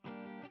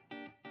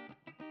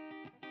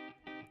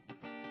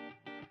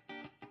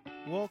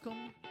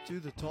Welcome to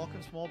the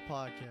Talking Small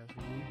podcast,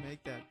 where we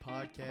make that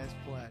podcast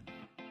platinum.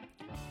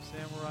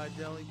 Samurai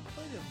Deli,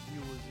 play them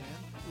viewers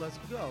in. Let's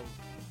go.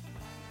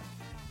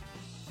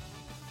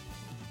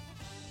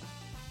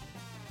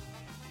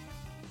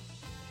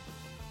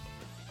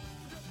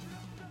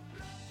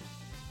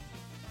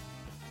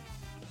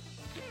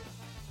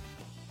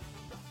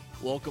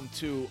 Welcome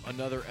to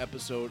another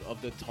episode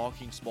of the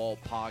Talking Small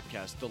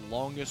podcast, the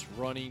longest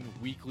running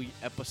weekly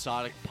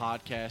episodic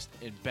podcast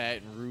in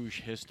Baton Rouge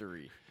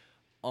history.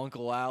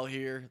 Uncle Al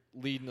here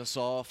leading us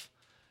off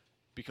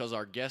because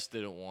our guest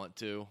didn't want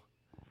to,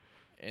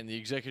 and the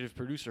executive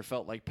producer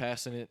felt like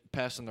passing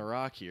the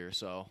rock here.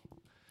 So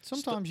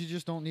sometimes you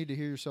just don't need to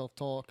hear yourself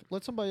talk.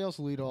 Let somebody else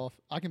lead off.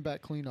 I can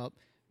back clean up.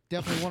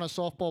 Definitely won a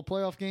softball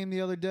playoff game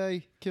the other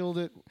day. Killed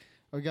it.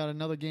 We got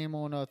another game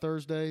on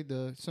Thursday,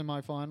 the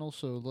semifinals.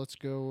 So let's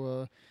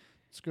go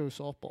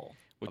softball.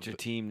 What's your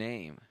team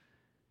name?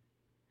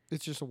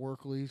 It's just a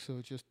work league, so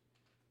it's just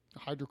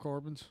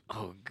hydrocarbons.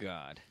 Oh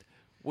God.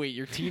 Wait,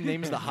 your team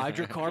name's the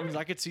Hydrocarbons?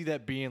 I could see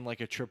that being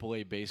like a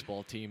AAA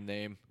baseball team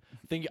name.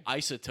 I think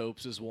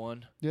Isotopes is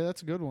one. Yeah,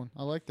 that's a good one.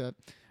 I like that.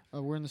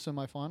 We're in the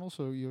semifinals,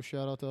 so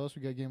shout out to us.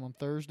 We got a game on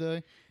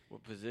Thursday.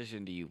 What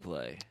position do you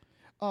play?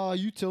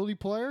 Utility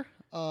player.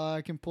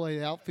 I can play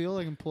the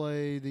outfield. I can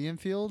play the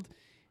infield.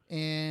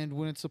 And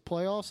when it's the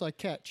playoffs, I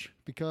catch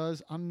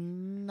because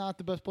I'm not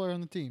the best player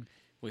on the team.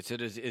 Wait, so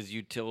is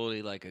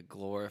utility like a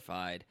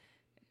glorified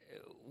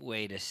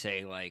way to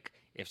say like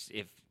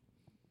if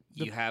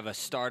you have a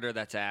starter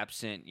that's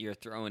absent, you're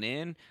thrown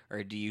in,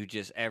 or do you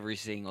just every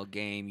single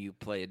game you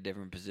play a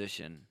different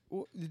position?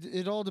 Well,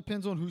 it all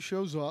depends on who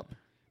shows up,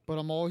 but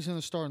I'm always in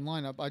the starting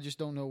lineup. I just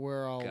don't know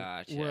where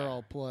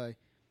I'll play.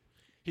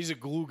 He's a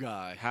glue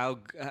guy. How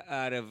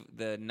out of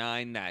the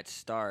 9 that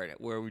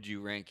start, where would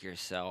you rank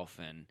yourself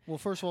in? Well,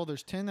 first of all,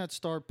 there's 10 that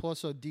start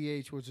plus a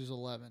DH, which is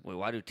 11. Wait,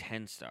 why do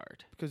 10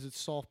 start? Because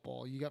it's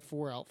softball. You got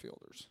 4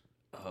 outfielders.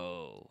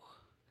 Oh.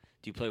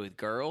 Do you play with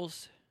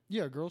girls?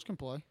 Yeah, girls can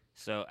play.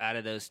 So out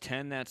of those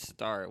 10 that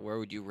start, where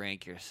would you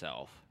rank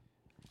yourself?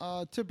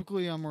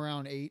 Typically, I'm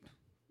around 8.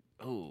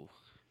 Oh.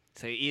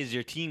 So is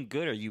your team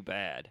good or you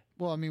bad?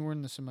 Well, I mean, we're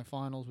in the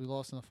semifinals. We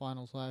lost in the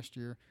finals last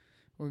year.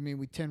 I mean,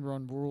 we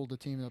 10-run ruled the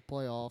team in the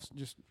playoffs,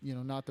 just,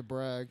 not to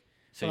brag.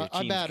 So but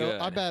your team's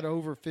good. I bat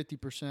over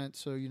 50%,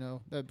 so,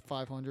 that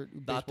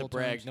 500. Not to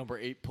brag, terms. number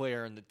 8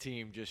 player in the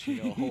team, just,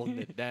 holding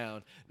it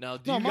down. Now,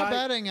 my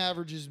batting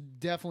average is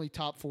definitely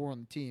top 4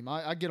 on the team.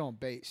 I get on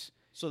base.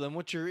 So then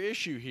what's your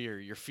issue here?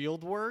 Your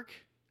field work?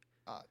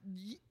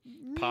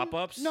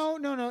 Pop-ups?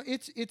 No.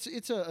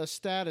 It's a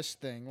status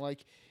thing.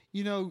 Like,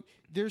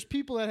 there's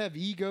people that have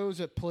egos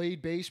that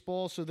played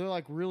baseball, so they're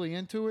like really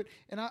into it.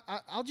 And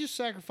I'll just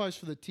sacrifice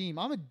for the team.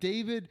 I'm a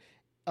David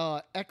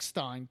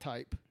Eckstein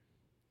type.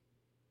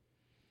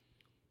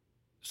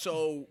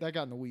 So that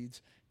got in the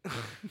weeds.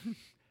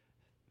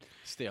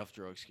 Stay off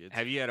drugs, kids.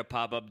 Have you had a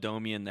pop-up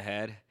dome you in the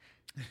head?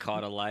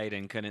 Caught a light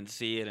and couldn't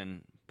see it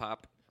and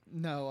pop?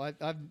 No,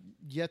 I've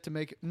yet to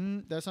make it.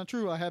 That's not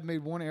true. I have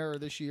made one error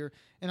this year,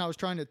 and I was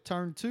trying to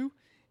turn 2,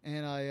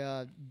 and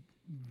I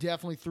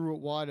definitely threw it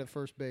wide at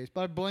first base.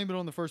 But I blame it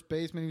on the first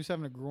baseman. He was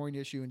having a groin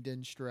issue and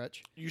didn't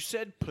stretch. You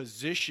said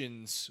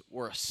positions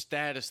were a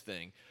status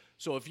thing.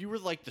 So if you were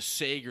like the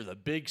Sager, the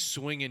big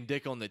swinging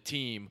dick on the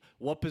team,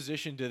 what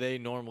position do they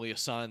normally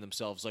assign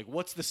themselves? Like,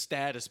 what's the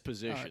status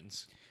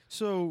positions?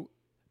 So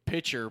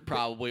pitcher,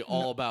 probably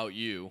all about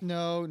you.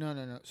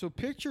 No. So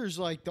pitcher's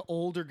like the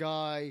older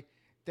guy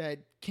that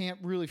can't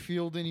really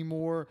field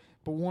anymore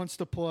but wants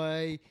to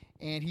play,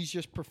 and he's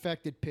just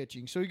perfected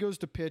pitching. So he goes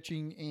to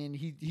pitching, and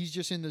he's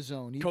just in the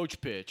zone.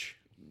 Coach pitch.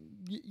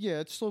 Yeah,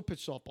 it's slow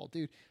pitch softball,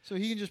 dude. So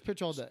he can just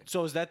pitch all day.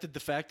 So is that the de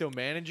facto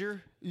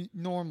manager?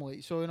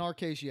 Normally. So in our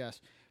case, yes.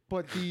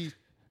 But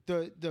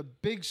the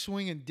big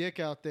swinging dick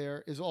out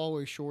there is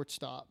always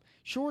shortstop.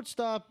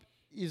 Shortstop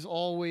is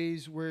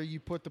always where you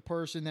put the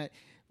person that,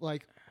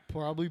 like,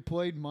 probably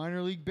played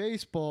minor league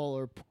baseball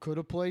or could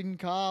have played in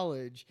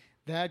college.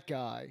 That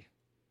guy.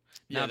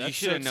 Yeah, you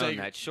should have known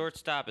that.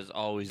 Shortstop is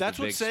always the big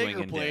swinging dick.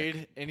 That's what Sager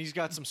played, and he's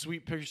got some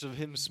sweet pictures of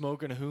him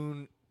smoking a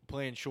hoon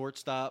playing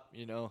shortstop,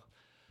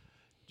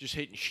 just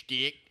hitting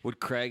shtick.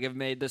 Would Craig have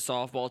made the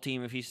softball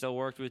team if he still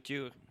worked with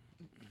you?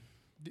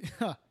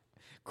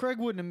 Craig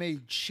wouldn't have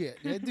made shit.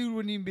 That dude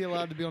wouldn't even be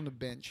allowed to be on the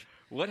bench.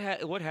 What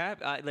happened?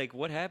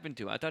 What happened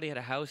to him? I thought he had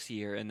a house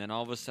here, and then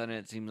all of a sudden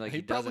it seems like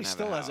he doesn't have a house.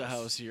 He probably still has a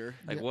house here.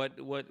 Like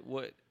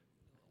yeah.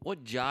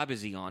 What job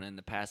is he on in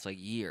the past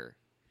year?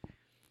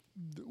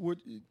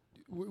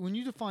 When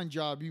you define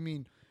job, you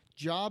mean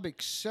job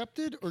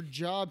accepted or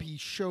job he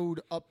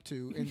showed up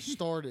to and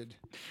started?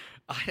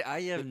 I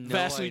have no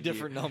vastly idea.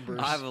 Different numbers.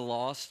 I've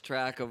lost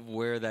track of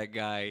where that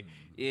guy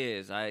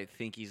is. I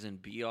think he's in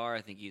BR.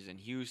 I think he's in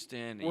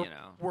Houston.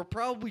 We're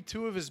probably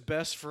 2 of his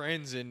best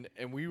friends, and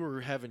we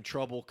were having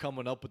trouble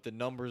coming up with the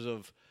numbers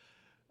of.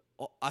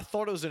 I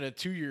thought it was in a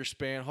 2-year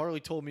span. Harley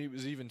told me it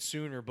was even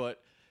sooner,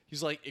 but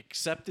he's like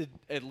accepted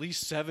at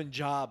least 7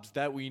 jobs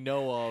that we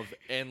know of,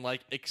 and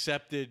like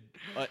accepted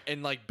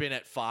and like been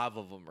at 5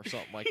 of them or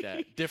something like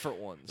that. Different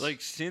ones. Like,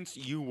 since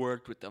you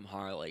worked with them,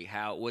 Harley,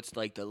 what's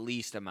like the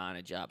least amount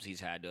of jobs he's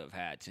had to have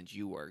had since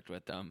you worked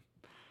with them?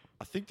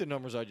 I think the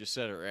numbers I just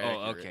said are accurate.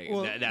 Oh, okay.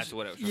 Well, That's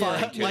what it was. yeah,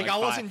 referring to, Like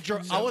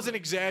I five. wasn't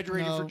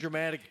exaggerating No. for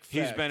dramatic effect.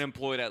 He's been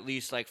employed at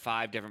least like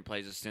 5 different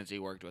places since he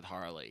worked with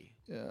Harley.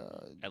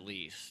 At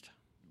least.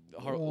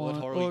 What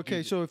Harley okay,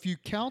 did- so if you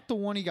count the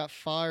one he got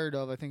fired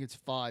of, I think it's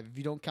 5. If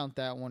you don't count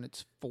that one,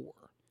 it's 4.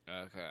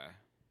 Okay.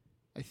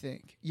 I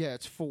think. Yeah,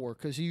 it's 4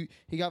 because he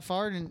got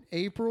fired in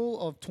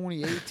April of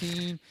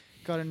 2018,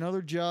 got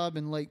another job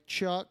in Lake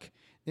Chuck,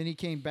 then he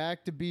came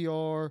back to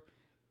BR,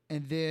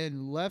 and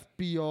then left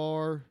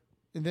BR,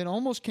 and then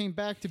almost came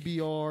back to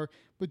BR,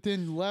 but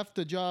then left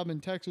the job in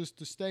Texas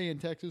to stay in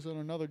Texas on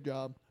another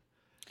job.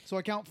 So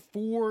I count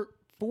 4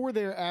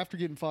 there after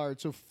getting fired.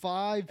 So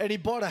 5. and he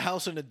bought a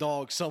house and a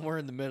dog somewhere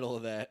in the middle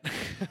of that.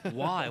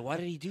 Why? Why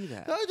did he do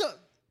that?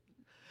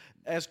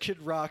 As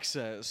Kid Rock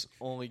says,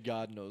 only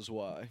God knows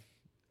why.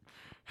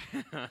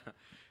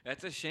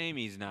 That's a shame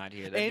he's not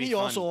here. That'd And be he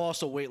fun. also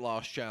lost a weight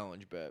loss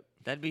challenge bet.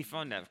 That'd be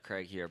fun to have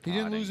Craig here. He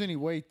didn't potting. lose any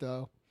weight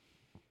though.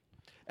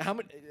 How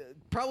many?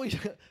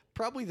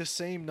 Probably the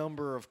same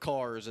number of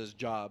cars as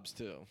jobs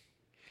too.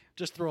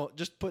 Just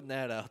putting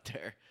that out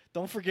there.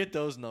 Don't forget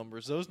those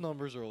numbers. Those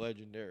numbers are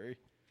legendary.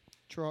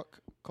 Truck,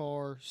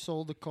 car,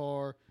 sold the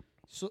car,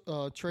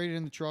 traded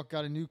in the truck,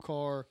 got a new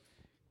car,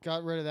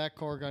 got rid of that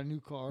car, got a new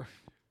car.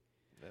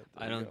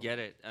 I don't get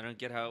it. I don't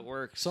get how it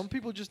works. Some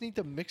people just need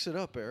to mix it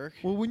up, Eric.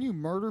 Well, when you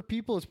murder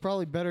people, it's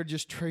probably better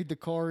just trade the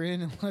car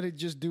in and let it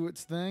just do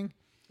its thing.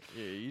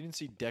 Yeah, you didn't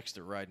see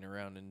Dexter riding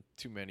around in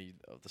too many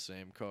of the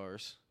same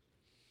cars.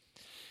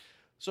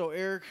 So,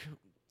 Eric,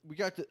 we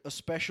got a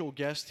special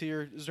guest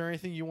here. Is there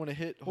anything you want to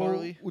hit,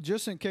 Harley? Well,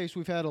 just in case,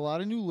 we've had a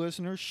lot of new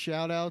listeners.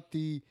 Shout out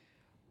the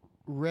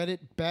Reddit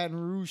Baton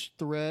Rouge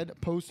thread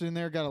posted in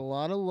there. Got a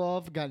lot of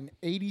love. Got an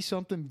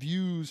 80-something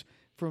views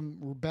from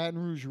Baton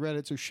Rouge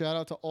Reddit. So shout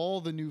out to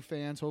all the new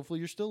fans. Hopefully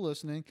you're still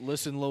listening.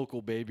 Listen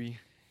local, baby.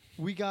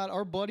 We got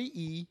our buddy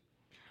E.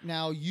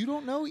 Now, you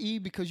don't know E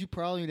because you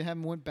probably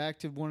haven't went back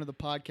to one of the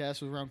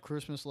podcasts around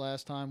Christmas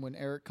last time when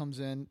Eric comes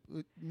in.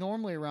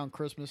 Normally around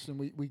Christmas and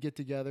we get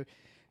together.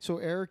 So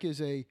Eric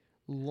is a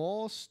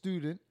law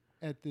student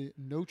at the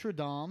Notre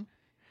Dame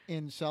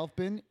in South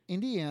Bend,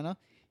 Indiana.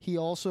 He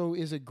also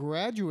is a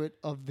graduate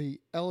of the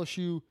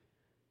LSU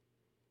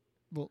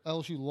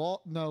law.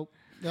 No,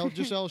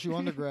 just LSU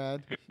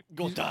undergrad.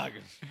 Go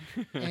Tigers.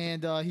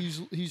 And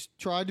he's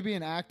tried to be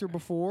an actor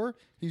before.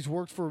 He's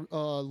worked for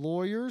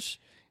lawyers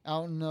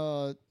out in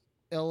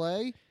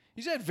L.A.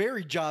 He's had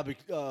varied job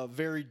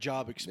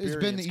experience.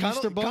 been the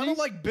Easter Bunny? Kind of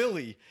like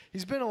Billy.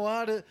 He's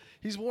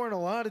worn a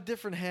lot of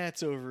different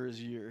hats over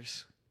his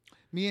years.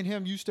 Me and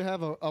him used to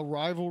have a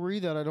rivalry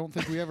that I don't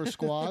think we ever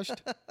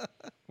squashed.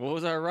 What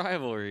was our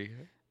rivalry?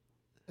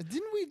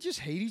 Didn't we just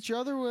hate each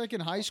other like in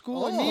high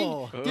school?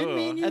 Oh. Didn't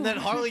me and you? And then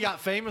Harley got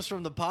famous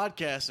from the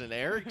podcast, and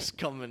Eric's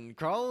coming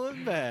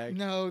crawling back.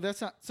 No, that's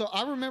not. So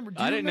I remember.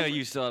 I didn't know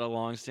you still had a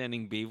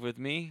long-standing beef with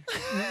me.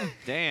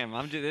 Damn,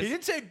 I'm just. He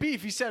didn't say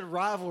beef. He said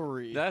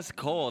rivalry. That's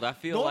cold. I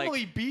feel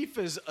Normally, like beef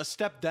is a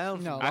step down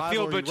from No. rivalry. I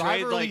feel betrayed,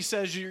 Rivalry like-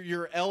 says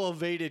you're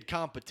elevated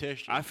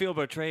competition. I feel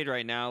betrayed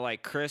right now,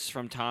 like Chris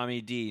from Tommy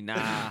D.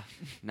 Nah,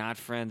 not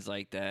friends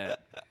like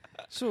that.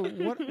 So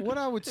what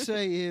I would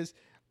say is,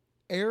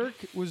 Eric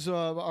was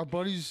our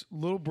buddy's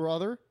little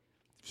brother.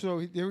 So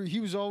he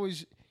was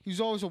always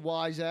a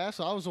wise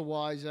ass. I was a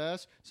wise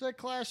ass. So that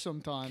clashed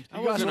sometimes. you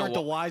guys wasn't a aren't the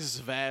wa- wisest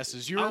of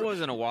asses. I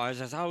wasn't a wise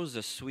ass. I was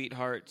a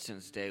sweetheart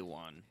since day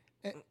one.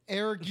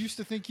 Eric used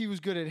to think he was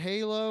good at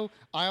Halo.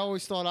 I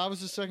always thought I was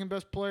the second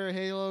best player at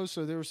Halo.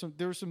 So there was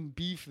some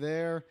beef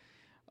there.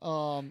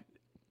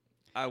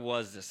 I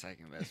was the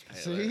second best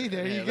player. See,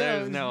 there you go.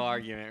 There's no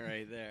argument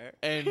right there.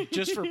 And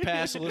just for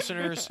past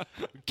listeners,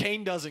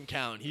 Kane doesn't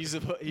count. He's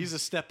a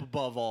step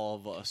above all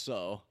of us.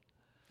 So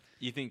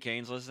You think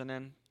Kane's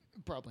listening?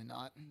 Probably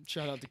not.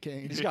 Shout out to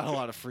Kane. he's got a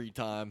lot of free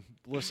time.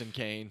 Listen,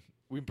 Kane,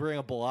 we bring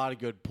up a lot of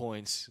good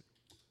points.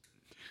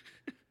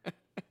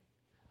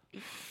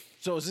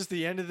 So is this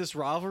the end of this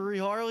rivalry,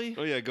 Harley?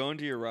 Oh yeah, go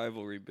into your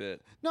rivalry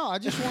bit. No, I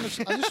just want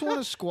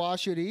to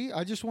squash it. E.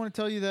 I just want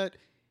to tell you that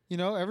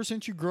ever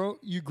since you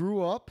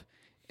grew up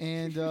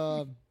and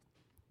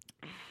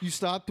you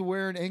stopped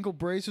wearing ankle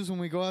braces when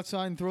we go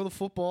outside and throw the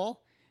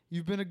football,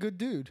 you've been a good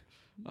dude.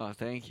 Oh,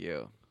 thank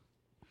you.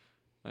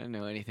 I didn't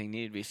know anything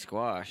needed to be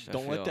squashed.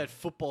 Don't let that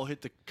football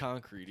hit the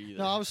concrete either.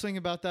 No, I was thinking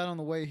about that on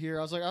the way here.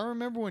 I was like, I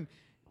remember when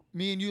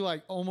me and you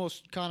like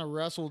almost kind of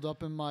wrestled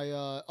up in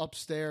my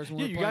upstairs. When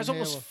Yeah, we were you guys playing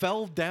almost Halo.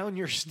 fell down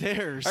your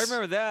stairs. I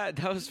remember that.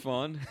 That was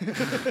fun.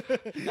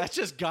 That's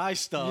just guy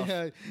stuff.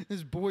 Yeah,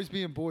 this boys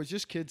being boys,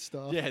 just kid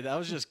stuff. Yeah, that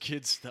was just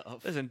kid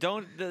stuff. Listen,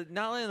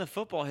 not letting the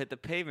football hit the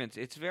pavements.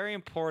 It's very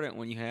important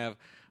when you have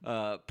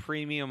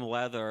premium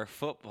leather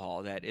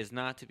football that is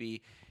not to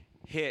be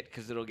hit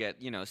because it'll get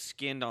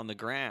skinned on the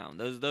ground.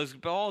 Those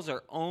balls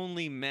are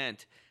only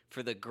meant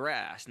for the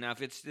grass. Now,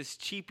 if it's this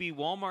cheapy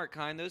Walmart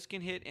kind, those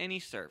can hit any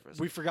surface.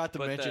 We forgot to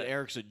But mention the-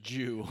 Eric's a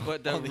Jew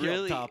But the on the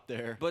really, up top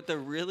there. but the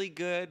really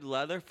good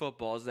leather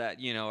footballs that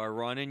are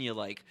running you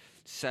like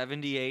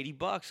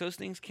 $70-$80, those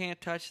things can't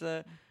touch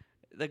the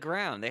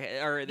ground.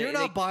 You're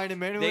not buying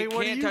them anyway. They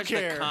What do can't you touch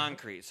care? the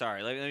concrete.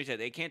 Sorry, let me say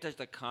they can't touch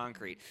the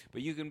concrete,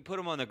 but you can put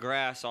them on the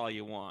grass all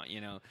you want.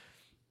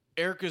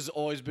 Eric has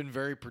always been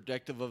very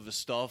protective of his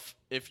stuff.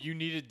 If you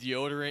needed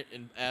deodorant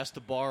and asked to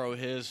borrow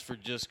his for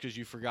just because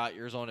you forgot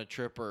yours on a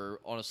trip or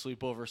on a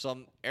sleepover or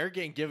something, Eric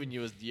ain't giving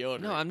you his deodorant.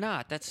 No, I'm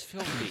not. That's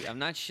filthy. I'm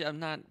not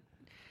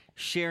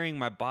sharing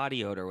my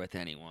body odor with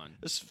anyone.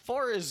 As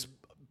far as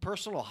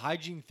personal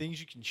hygiene things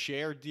you can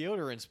share,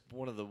 deodorant's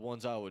one of the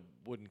ones I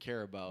wouldn't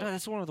care about. No,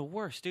 that's one of the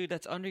worst, dude.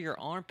 That's under your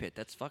armpit.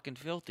 That's fucking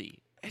filthy.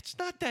 It's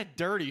not that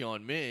dirty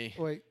on me.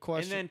 Wait,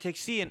 question. And then to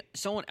see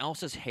someone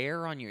else's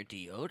hair on your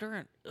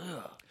deodorant,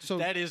 ugh. so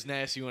That is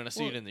nasty when I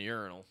see Well- it in the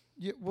urinal.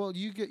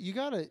 you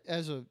gotta,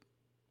 as a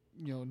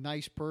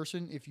nice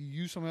person, if you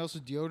use someone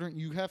else's deodorant,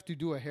 you have to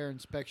do a hair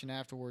inspection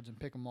afterwards and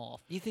pick them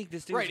off. You think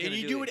this dude's Right, and gonna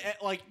you do it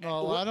at, like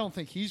Well, I don't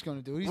think he's going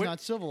to do it. He's When- not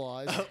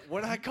civilized.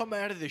 when I come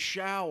out of the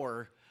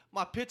shower,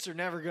 my pits are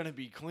never going to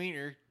be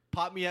cleaner.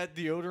 Pop me at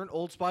deodorant,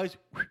 Old Spice.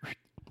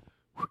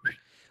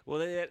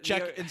 Well,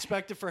 Check,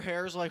 inspect it for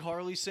hairs, like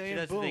Harley's saying.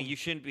 that's Boom. the thing. You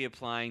shouldn't be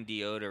applying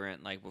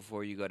deodorant like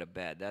before you go to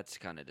bed. That's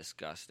kind of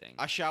disgusting.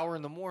 I shower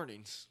in the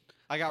mornings.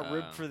 I got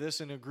ribbed Oh. for this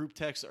in a group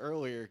text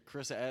earlier.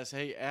 Chris asked,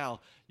 "Hey Al,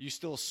 you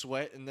still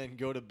sweat and then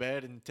go to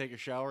bed and take a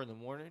shower in the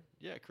morning?"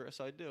 Yeah, Chris,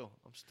 I do.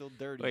 I'm still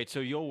dirty. Wait, so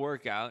you'll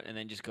work out and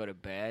then just go to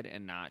bed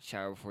and not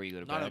shower before you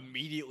go to Not bed?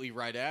 immediately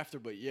right after,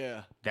 but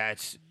yeah.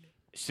 That's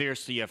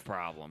seriously you have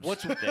problems.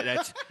 What's-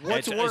 that's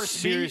What's that's worse,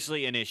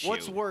 seriously an issue.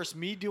 What's worse,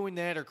 me doing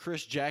that or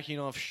Chris jacking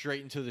off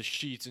straight into the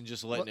sheets and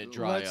just letting it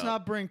dry Let's up?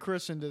 not bring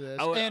Chris into this.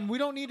 Oh, and we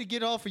don't need to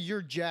get off of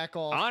your jack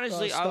off.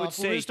 Honestly, I would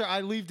stuff. say- Mister, I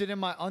left it in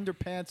my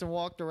underpants and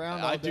walked around.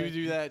 I all day.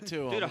 do that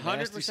too. Dude, I'm a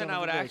nasty 100%. son I of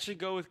would a bitch. actually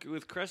go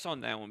with Chris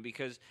on that one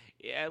because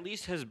at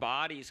least his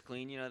body's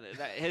clean.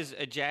 That his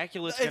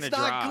ejaculate's It's gonna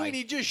not dry. clean.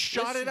 He just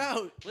shot it Listen,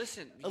 out.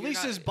 Listen, At you're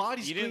least not- his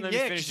body's you clean. didn't let me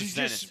Yeah, finish 'cause the you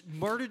sentence. just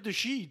murdered the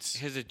sheets.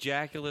 His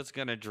ejaculate's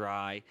gonna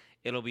dry.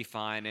 It'll be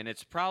fine, and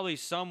it's probably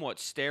somewhat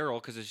sterile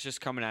because it's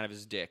just coming out of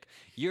his dick.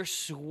 You're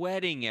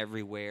sweating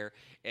everywhere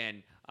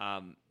and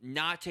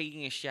not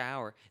taking a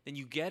shower. Then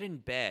you get in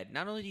bed.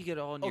 Not only do you get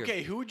all in your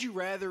Okay, who would you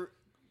rather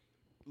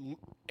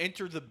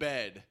enter the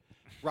bed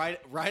right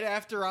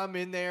after I'm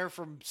in there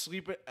from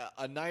sleeping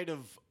a night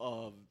of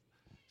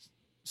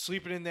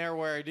sleeping in there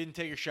where I didn't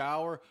take a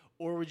shower,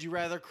 or would you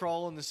rather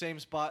crawl in the same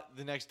spot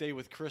the next day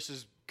with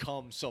Chris's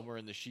cum somewhere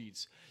in the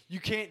sheets? You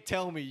can't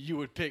tell me you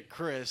would pick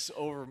Chris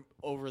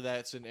over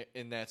that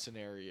in that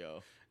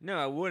scenario. No,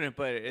 I wouldn't.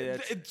 But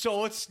it's,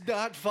 So it's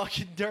not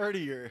fucking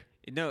dirtier.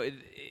 no,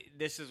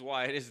 this is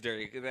why it is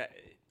dirty.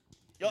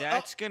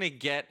 That's gonna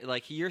get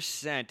like your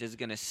scent is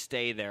gonna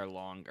stay there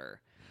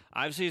longer.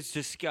 Obviously, it's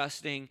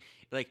disgusting.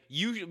 Like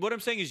what I'm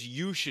saying is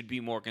you should be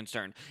more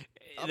concerned.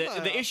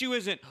 The issue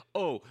isn't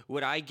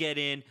would I get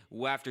in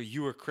after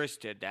you or Chris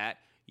did that.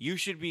 You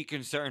should be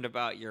concerned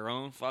about your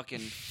own fucking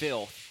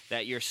filth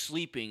that you're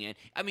sleeping in.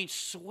 I mean,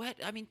 sweat.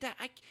 I mean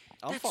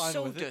I'm that's fine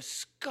so with it.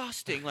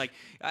 disgusting. Like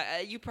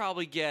you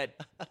probably get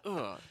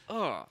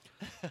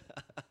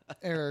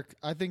Eric,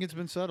 I think it's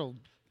been settled.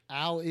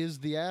 Al is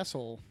the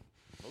asshole.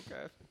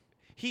 Okay.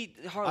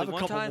 Harley, I have a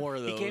one couple time more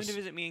of he came those. to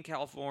visit me in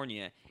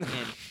California, and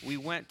we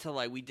went to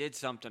we did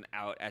something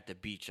out at the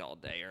beach all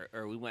day,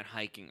 or we went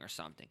hiking or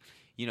something.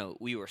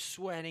 We were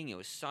sweating. It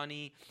was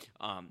sunny.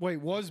 Wait,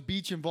 was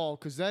beach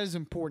involved? Because that is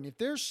important. If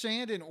there's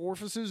sand in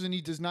orifices and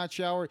he does not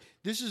shower,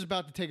 this is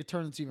about to take a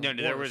turn that's even No,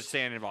 worse. there was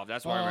sand involved.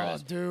 That's why I remember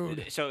this.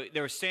 dude. So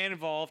there was sand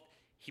involved.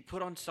 He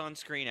put on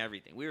sunscreen,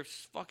 everything. We were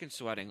fucking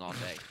sweating all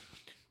day.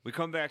 We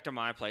come back to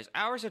my place.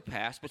 Hours had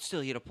passed, but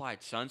still he had applied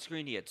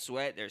sunscreen. He had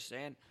sweat. There's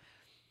sand.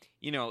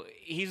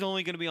 He's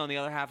only going to be on the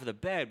other half of the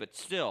bed, but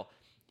still.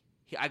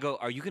 I go,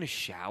 "Are you going to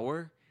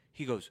shower?"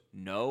 He goes,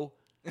 "No."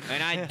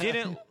 And I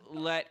didn't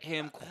let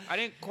him. I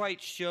didn't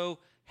quite show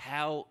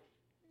how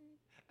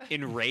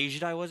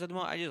enraged I was at the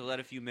moment. I just let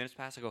a few minutes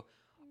pass. I go,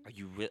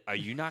 "Are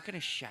you not going to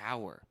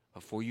shower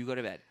before you go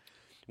to bed?"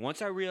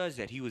 Once I realized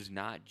that he was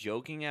not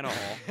joking at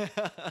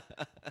all,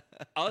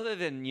 other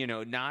than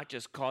not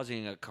just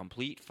causing a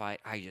complete fight,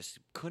 I just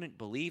couldn't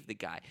believe the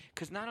guy.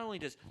 Because not only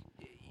does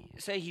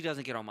say he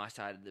doesn't get on my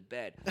side of the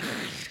bed,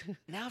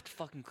 now I have to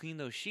fucking clean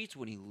those sheets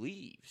when he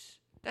leaves.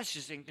 That's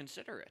just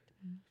inconsiderate.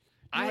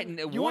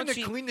 You want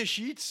to clean the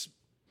sheets?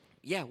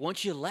 Yeah,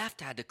 once you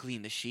left, I had to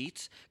clean the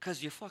sheets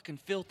because your fucking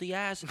filthy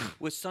ass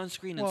with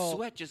sunscreen and Well,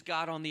 sweat just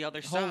got on the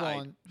other Hold side.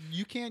 on.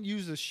 You can't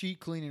use the sheet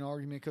cleaning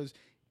argument because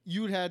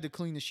you would have to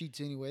clean the sheets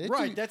anyway. That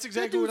Right, dude- that's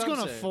exactly what that I'm dude's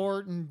gonna saying.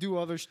 fart and do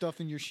other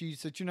stuff in your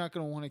sheets that you're not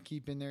going to want to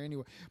keep in there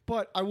anyway.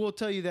 But I will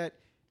tell you that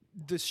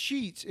the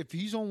sheets, if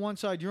he's on one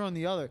side, you're on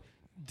the other,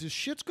 the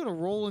shit's going to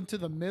roll into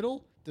the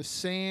middle, the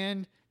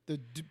sand, the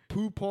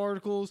poo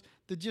particles,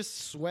 the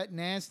just sweat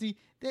nasty.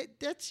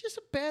 That's just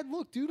a bad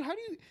look, dude. How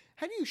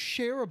do you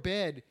share a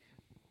bed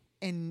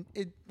And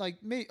it like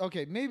maybe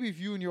if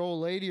you and your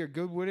old lady are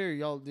good with it, or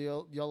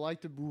y'all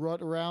like to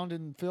rut around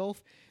in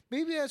filth,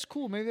 maybe that's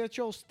cool. Maybe that's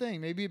y'all's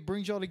thing. Maybe it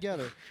brings y'all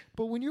together.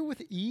 But when you're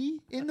with E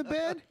in the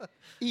bed, what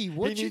He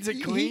needs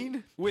it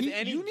clean? With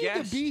any you need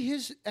guest. to be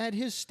at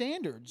his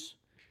standards.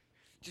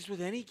 Just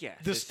with any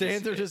guest. The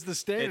standard is the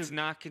standard. It's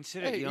not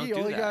considered. Hey, you don't E,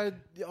 do that.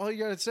 all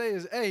you gotta say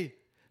is, hey,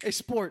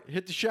 sport,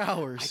 hit the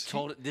showers.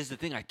 This is the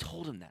thing. I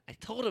told him that.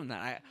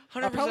 I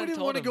 100% I probably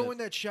didn't want to go this. in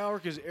that shower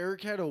because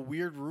Eric had a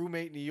weird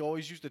roommate, and he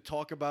always used to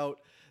talk about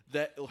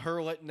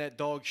her letting that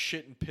dog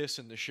shit and piss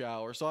in the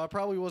shower. So I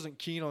probably wasn't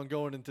keen on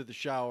going into the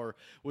shower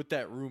with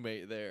that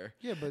roommate there.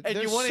 Yeah, but and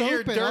you there's want to hear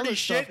soap and dirty other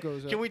stuff shit?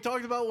 goes up. Can we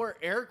talk about where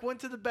Eric went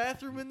to the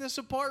bathroom in this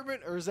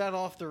apartment, or is that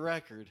off the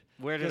record?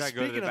 Where did 'Cause I go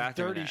to the speaking of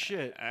bathroom? dirty at?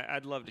 shit.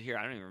 I'd love to hear.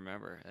 I don't even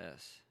remember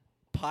this.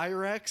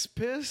 Pyrex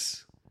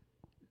piss?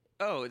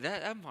 Oh,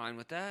 I'm fine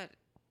with that.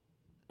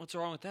 What's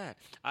wrong with that?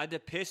 I had to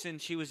piss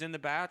and she was in the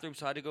bathroom,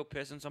 so I had to go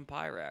piss in some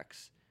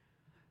Pyrex.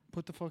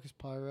 What the fuck is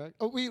Pyrex?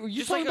 Oh, wait, you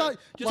Just talking like a- about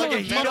just like a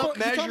Tupper- heat-up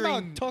you talking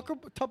about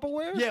measuring-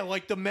 Tupperware? Yeah,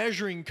 like the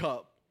measuring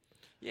cup.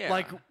 Yeah.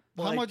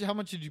 How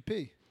much did you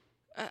pee?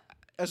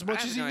 As much I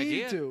have as you no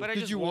needed idea, to. But I Did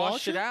just you washed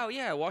wash it it? out.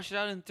 Yeah, I washed it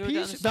out and threw it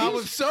down the Peace- Not stairs.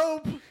 with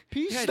soap.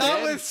 Pee Yeah, I Not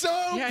did. with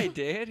soap. Yeah, I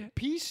did.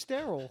 Pee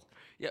sterile.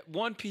 Yeah,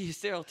 one piece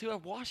sterile too. I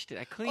washed it.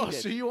 I cleaned Oh, it.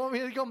 so you want me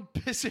to come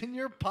piss in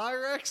your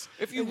Pyrex?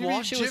 If you And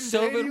wash need it with Jim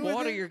soap Beatty and with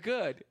water, it? you're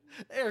good.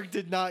 Eric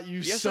did not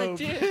use Yes, soap. I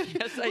did.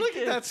 Yes, I Look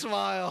did. at that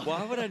smile.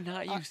 Why would I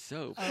not use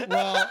soap?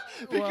 Well,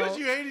 Because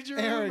you hated your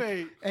Eric,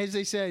 roommate. as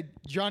they said,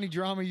 Johnny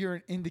Drama, you're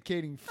an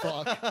indicating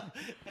fuck.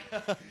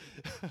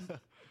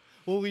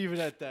 We'll leave it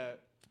at that.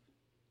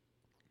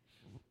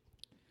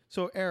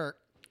 So, Eric,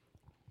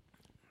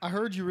 I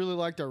heard you really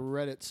liked our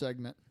Reddit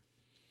segment.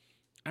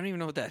 I don't even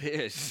know what that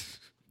is.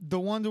 The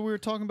one that we were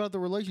talking about, the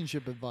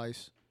relationship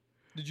advice.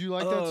 Did you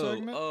like that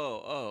segment?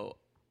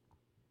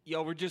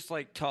 Yo, we're just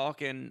like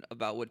talking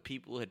about what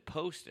people had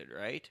posted,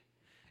 right?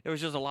 There was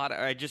just a lot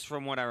of, just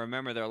from what I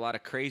remember, there are a lot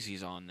of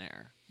crazies on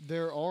there.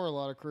 There are a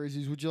lot of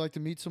crazies. Would you like to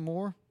meet some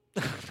more?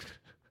 Sure,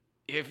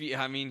 if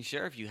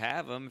you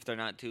have them, if they're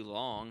not too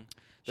long.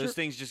 Those Sure.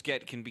 things just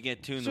get too in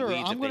the Sure,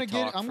 weeds. I'm if gonna they get.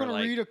 talk I'm for, gonna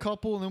like- read a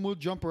couple, and then we'll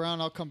jump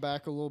around. I'll come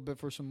back a little bit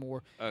for some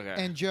more. Okay.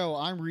 And Joe,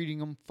 I'm reading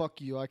them. Fuck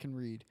you. I can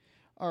read.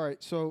 All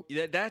right. So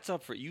That's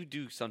up for you.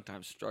 Do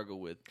sometimes struggle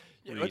with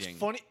Yeah, reading. it's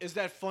funny. Is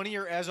that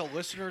funnier as a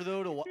listener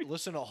though to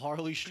listen to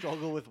Harley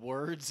struggle with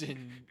words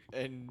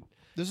and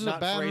this is not a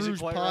Baton phrase it Rouge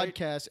quite right?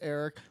 podcast,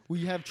 Eric.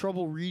 We have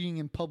trouble reading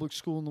in public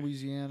school in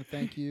Louisiana.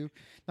 Thank you.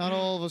 Not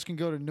all of us can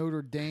go to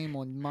Notre Dame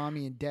on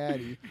mommy and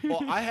daddy.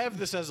 Well, I have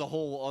this as a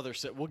whole other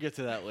set. We'll get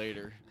to that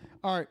later.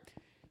 All right.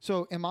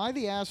 So, am I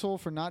the asshole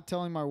for not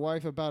telling my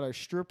wife about a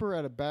stripper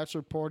at a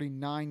bachelor party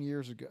 9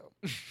 years ago?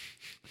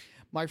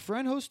 My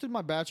friend hosted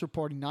my bachelor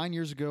party 9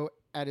 years ago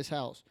at his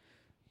house.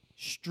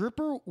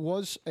 Stripper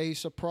was a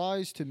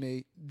surprise to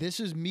me. This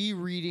is me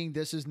reading.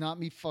 This is not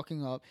me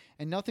fucking up.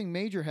 And nothing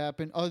major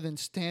happened other than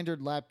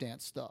standard lap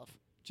dance stuff.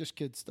 Just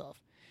kid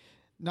stuff.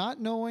 Not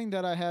knowing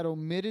that I had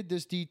omitted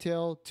this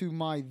detail to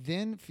my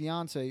then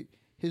fiance,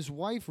 his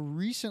wife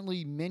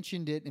recently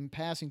mentioned it in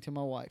passing to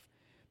my wife.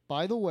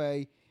 By the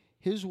way,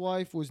 his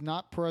wife was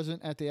not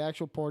present at the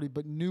actual party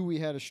but knew we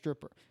had a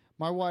stripper.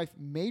 My wife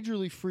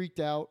majorly freaked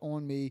out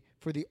on me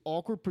for the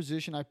awkward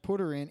position I put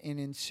her in and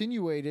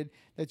insinuated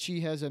that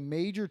she has a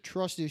major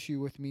trust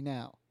issue with me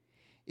now.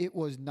 It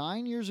was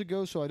 9 years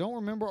ago, so I don't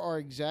remember our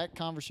exact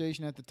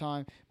conversation at the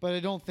time, but I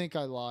don't think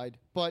I lied.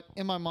 But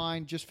in my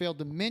mind, just failed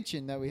to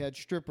mention that we had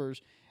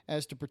strippers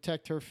as to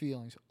protect her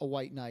feelings. A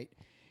white knight.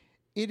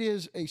 It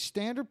is a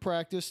standard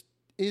practice.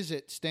 Is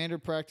it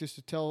standard practice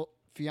to tell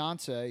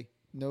fiance,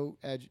 no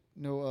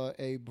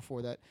A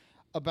before that,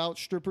 about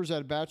strippers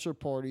at bachelor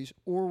parties,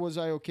 or was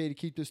I okay to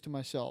keep this to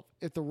myself?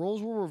 If the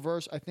roles were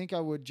reversed, I think I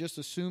would just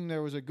assume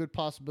there was a good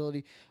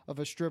possibility of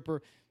a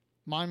stripper,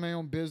 mind my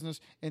own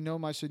business, and know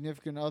my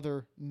significant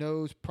other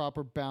knows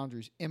proper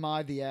boundaries. Am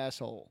I the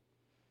asshole?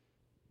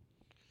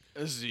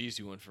 This is an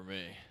easy one for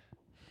me.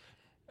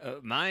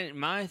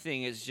 My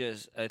thing is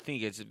just, I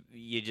think it's,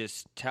 you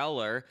just tell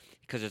her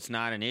because it's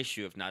not an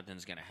issue if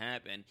nothing's going to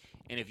happen.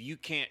 And if you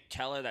can't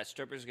tell her that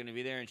stripper's going to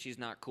be there and she's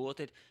not cool with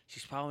it,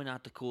 she's probably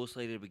not the coolest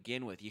lady to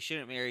begin with. You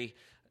shouldn't marry,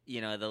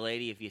 the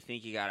lady if you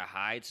think you got to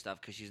hide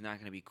stuff because she's not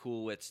going to be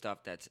cool with stuff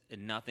that's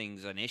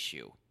nothing's an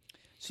issue.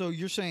 So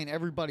you're saying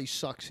everybody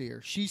sucks here.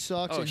 She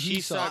sucks and she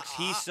he sucks.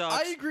 He sucks.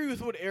 I agree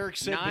with what Eric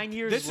said. 9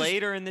 years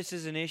later, and this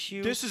is an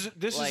issue. This is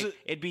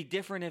it'd be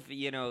different if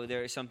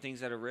there are some things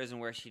that have arisen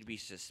where she'd be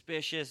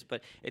suspicious.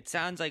 But it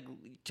sounds like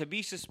to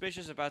be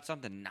suspicious about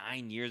something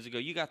 9 years ago,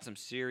 you got some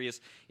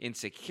serious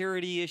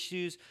insecurity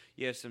issues.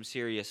 You have some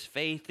serious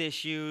faith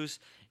issues,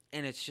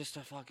 and it's just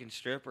a fucking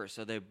stripper.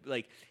 So they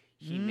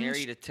he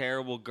married a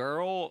terrible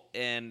girl,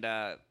 and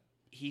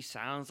he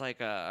sounds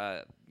like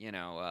I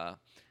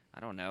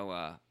don't know.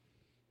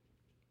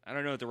 I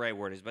don't know what the right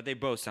word is, but they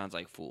both sound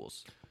like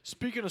fools.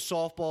 Speaking of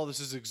softball, this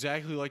is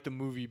exactly like the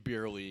movie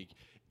Beer League.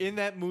 in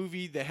that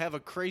movie, they have a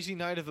crazy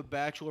night of a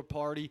bachelor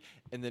party,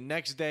 and the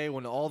next day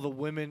when all the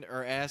women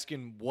are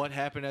asking what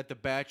happened at the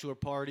bachelor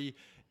party,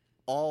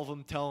 all of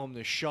them tell him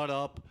to shut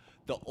up.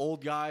 The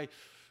old guy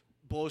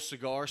blows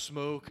cigar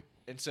smoke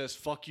and says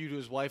fuck you to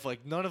his wife.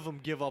 Like, none of them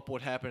give up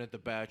what happened at the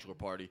bachelor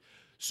party.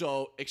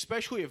 So,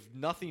 especially if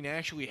nothing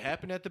actually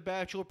happened at the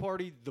bachelor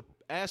party, the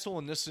asshole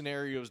in this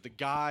scenario is the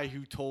guy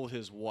who told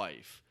his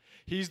wife.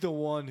 He's the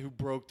one who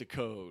broke the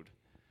code.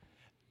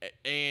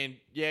 And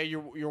yeah,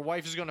 your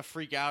wife is going to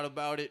freak out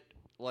about it.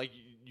 Like,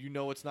 you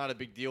know it's not a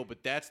big deal,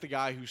 but that's the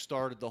guy who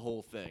started the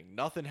whole thing.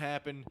 Nothing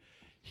happened.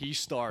 He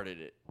started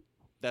it.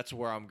 That's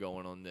where I'm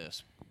going on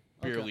this.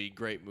 Barely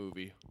great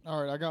movie.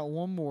 All right, I got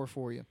one more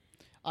for you.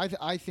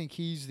 I think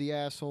he's the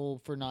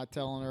asshole for not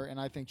telling her, and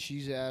I think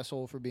she's the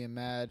asshole for being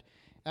mad.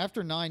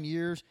 After 9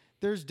 years,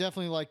 there's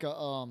definitely like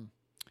a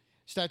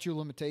statute of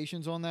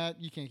limitations on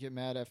that. You can't get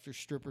mad after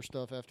stripper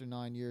stuff after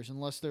 9 years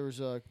unless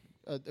there's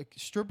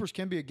strippers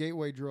can be a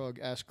gateway drug.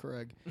 Ask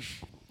Craig.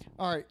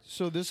 All right,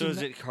 so this So is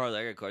is it, Carl,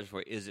 I got a question for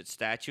you. Is it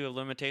statute of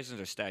limitations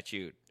or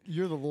statute?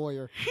 You're the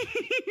lawyer.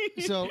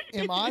 So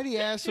am I the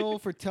asshole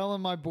for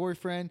telling my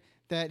boyfriend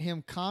that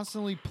him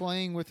constantly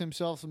playing with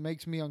himself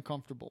makes me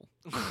uncomfortable?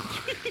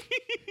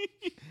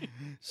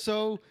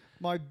 So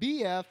my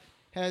BF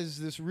has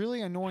this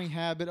really annoying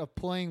habit of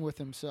playing with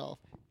himself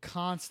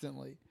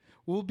constantly.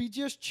 We'll be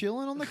just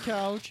chilling on the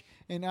couch,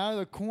 and out of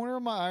the corner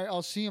of my eye,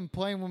 I'll see him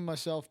playing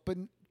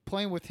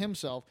with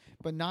himself,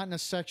 but not in a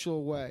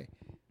sexual way.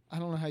 I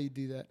don't know how you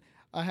do that.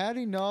 I had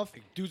enough.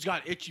 Dude's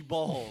got itchy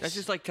balls. That's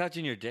just like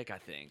touching your dick, I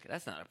think.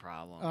 That's not a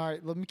problem. All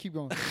right, let me keep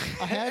going.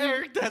 I had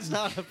Eric, that's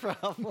not a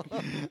problem.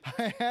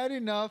 I had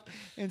enough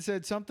and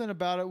said something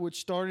about it, which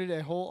started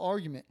a whole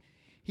argument.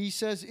 He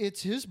says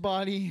it's his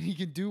body and he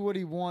can do what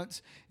he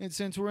wants, and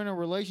since we're in a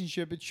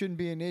relationship, it shouldn't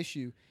be an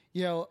issue.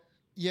 Yeah,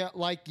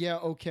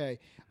 okay.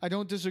 I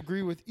don't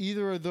disagree with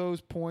either of those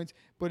points,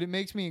 but it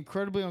makes me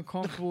incredibly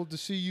uncomfortable to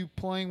see you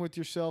playing with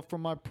yourself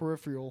from my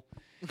peripheral.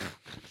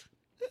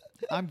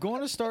 I'm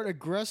going to start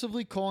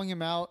aggressively calling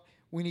him out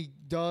when he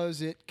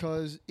does it,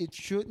 because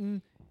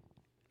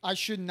I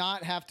should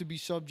not have to be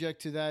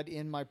subject to that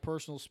in my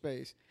personal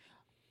space.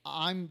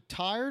 I'm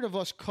tired of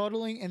us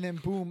cuddling, and then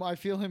boom, I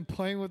feel him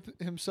playing with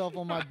himself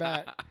on my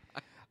back.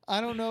 I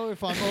don't know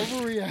if I'm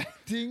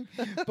overreacting,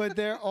 but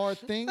there are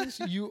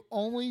things you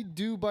only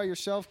do by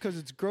yourself because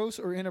it's gross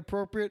or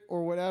inappropriate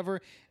or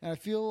whatever, and I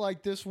feel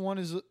like this one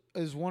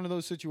is one of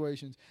those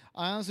situations.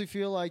 I honestly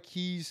feel like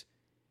he's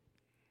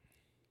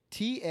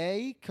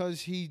TA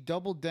because he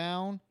doubled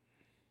down.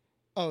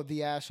 Oh,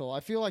 the asshole. I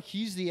feel like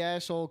he's the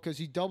asshole because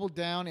he doubled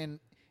down and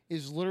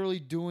is literally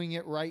doing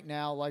it right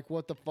now. Like,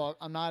 what the fuck?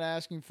 I'm not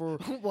asking for...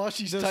 While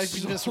she's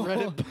typing this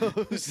Reddit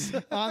post.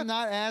 I'm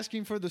not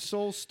asking for the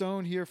soul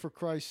stone here, for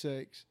Christ's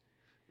sakes.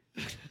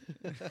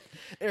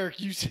 Eric,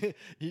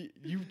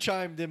 you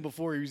chimed in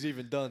before he was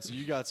even done, so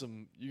you got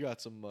some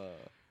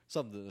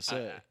something to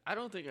say. I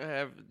don't think I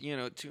have,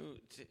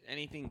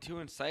 anything too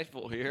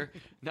insightful here.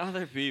 Now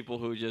there are people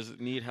who just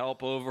need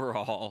help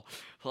overall.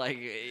 Like,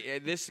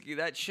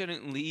 that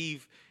shouldn't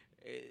leave...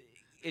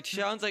 It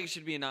sounds like it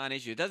should be a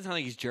non-issue. It doesn't sound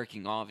like he's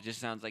jerking off. It just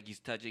sounds like he's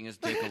touching his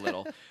dick a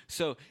little.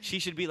 So she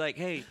should be like,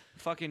 hey,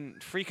 fucking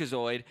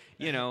freakazoid,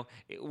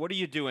 what are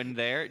you doing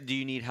there? Do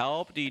you need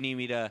help? Do you need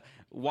me to...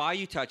 Why are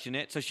you touching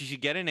it? So she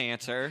should get an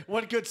answer.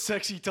 What good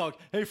sexy talk.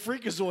 Hey,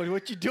 freakazoid,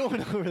 what you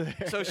doing over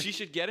there? So she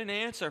should get an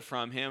answer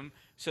from him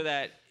so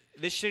that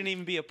this shouldn't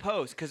even be a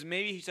post. Because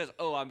maybe he says,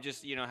 oh, I'm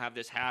just, have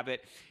this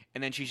habit.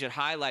 And then she should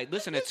highlight,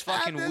 listen, it's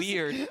fucking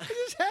weird. I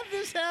just have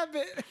this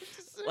habit.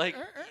 Like,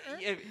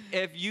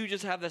 if you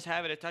just have this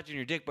habit of touching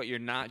your dick, but you're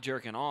not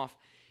jerking off,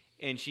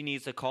 and she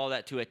needs to call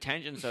that to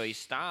attention so he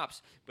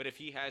stops. But if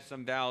he has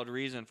some valid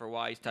reason for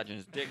why he's touching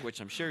his dick, which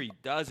I'm sure he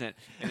doesn't,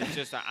 and it's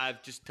just,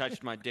 I've just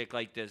touched my dick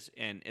like this,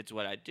 and it's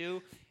what I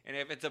do. And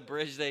if it's a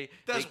bridge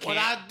That's what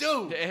I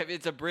do. If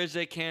it's a bridge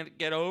they can't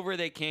get over,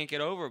 they can't get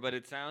over. But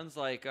it sounds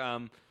like, I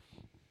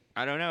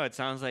don't know, it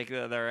sounds like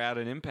they're at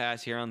an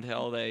impasse here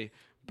until they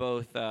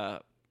both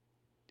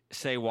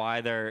say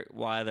why they're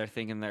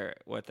thinking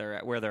where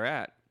they're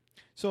at.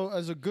 So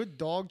as a good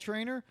dog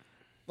trainer,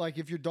 like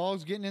if your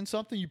dog's getting in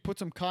something, you put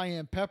some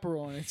cayenne pepper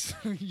on it. So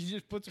you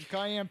just put some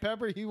cayenne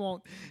pepper, he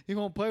won't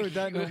play with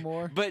that no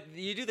more. But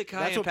you do the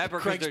cayenne That's what pepper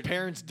Craig's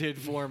parents did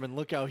for him, and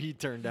look how he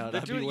turned out.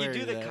 You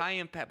do the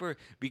cayenne pepper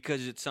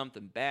because it's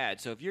something bad.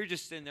 So if you're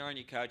just sitting there on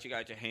your couch, you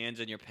got your hands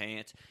in your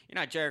pants,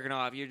 you're not jerking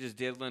off, you're just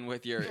diddling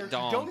with your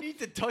dog. You don't need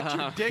to touch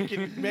your dick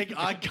and make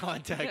eye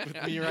contact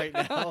with me right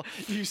now,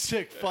 you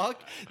sick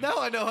fuck. Now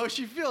I know how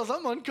she feels.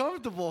 I'm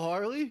uncomfortable,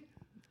 Harley.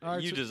 Right,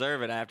 you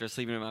deserve it after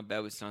sleeping in my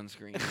bed with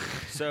sunscreen.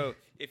 So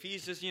if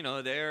he's just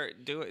there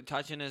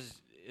touching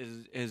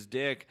his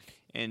dick,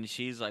 and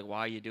she's like,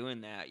 "Why are you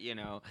doing that?"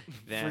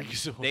 Then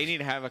they need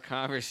to have a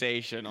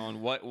conversation on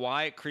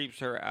why it creeps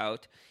her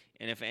out,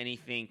 and if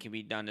anything can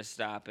be done to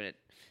stop it.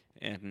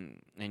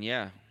 And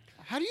yeah.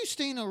 How do you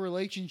stay in a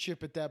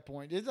relationship at that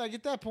point? It's like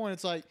at that point,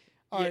 it's like,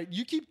 all right,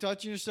 you keep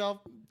touching yourself.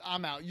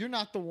 I'm out. You're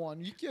not the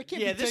one. You can't Yeah,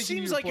 be this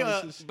taking seems your like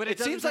places. But it it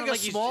doesn't seems like sound a like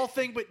he's- small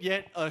thing, but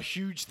yet a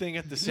huge thing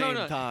at the same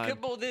time.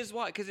 Well, this is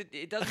why, because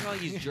it doesn't sound like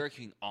he's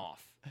jerking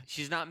off.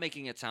 She's not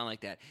making it sound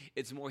like that.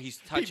 It's more he's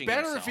touching. Be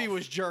better himself. if he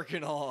was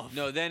jerking off.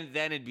 No, then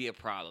it'd be a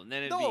problem.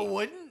 Then it'd No, be. it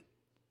wouldn't.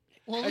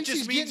 Well, at That least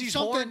just means getting he's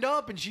something- horned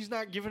up and she's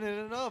not giving it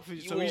enough.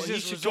 So Well, he's he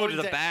just should go to resorting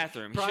the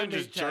bathroom. He shouldn't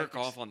primate just jerk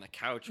tactics. off on the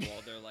couch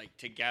while they're like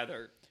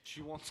together.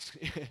 She wants.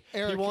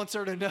 Eric- he wants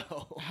her to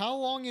know. How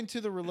long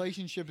into the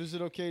relationship is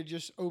it okay to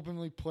just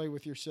openly play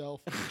with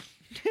yourself?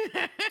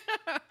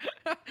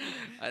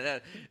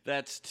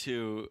 That's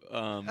too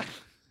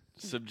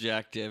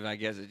subjective. I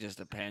guess it just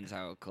depends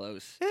how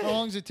close. How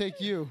long does it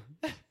take you?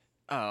 Oh,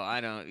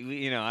 I don't.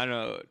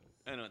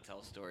 I don't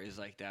tell stories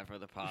like that for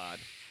the pod.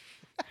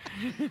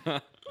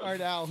 All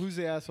right, Al, who's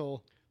the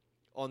asshole?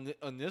 On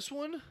this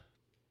one,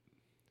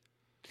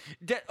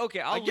 Okay,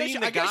 I'll guess- lean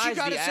I the guess you guy's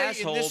gotta the say in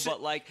asshole, this-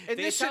 but like in it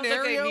this sounds like they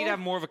scenario- need to have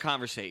more of a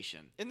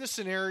conversation. in this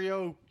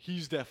scenario,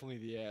 he's definitely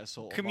the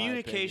asshole. in my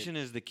Communication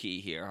opinion. is the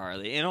key here,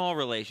 Harley, in all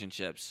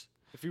relationships.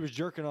 If he was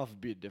jerking off, it'd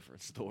be a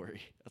different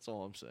story. That's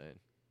all I'm saying.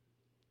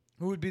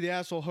 Who would be the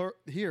asshole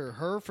here?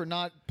 Her for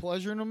not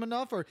pleasuring him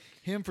enough, or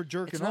him for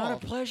jerking It's not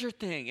off? a pleasure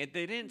thing.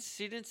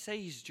 She didn't say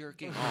he's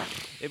jerking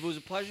off. If it was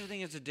a pleasure thing,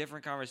 it's a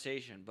different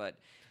conversation. But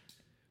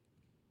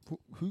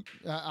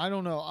I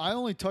don't know. I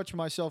only touch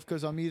myself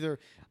because I need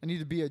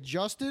to be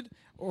adjusted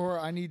or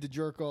I need to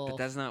jerk off. But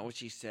that's not what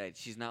she said.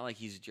 She's not like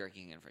he's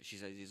jerking in front. She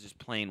said he's just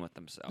playing with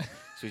himself.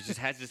 So he just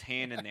has his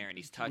hand in there and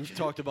he's touching. We've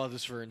talked about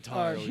this for All right.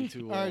 entirely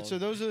too long. All right, so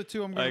those are the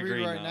two I'm going I to read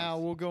agree, right Nas. now.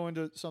 We'll go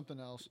into something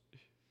else.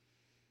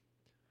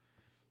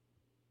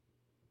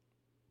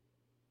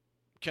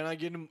 Can I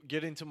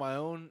get into my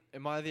own?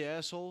 Am I the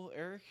asshole,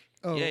 Eric?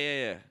 Oh,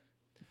 Yeah.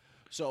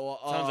 So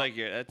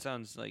That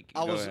sounds like.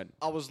 Go ahead.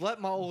 I was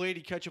letting my old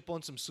lady catch up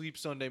on some sleep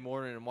Sunday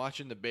morning and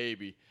watching the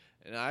baby,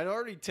 and I'd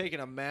already taken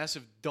a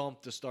massive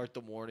dump to start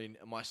the morning,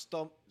 and my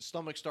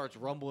stomach starts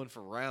rumbling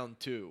for round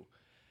 2.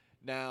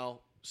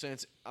 Now,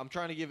 since I'm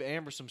trying to give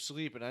Amber some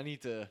sleep and I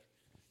need to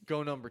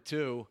go number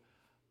 2,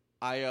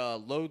 I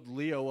load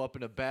Leo up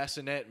in a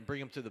bassinet and bring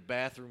him to the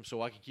bathroom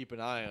so I can keep an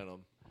eye on him.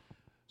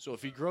 So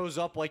if he grows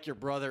up like your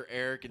brother,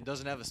 Eric, and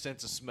doesn't have a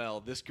sense of smell,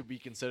 this could be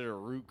considered a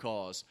root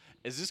cause.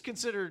 Is this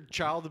considered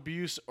child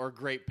abuse or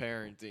great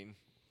parenting?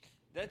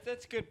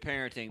 That's good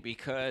parenting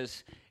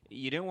because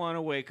you didn't want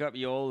to wake up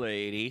your old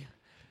lady.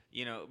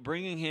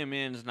 Bringing him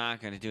in is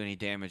not going to do any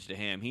damage to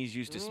him. He's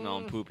used to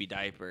smelling poopy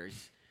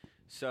diapers.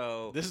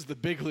 So This is the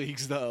big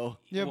leagues, though.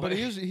 Yeah, but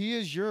he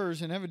is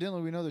yours, and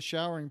evidently we know the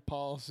showering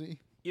policy.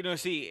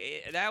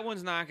 that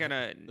one's not going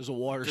to There's a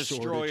water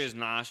destroy shortage. his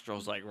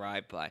nostrils like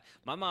rye pie.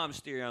 My mom's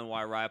theory on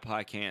why rye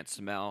pie can't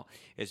smell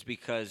is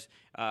because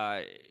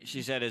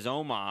she said his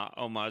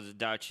Oma's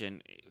Dutch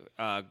and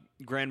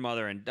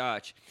grandmother in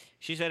Dutch.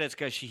 She said it's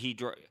because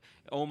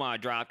Oma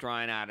dropped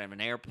Ryan out of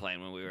an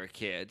airplane when we were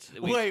kids.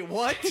 Wait,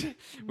 what?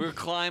 We were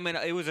climbing.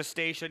 It was a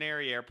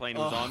stationary airplane. It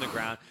was on the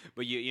ground,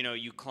 but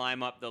you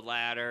climb up the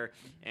ladder,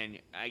 and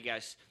I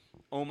guess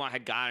Oma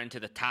had gotten to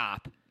the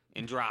top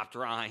and dropped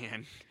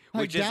Ryan.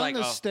 Like Which is down like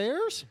the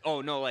stairs?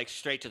 Oh no, like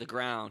straight to the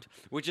ground,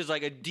 which is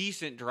like a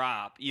decent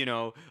drop,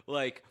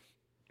 like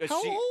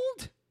How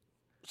old?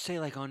 say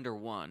like under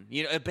 1,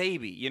 a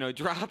baby,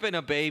 dropping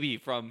a baby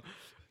from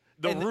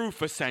the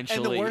roof essentially.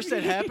 And the worst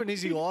that happened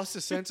is he lost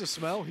his sense of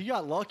smell. He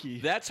got lucky.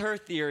 That's her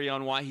theory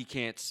on why he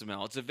can't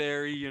smell. It's a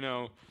very,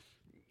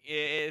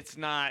 it's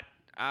not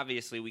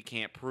obviously we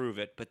can't prove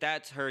it, but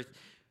that's her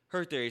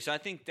theory. So I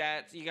think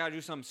that you got to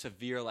do something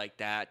severe like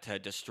that to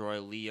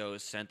destroy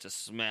Leo's sense of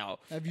smell.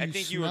 Have I you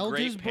think you were smelled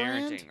great his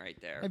brand? parenting right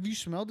there. Have you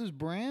smelled his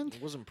brand?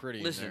 It wasn't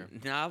pretty Listen, in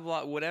there.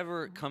 Knobloch,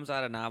 whatever comes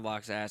out of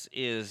Knobloch's ass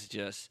is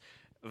just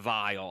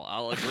vile.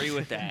 I'll agree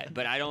with that,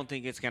 but I don't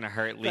think it's going to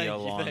hurt Leo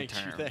long Thank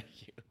term.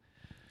 you.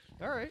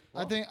 All right.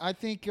 I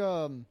think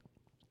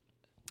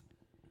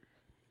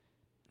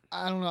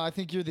I don't know. I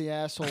think you're the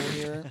asshole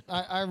here.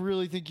 I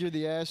really think you're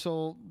the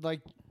asshole. Like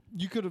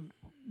you could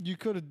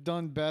have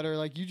done better.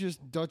 Like you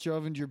just Dutch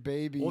ovened your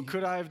baby. What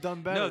could I have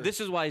done better? No, this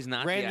is why he's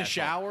not Ran the the asshole.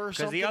 shower or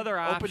Because the something? other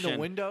option, Opened the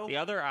window?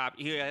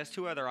 he has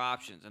 2 other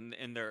options,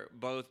 and they're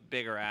both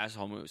bigger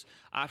asshole moves.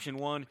 Option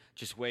 1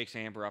 just wakes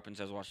Amber up and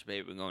says, "Watch the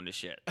baby, we're going to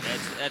shit."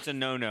 That's a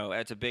no.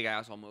 That's a big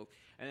asshole move.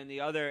 And then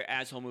the other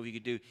asshole move he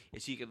could do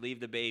is he could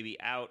leave the baby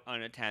out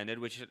unattended,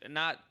 which is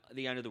not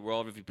the end of the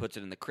world if he puts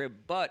it in the crib.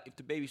 But if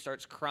the baby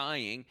starts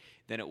crying,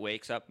 then it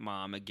wakes up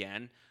mom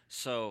again.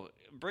 So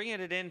bringing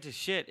it into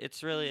shit,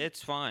 it's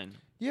fine.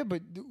 Yeah,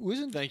 but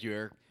wasn't Thank you,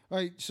 Eric. all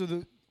right?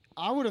 So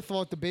I would have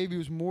thought the baby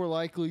was more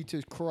likely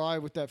to cry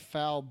with that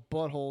foul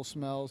butthole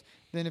smells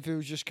than if it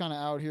was just kind of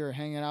out here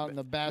hanging out in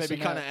the bassinet.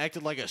 Maybe kind of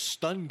acted like a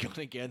stun gun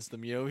against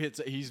him.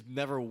 He's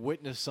never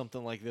witnessed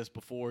something like this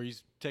before.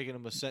 He's taking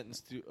him a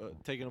sentence to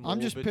taking him. I'm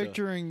just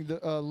picturing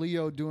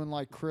Leo doing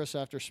like Chris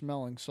after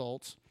smelling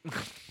salts.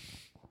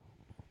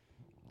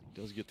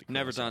 Does get the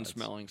Never cross done eyes.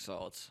 smelling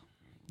salts.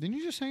 Didn't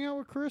you just hang out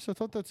with Chris? I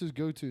thought that's his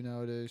go-to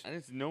nowadays.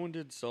 No one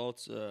did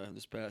salts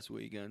this past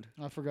weekend.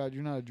 I forgot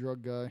you're not a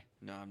drug guy.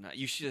 No, I'm not.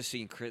 You should have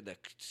seen the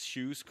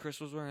shoes Chris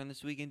was wearing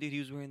this weekend, dude. He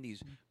was wearing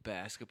these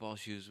basketball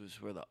shoes, which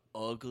were the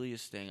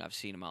ugliest thing I've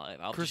seen in my life.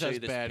 I'll Chris show has you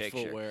this bad picture.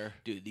 footwear.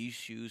 Dude, these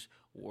shoes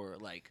were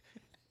like,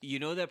 you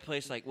know that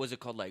place, like, was it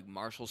called, like,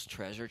 Marshall's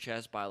Treasure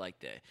Chest by,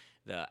 like,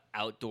 the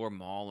outdoor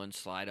mall in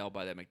Slidell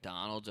by the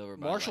McDonald's over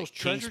by, Marshall's like,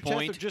 Kings Treasure Chest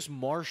Point? or just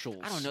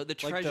Marshall's? I don't know, the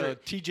like Treasure-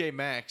 the TJ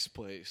Maxx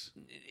place.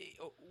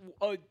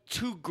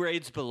 2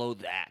 grades below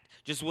that.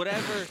 Just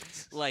whatever,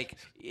 like,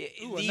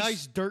 Ooh, a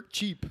nice dirt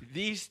cheap.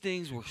 These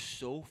things were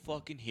so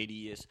fucking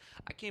hideous.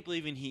 I can't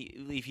believe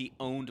he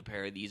owned a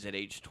pair of these at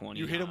age 20.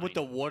 You hit him with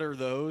the "what are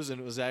those?" and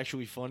it was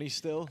actually funny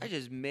still. I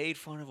just made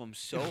fun of him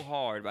so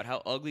hard about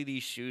how ugly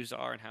these shoes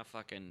are and how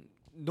fucking.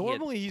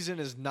 Normally he's in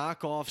his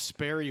knockoff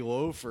Sperry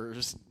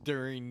loafers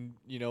during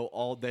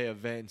all day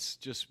events.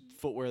 Just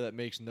footwear that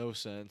makes no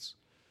sense.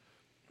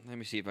 Let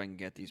me see if I can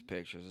get these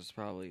pictures. It's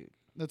probably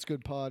That's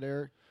good pod,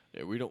 Eric.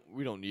 Yeah, we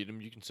don't need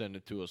them. You can send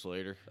it to us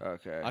later.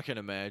 okay. I can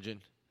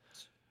imagine.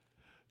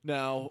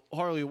 Now,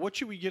 Harley, what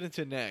should we get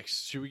into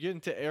next? Should we get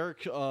into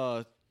Eric?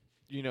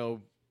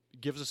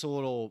 Gives us a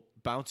little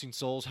bouncing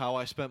souls how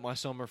I spent my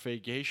summer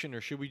vacation,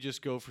 or should we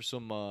just go for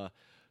some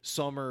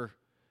summer?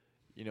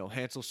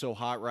 Hansel's so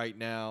hot right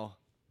now.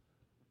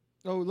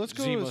 Oh, let's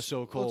go. Zima's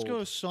so Let's cold.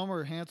 go.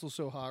 Summer. Hansel's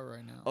so hot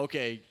right now.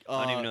 Okay.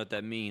 I don't even know what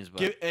that means,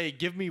 but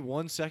Give me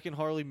 1 second,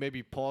 Harley.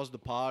 Maybe pause the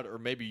pod, or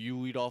maybe you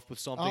lead off with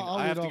something. I'll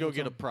I have lead to off go with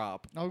get a something.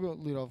 prop. I'll go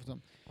lead off with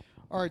them.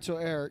 All right, so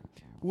Eric,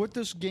 what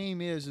this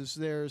game is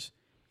there's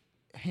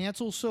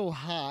Hansel's so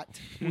hot,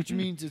 which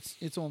means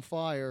it's on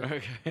fire.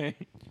 okay.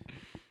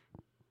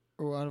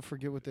 Oh, I don't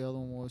forget what the other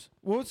one was.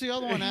 What's the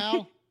other one,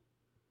 Al?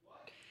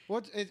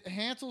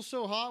 Hansel's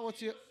so hot. What's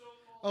the?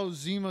 Oh,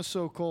 Zima's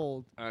so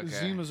cold. Okay.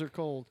 Zimas are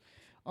cold.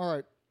 All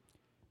right,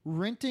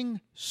 renting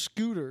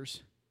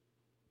scooters.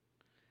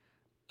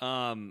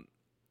 I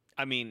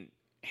mean,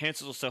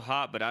 Hansel's so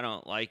hot, but I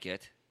don't like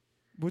it.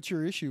 What's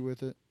your issue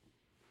with it?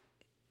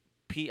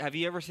 Have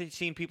you ever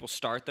seen people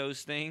start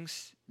those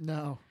things?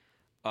 No.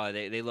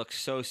 They look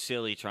so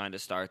silly trying to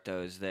start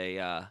those. They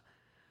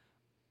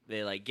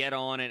like get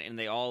on it and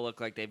they all look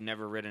like they've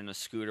never ridden a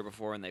scooter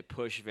before, and they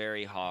push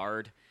very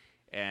hard,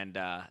 and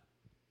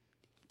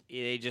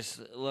they just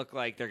look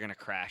like they're gonna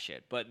crash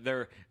it. But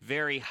they're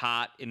very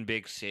hot in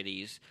big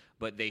cities,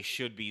 but they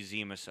should be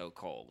Zima so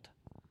cold.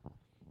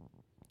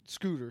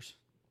 Scooters.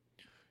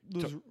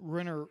 Those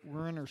renter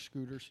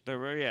scooters. They're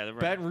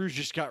Baton Rouge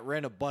just got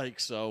rent a bike,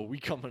 so we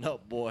coming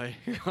up, boy.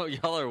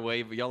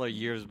 y'all are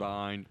years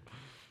behind.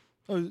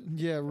 Oh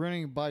yeah,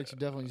 renting bikes are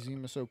definitely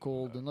Zima so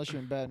cold. Unless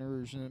you're in Baton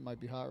Rouge, and it might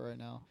be hot right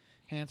now.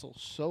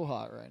 Hansel's so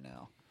hot right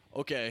now.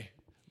 Okay,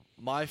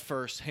 my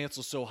first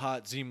Hansel so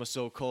hot, Zima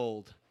so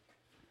cold.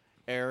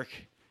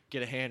 Eric,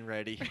 get a hand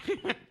ready.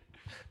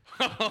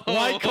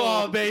 White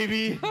Claw,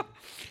 baby.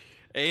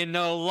 Ain't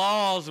no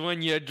laws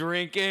when you're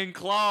drinking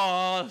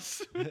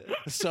claws.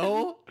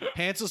 So,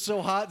 Hansel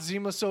so hot,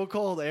 Zima so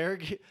cold.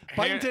 Eric,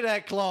 bite into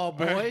that claw,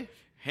 boy.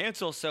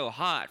 Hansel's so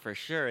hot for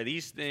sure.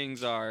 These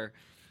things are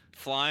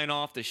flying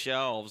off the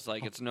shelves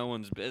like it's no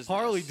one's business.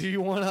 Harley, do you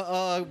want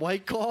a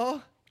White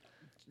Claw?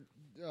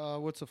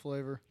 What's the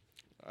flavor?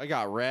 I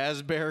got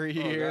raspberry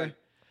here. Okay.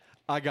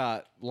 I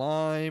got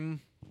lime.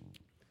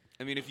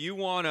 I mean, if you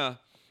wanna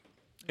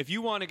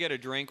get a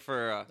drink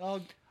for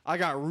I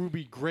got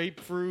ruby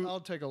grapefruit. I'll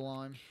take a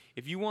lime.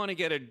 if you want to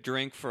get a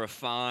drink for a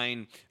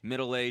fine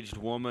middle-aged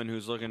woman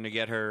who's looking to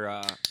get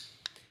her,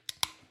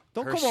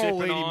 Don't her come all sipping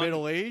lady on-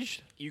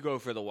 middle-aged. you go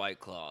for the White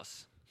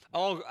Claws.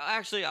 Oh,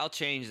 actually, I'll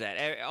change that.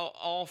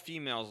 All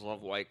females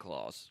love White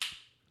Claws.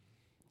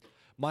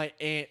 My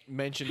aunt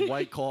mentioned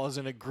White Claws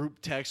in a group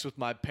text with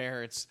my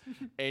parents,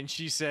 and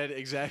she said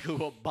exactly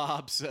what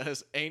Bob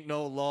says. Ain't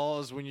no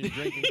laws when you're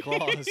drinking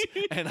claws,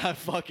 and I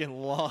fucking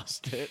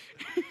lost it.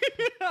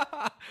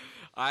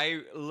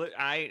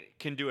 I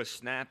can do a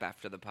snap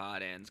after the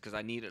pod ends because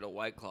I needed a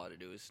White Claw to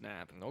do a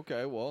snap.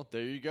 Okay, well,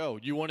 there you go.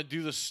 You want to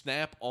do the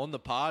snap on the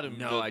pod, and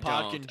No, the I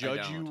pod don't. can I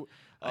judge don't. you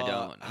I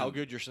don't. how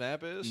good your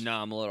snap is? No,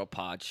 I'm a little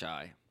pod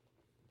shy.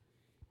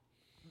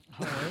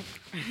 All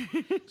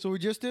right. So we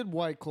just did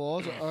White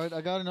Claws. All right,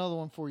 I got another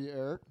one for you,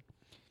 Eric.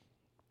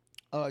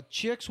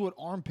 Chicks with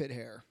armpit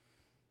hair.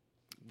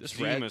 This,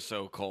 Zima's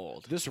so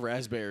cold. this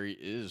raspberry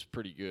is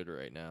pretty good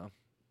right now.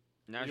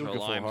 Natural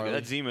looking for lime. Harley?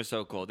 That Zima's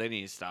so cold. They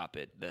need to stop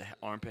it. The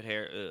armpit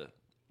hair. Ugh.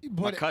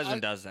 But My cousin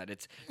does that.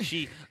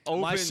 She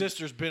opens. My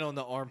sister's been on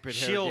the armpit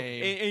hair She'll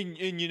game.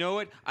 and you know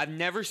what? I've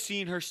never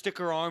seen her stick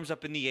her arms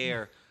up in the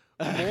air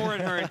more in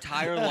her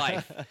entire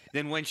life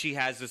than when she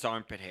has this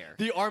armpit hair.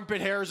 The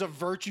armpit hair is a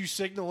virtue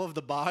signal of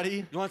the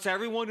body. She wants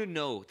everyone to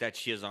know that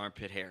she has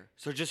armpit hair.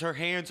 So just her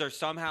hands are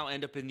somehow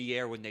end up in the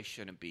air when they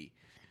shouldn't be.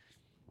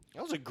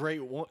 That was a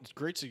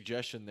great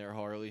suggestion there,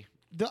 Harley.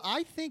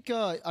 I think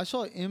I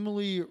saw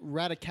Emily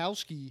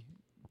Radikowski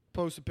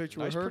post a picture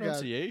Nice with her guy's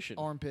pronunciation.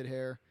 armpit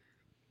hair.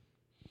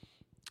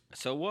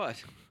 So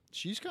what?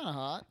 She's kind of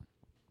hot.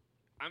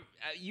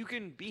 You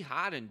can be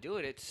hot and do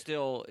it. It's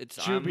still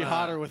She would be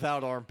hotter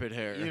without armpit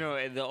hair. You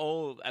know, the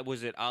old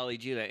was it Ali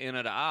G, the in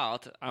or the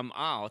out? I'm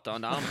out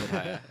on the armpit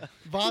hair.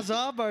 Vaz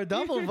up or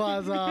double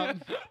vaz up?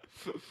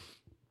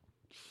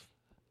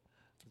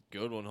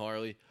 Good one,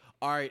 Harley.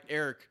 All right,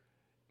 Eric.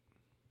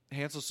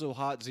 Hansel so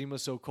hot, Zima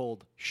so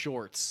cold.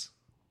 Shorts.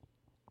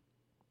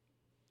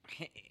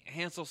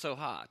 Hansel so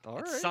hot. All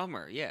It's right.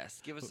 summer. Yes,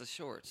 give us the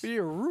shorts.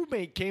 Your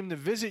roommate came to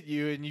visit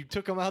you, and you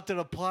took him out to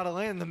the plot of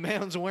land. The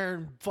man's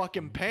wearing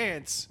fucking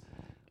pants.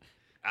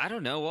 I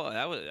don't know what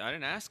I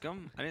didn't ask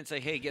him. I didn't say,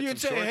 hey, get You some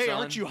didn't say, shorts hey, on.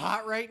 aren't you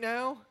hot right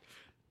now?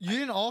 You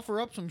didn't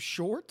offer up some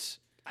shorts?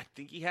 I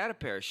think he had a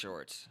pair of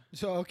shorts.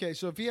 So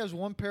if he has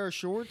one pair of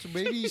shorts,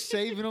 maybe he's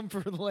saving them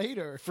for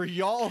later. For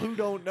y'all who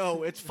don't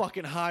know, it's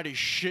fucking hot as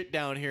shit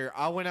down here.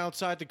 I went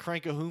outside to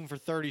crank a hoon for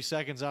 30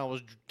 seconds,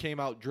 and came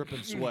out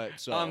dripping sweat.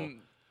 So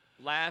I'm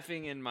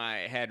laughing in my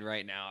head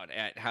right now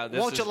at how this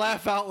why don't is, you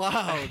laugh out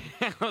loud?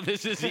 how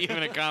this is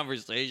even a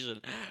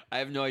conversation. I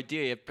have no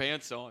idea. He had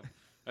pants on.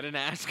 I didn't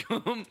ask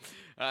him.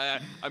 I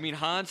mean,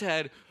 Hans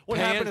had. What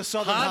happened to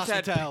Southern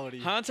hospitality?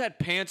 Hans had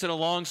pants and a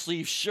long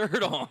sleeve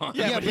shirt on.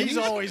 Yeah, but but he's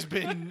always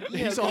been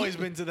always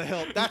been to the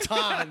hilt. That's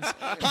Hans.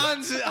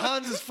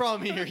 Hans is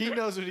from here. He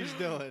knows what he's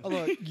doing. Oh,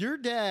 look, your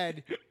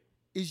dad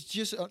is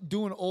just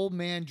doing old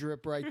man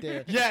drip right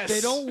there. Yes. They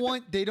don't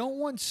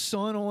want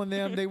sun on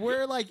them. They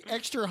wear like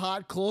extra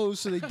hot clothes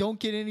so they don't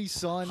get any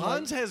sun.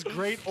 Hans has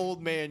great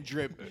old man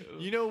drip.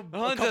 You know,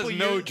 Hans a couple has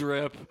no years-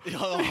 drip.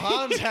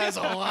 Hans has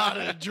a lot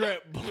of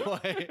drip,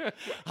 boy.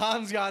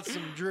 Hans got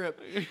some drip.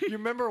 You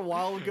remember a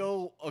while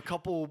ago, a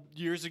couple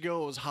years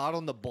ago, it was hot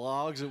on the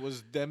blogs. It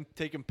was them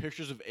taking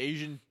pictures of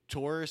Asian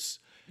tourists,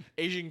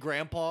 Asian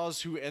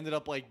grandpas who ended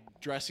up like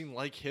dressing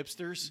like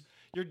hipsters.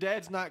 Your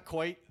dad's not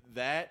quite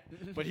that,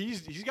 but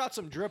he's got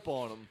some drip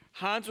on him.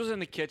 Hans was in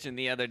the kitchen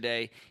the other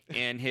day,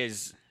 and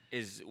his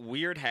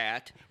weird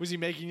hat. Was he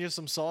making you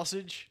some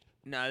sausage?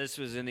 No, this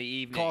was in the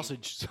evening.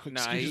 Sausage.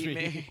 Nah, Excuse he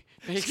me.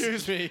 makes,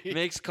 Excuse me.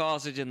 makes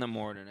sausage in the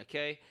morning,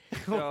 okay?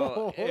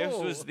 So this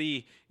was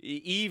the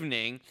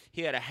evening.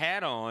 He had a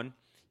hat on,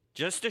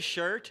 just a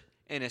shirt,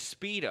 and a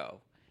Speedo.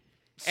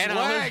 And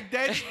Swag,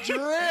 that's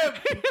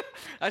drip.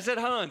 I said,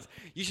 Hans,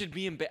 you should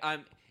be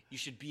you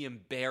should be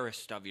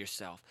embarrassed of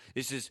yourself.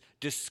 This is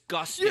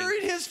disgusting. You're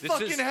in his This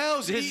fucking is-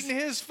 house this- eating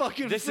his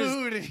fucking this is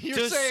food, and you're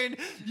just- saying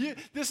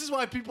this is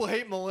why people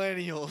hate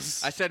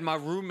millennials. I said, my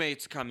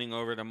roommate's coming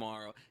over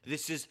tomorrow.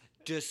 This is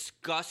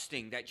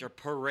disgusting that you're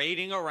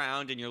parading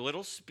around in your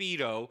little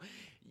Speedo.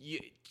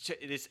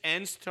 This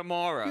ends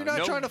tomorrow. You're not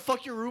No- trying to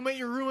fuck your roommate.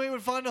 Your roommate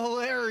would find it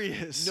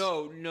hilarious.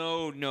 No.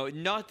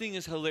 Nothing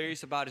is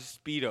hilarious about a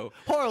Speedo.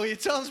 Harley,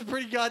 it sounds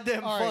pretty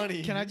goddamn All right,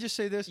 funny. can I just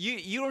say this?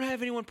 You don't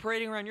have anyone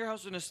parading around your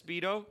house in a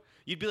Speedo.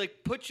 You'd be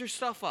like, put your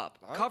stuff up.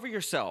 Cover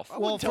yourself. I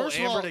Well, wouldn't tell first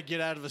of Amber all- to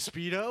get out of a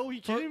Speedo. Are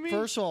you kidding me?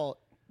 First of all,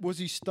 was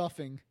he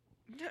stuffing?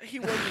 No, he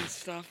wasn't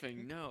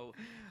stuffing, no.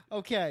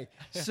 Okay.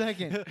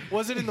 Second,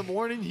 Was it in the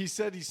morning? He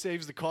said he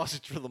saves the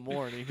sausage for the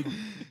morning.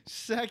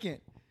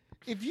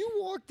 if you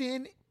walked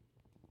in,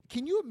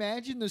 can you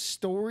imagine the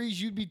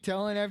stories you'd be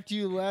telling after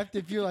you left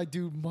if you're like,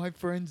 dude, my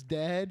friend's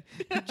dad?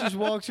 He just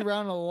walks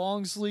around in a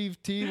long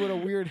sleeve tee with a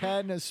weird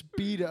hat and a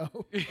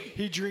Speedo.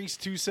 He drinks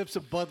 2 sips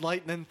of Bud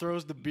Light and then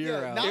throws the beer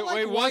Yeah, out. not It, like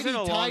it wasn't a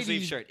whitey long sleeve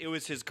tighty. shirt. It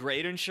was his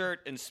Graydon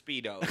shirt and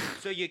Speedo.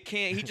 So you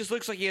can't. He just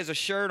looks like he has a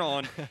shirt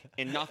on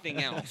and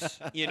nothing else.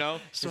 You know,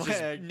 It's just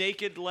Swag.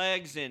 naked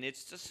legs and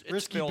it's just it's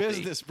Risky filthy.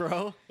 business,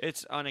 bro.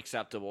 It's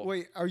unacceptable.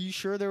 Wait, are you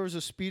sure there was a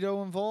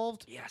Speedo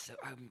involved? Yes,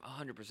 I'm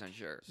 100%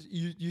 sure,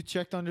 You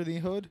checked under the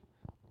hood?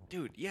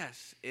 dude.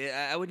 Yes,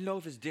 I wouldn't know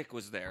if his dick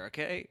was there.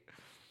 Okay.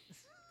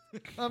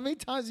 How many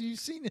times have you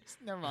seen this?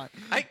 Never mind.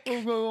 I-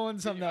 We'll go on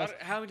to something else.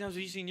 How many times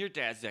have you seen your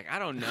dad's dick? I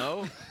don't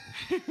know.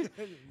 No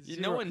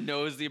Zero. one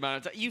knows the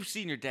amount of time. You've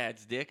seen your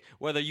dad's dick,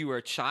 whether you were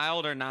a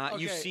child or not.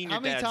 You've Okay, seen your how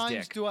many dad's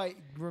times dick. do I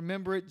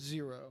remember it?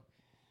 0.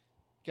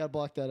 Gotta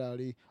block that out,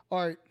 E.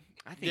 All right.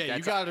 I think Yeah, you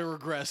that's got to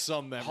regress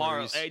some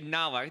memories.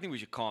 I think we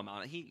should call him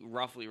out. He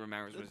roughly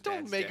remembers what his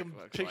Don't dad's make dick him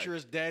looks picture like.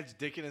 his dad's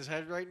dick in his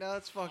head right now.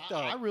 That's fucked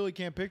up. I really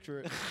can't picture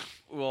it.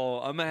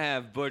 Well, I'm gonna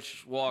have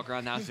Butch walk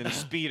around the house in a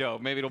Speedo.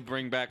 Maybe it'll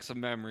bring back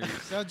some memories.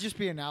 That'll just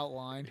be an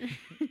outline.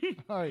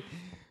 All right.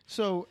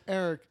 So,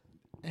 Eric,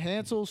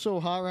 Hansel's so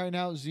hot right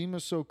now.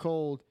 Zima's so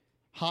cold.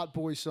 Hot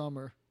boy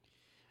summer.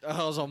 The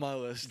hell's on my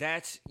list?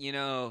 That's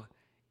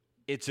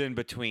it's in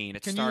between.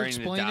 It's Can you starting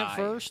explain to it die.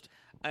 first?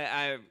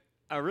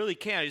 I really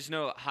can't. I just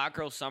know hot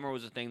girl summer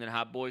was a thing. Then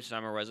hot boy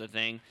summer was a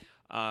thing.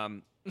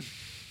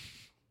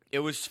 It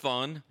was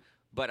fun,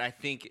 but I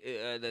think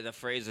the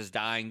phrase is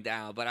dying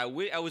down. But I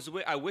wish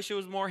it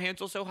was more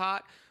Hansel so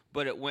hot,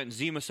 but it went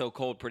Zima so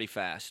cold pretty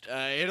fast.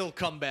 It'll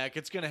come back.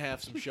 It's gonna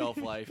have some shelf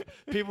life.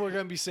 People are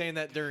gonna be saying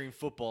that during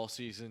football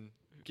season.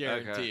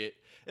 Guarantee Okay.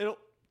 it.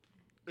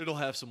 It'll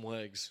have some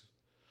legs.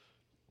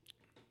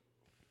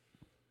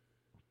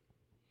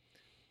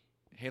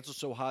 Hansel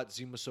so hot,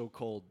 Zima so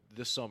cold.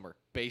 This summer,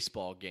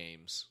 baseball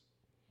games.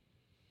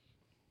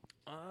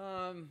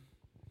 I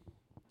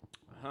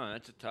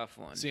That's a tough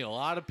one. Seen a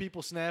lot of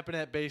people snapping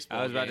at baseball.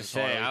 I was about to games,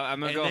 say, Harley, I'm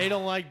gonna and go. they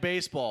don't like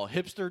baseball.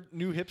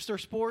 New hipster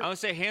sport. I would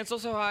say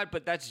Hansel's so hot,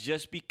 but that's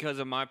just because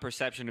of my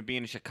perception of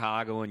being in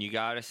Chicago, and you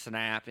got to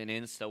snap and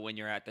Insta when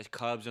you're at the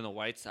Cubs and the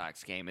White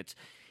Sox game.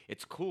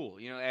 It's cool,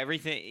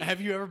 everything.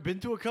 Have you ever been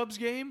to a Cubs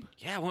game?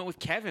 Yeah, I went with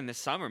Kevin this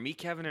summer. Me,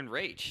 Kevin, and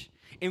Rach,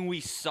 and we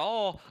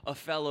saw a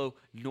fellow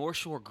North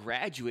Shore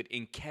graduate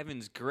in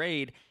Kevin's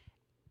grade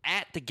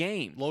at the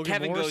game. Logan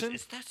Kevin Morrison?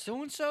 goes, "Is that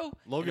so and so?"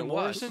 Logan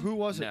Morrison? Who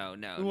was it? No.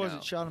 Who was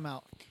it? Shout him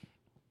out.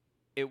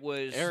 It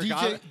was Eric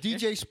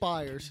DJ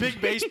Spires.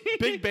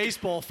 Big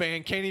baseball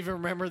fan can't even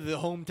remember the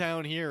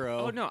hometown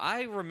hero. Oh no,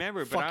 I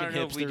remember, but I Fucking don't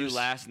know if we do hipsters.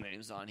 last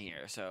names on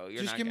here. So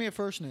you're Just not give me gonna- a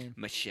first name.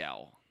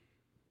 Michelle.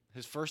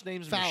 His first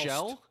name's Faust.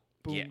 Michelle.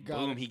 Boom. Yeah, got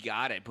boom, it. he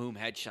got it. Boom,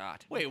 headshot.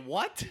 Wait,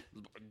 what?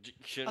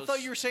 Should've- I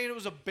thought you were saying it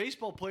was a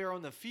baseball player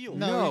on the field.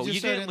 No, No, he just you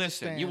said didn't in the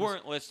listen. You stands.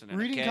 weren't listening.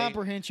 Reading okay?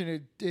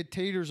 comprehension, it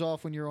taters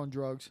off when you're on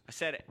drugs. I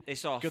said it. They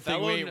saw a Good thing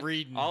fellow. we ain't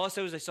reading. All I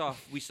said was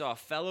we saw a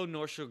fellow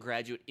North Shore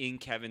graduate in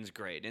Kevin's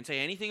grade. Didn't say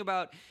anything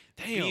about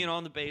being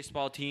on the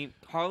baseball team.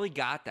 Harley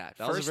got that.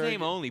 That was a First very name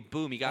good- only.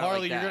 Boom, he got it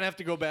Harley, like you're that. gonna have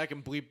to go back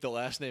and bleep the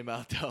last name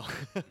out though.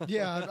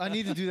 Yeah, I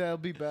need to do that. It'll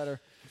be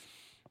better.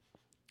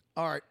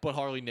 All right. But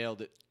Harley nailed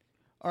it.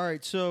 All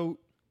right, so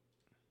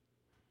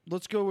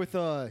let's go with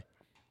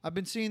I've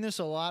been seeing this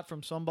a lot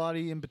from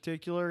somebody in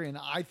particular, and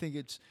I think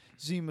it's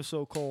Zima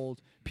So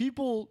Cold.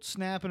 People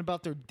snapping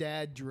about their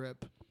dad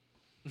drip.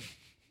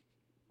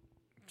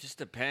 Just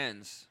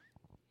depends.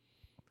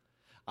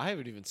 I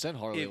haven't even sent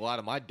Harley a lot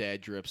of my dad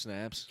drip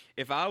snaps.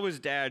 If I was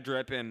dad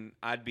dripping,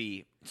 I'd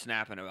be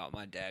snapping about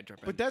my dad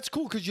dripping. But that's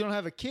cool because you don't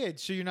have a kid,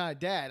 so you're not a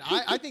dad.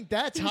 I think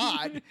that's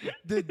hot.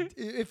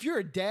 If you're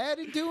a dad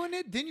and doing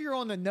it, then you're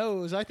on the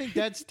nose. I think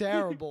that's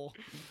terrible.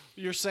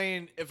 You're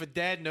saying if a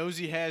dad knows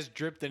he has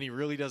drip, then he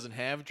really doesn't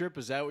have drip?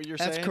 Is that what you're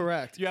saying? That's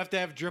correct. You have to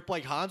have drip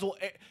like Hansel.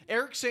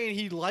 Eric's saying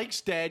he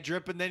likes dad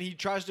drip, and then he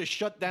tries to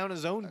shut down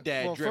his own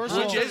dad well, drip. first of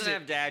Which all- Which is doesn't it?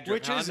 have dad drip.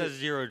 Which Hans is has it?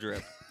 zero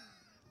drip.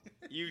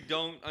 You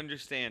don't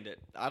understand it.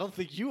 I don't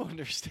think you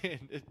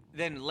understand it.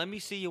 Then let me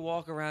see you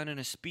walk around in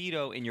a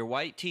Speedo in your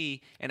white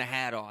tee and a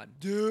hat on.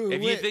 Do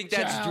If you it. think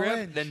that's drip,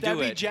 Challenge. then That'd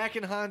do be it. Jack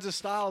and Hans'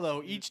 style,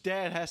 though. Each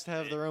dad has to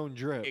have their own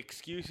drip.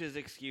 Excuses.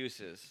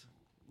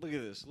 Look at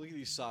this. Look at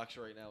these socks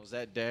right now. Is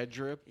that dad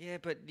drip? Yeah,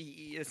 but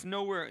it's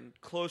nowhere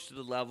close to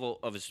the level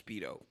of a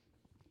Speedo.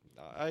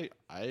 I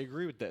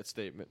agree with that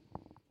statement.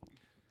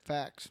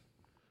 Facts.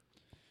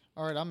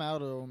 All right, I'm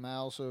out of them,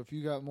 Al. So if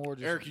you got more,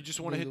 just Eric, you just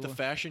want to lead hit the way.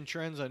 fashion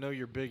trends? I know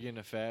you're big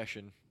into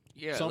fashion.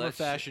 Yeah, Summer let's-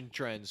 fashion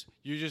trends.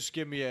 You just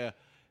give me a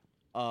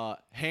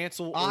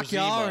Hansel or Akyar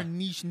Zima. and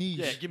niche.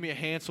 Yeah, give me a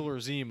Hansel or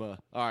Zima.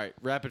 All right,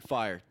 rapid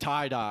fire.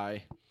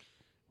 Tie-dye.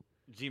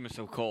 Zima's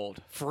so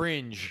cold.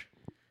 Fringe.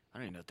 I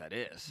don't even know what that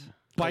is.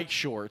 Bike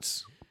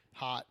shorts.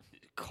 Hot.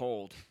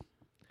 Cold.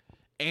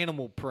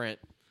 Animal print.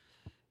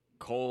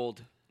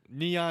 Cold.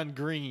 Neon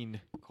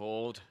green.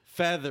 Cold.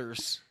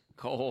 Feathers.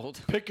 Cold.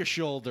 Pick a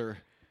shoulder.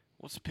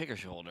 What's a picker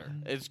shoulder?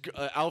 It's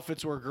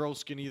outfits where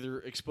girls can either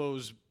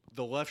expose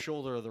the left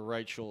shoulder or the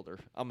right shoulder.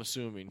 I'm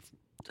assuming.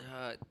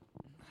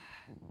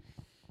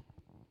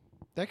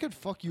 That could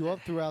fuck you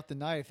up throughout the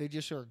night if they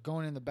just are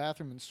going in the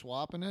bathroom and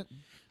swapping it.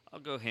 I'll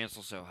go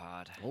Hansel so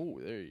hot. Oh,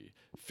 there you.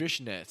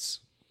 Fishnets.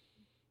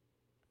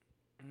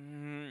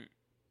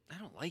 I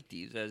don't like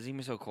these.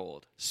 Zima's so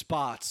cold.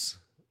 Spots.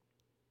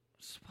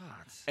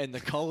 Spots. And the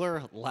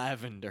color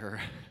lavender.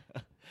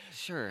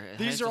 Sure.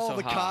 These are Hansel's all so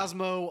the hot.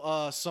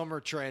 Cosmo summer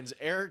trends.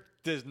 Eric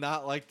does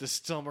not like the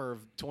summer of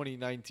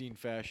 2019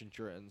 fashion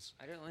trends.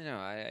 I don't really know.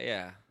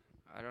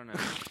 I don't know.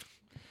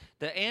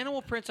 The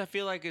animal prints, I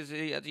feel like, is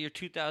you're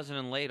 2000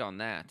 and late on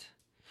that.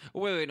 Oh,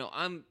 wait, no.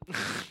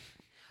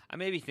 I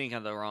may be thinking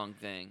of the wrong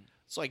thing.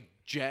 It's like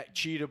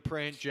cheetah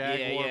print,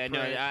 jaguar print,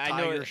 I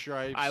tiger know.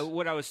 stripes.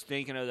 What I was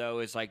thinking of though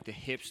is like the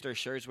hipster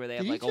shirts where they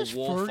have Did he like a just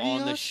wolf Fergie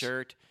on the us?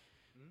 shirt.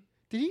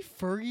 Did he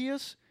Fergie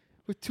us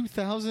with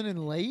 2000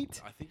 and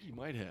late? I think he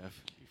might have.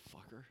 You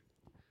fucker.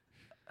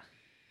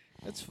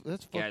 That's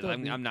fucked Guys, up.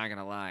 I'm dude. not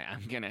gonna lie.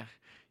 You're gonna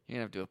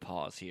have to do a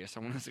pause here.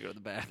 Someone has to go to the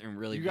bathroom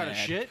really You bad. got a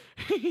shit?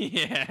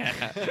 Yeah.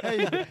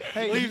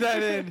 Hey, Leave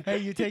that in. Hey,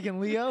 you taking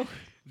Leo?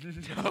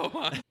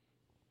 No.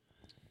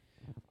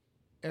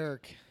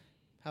 Eric,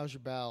 how's your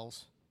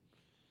bowels?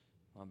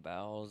 My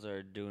bowels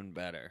are doing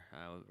better.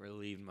 I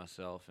relieved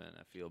myself and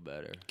I feel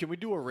better. Can we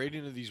do a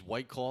rating of these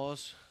White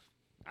Claws?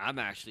 I'm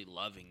actually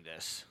loving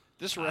this.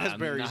 This I'm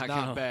raspberry's not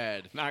not gonna-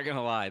 bad. Not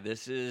gonna lie,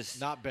 this is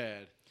Not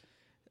bad.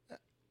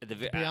 the To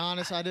be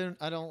honest, I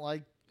don't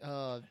like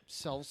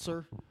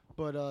seltzer,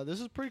 but this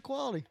is pretty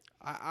quality.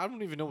 I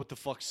don't even know what the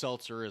fuck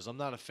seltzer is. I'm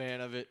not a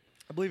fan of it.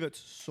 I believe it's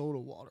soda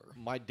water.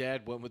 My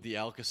dad went with the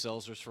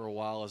Alka-Seltzers for a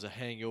while as a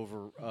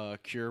hangover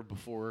cure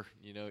before,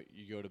 you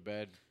go to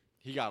bed.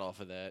 He got off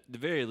of that. the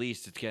very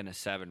least, it's getting a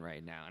 7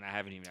 right now, and I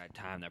haven't even had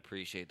time to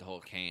appreciate the whole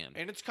can.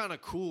 And it's kind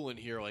of cool in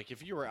here. Like,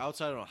 if you were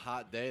outside on a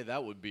hot day,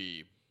 that would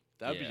be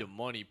Yeah. a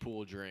money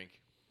pool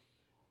drink.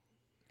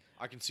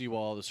 I can see why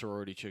all the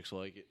sorority chicks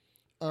like it.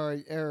 All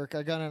right, Eric,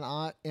 I got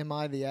an Am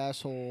I the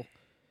Asshole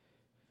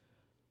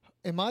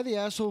Am I the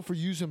asshole for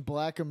using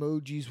black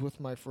emojis with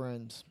my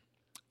friends?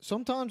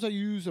 Sometimes I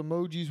use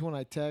emojis when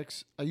I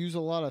text. I use a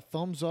lot of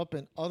thumbs up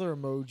and other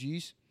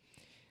emojis.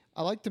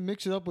 I like to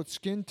mix it up with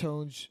skin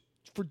tones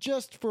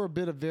for a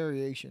bit of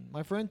variation.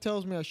 My friend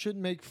tells me I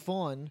shouldn't make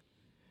fun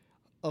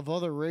of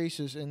other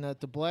races and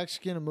that the black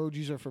skin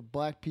emojis are for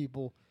black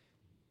people.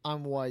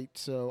 I'm white,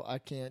 so I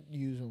can't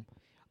use them.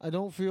 I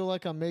don't feel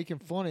like I'm making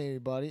fun of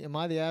anybody. Am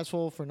I the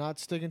asshole for not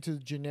sticking to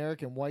the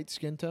generic and white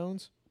skin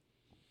tones?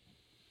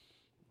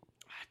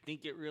 I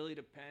think it really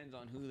depends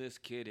on who this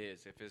kid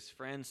is. If his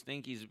friends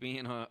think he's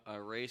being a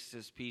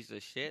racist piece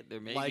of shit, there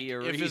may be a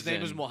reason. If his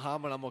name is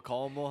Muhammad, I'm going to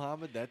call him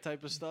Muhammad, that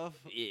type of stuff.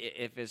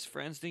 If his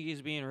friends think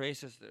he's being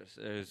racist,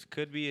 there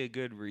could be a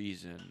good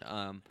reason.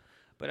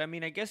 But, I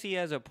mean, I guess he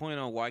has a point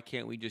on why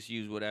can't we just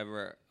use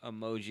whatever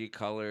emoji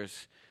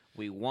colors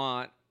we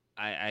want.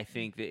 I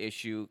think the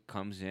issue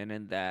comes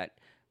in that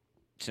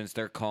since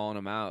they're calling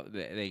him out,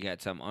 they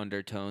get some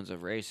undertones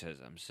of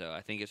racism. So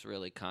I think it's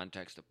really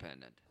context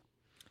dependent.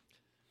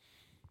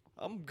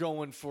 I'm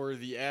going for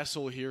the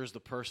asshole here is the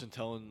person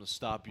telling them to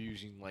stop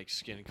using like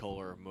skin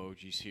color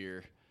emojis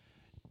here.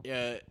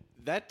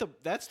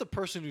 That's the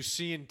person who's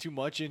seeing too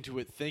much into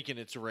it, thinking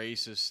it's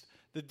racist.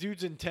 The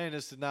dude's intent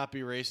is to not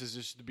be racist,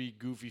 just to be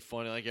goofy,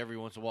 funny. Like every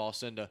once in a while, I'll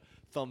send a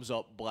thumbs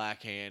up,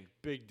 black hand,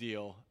 big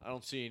deal. I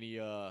don't see any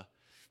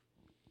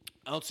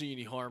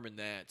harm in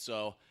that.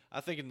 So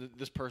I think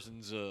this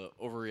person's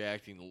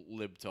overreacting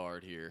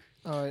libtard here.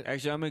 All right.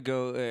 Actually, I'm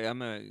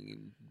gonna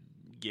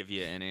give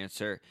you an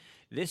answer.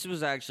 This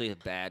was actually a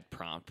bad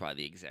prompt by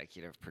the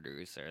executive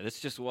producer. This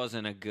just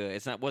wasn't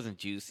wasn't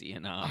juicy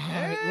enough.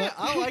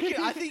 I like it.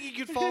 I think you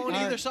could fall on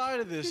either side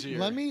of this here.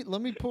 Let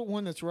me put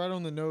one that's right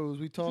on the nose.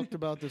 We talked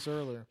about this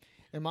earlier.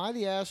 Am I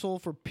the asshole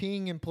for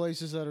peeing in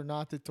places that are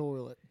not the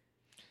toilet?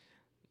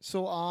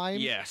 So I'm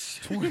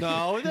Yes.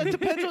 No, that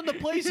depends on the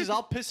places.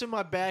 I'll piss in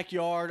my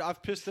backyard.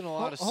 I've pissed in a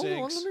lot of Hold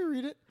on, sinks. let me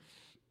read it.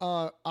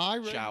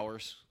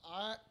 Showers.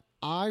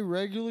 I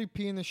regularly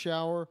pee in the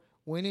shower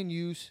when in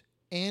use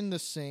and the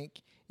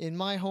sink in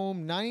my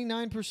home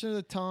 99% of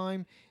the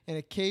time and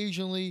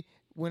occasionally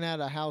when at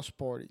a house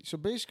party. So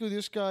basically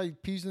this guy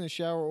pees in the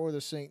shower or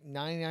the sink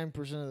 99%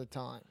 of the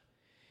time.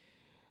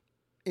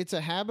 It's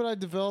a habit I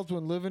developed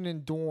when living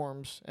in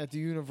dorms at the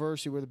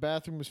university where the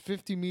bathroom was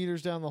 50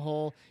 meters down the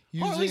hall.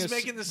 Harley's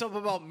making this up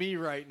about me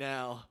right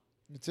now.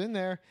 It's in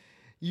there.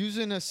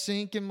 Using a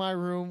sink in my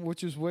room,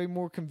 which is way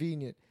more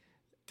convenient.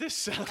 This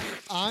sounds...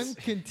 I'm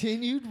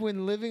continued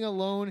when living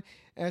alone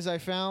as I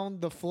found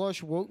the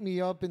flush woke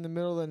me up in the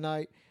middle of the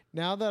night.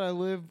 Now that I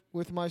live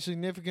with my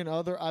significant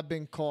other, I've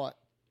been caught.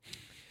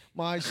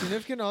 My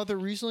significant other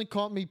recently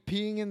caught me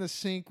peeing in the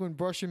sink when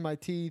brushing my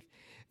teeth,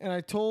 and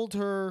I told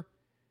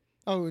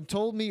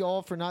me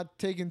off for not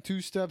taking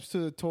 2 steps to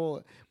the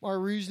toilet. My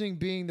reasoning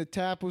being the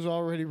tap was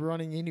already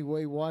running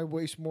anyway. Why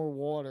waste more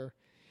water?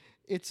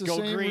 It's the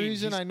same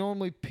reason I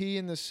normally pee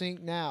in the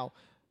sink now.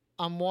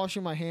 I'm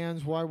washing my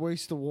hands. Why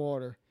waste the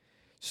water?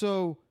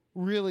 So,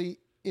 really,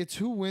 it's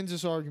who wins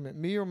this argument,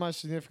 me or my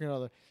significant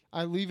other.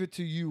 I leave it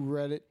to you,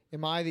 Reddit.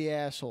 Am I the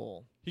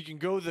asshole? He can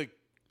go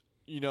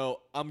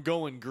I'm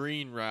going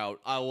green route.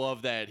 I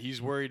love that.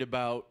 He's worried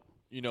about,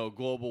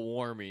 global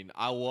warming.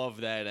 I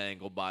love that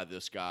angle by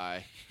this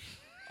guy.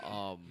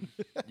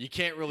 You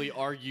can't really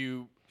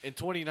argue in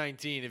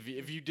 2019.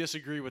 If you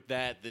disagree with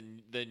that,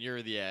 then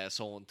you're the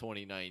asshole in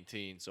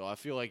 2019. So I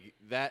feel like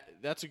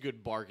that's a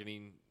good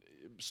bargaining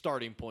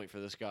starting point for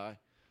this guy.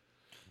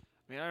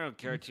 I mean, I don't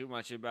care too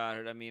much about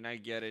it. I mean, I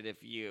get it if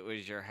it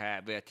was your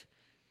habit.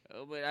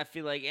 But I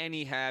feel like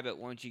any habit,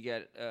 once you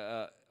get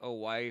a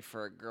wife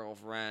or a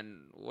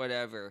girlfriend,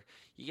 whatever,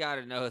 you got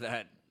to know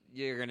that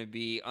you're going to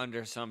be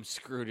under some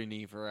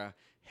scrutiny for a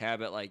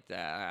habit like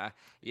that.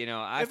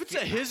 If it's a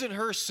his and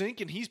her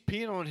sink and he's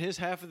peeing on his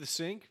half of the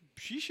sink,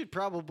 she should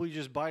probably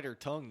just bite her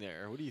tongue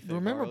there. What do you think,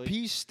 Remember, Harley?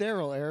 pee's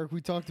sterile, Eric.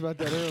 We talked about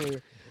that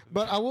earlier.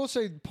 But I will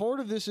say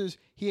part of this is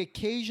he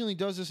occasionally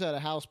does this at a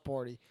house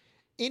party.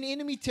 In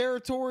enemy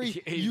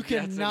territory, you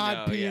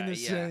cannot pee in the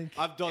sink.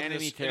 I've done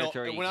enemy this.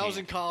 territory. When I was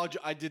in college,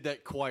 I did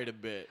that quite a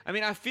bit. I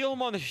mean, I feel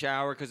him on the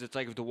shower because it's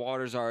like if the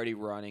water's already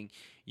running,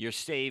 you're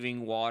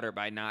saving water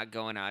by not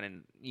going out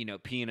and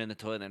peeing in the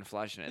toilet and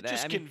flushing it. It's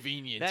just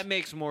convenient. That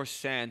makes more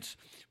sense.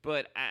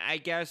 But I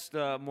guess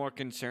the more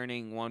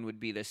concerning one would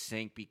be the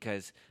sink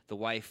because the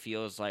wife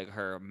feels like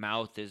her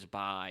mouth is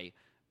by,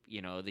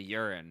 the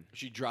urine.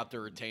 She dropped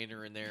her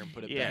retainer in there and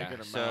put it Yeah, back in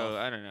her so mouth.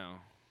 I don't know.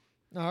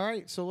 All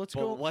right, so let's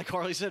Well, go. like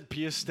Harley said,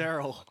 pee is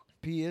sterile.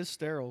 Pee is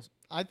sterile.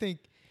 I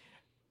think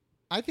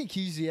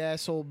he's the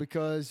asshole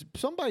because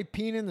somebody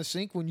peeing in the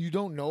sink when you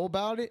don't know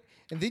about it,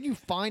 and then you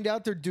find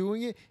out they're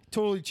doing it,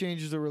 totally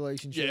changes the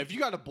relationship. Yeah, if you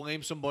got to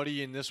blame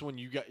somebody in this one,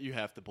 you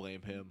have to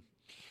blame him.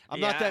 I'm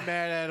not that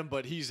mad at him,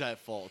 but he's at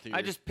fault here.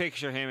 I just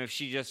picture him if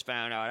she just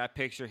found out. I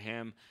picture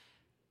him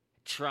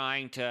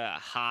trying to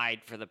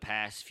hide for the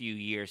past few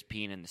years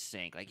peeing in the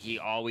sink. Like he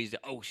always,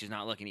 she's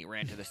not looking. He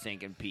ran to the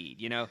sink and peed.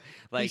 You know,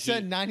 like he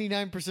said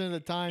 99% of the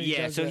time.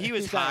 Yeah, so he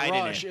was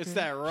hiding it. It's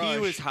that rush. He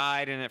was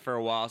hiding it for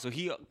a while, so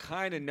he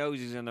kind of knows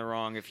he's in the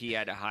wrong if he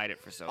had to hide it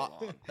for so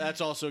long.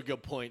 That's also a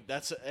good point.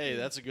 That's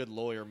a good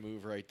lawyer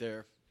move right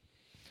there.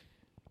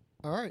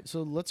 All right,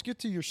 so let's get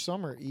to your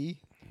summer, E.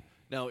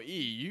 Now, E,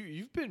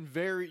 you've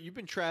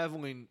been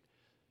traveling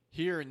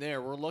here and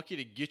there. We're lucky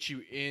to get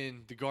you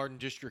in the Garden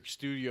District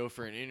studio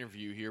for an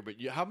interview here. But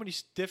how many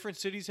different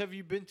cities have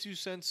you been to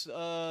since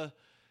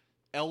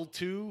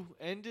L2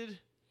 ended?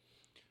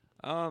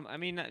 I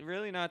mean,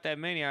 really not that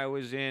many. I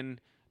was in,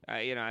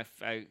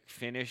 I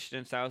finished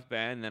in South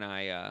Bend, then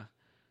I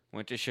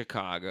went to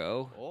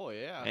Chicago. Oh,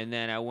 yeah. And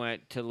then I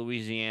went to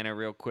Louisiana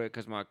real quick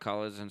because my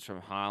cousins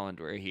from Holland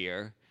were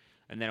here.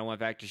 And then I went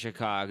back to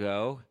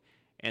Chicago.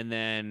 And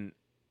then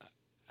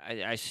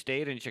I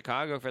stayed in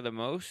Chicago for the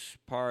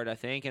most part, I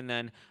think. And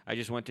then I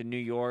just went to New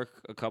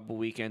York a couple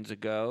weekends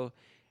ago.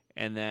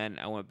 And then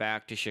I went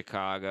back to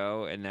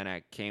Chicago. And then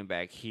I came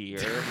back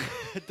here.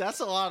 That's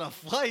a lot of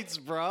flights,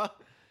 bro.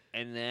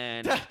 And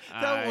then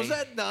was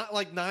that not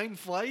like 9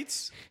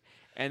 flights?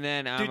 And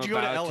then Did you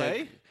go to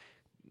L.A.?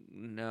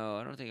 No,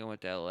 I don't think I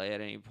went to L.A.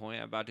 at any point.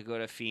 I'm about to go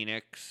to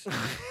Phoenix.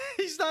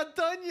 He's not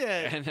done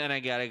yet. And then I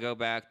got to go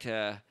back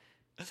to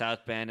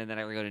South Bend, and then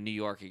I go to New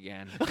York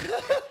again.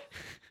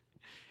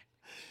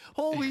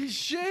 Holy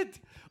shit!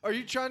 Are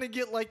you trying to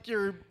get like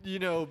your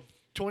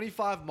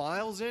 25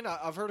 miles in?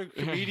 I've heard of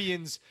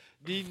comedians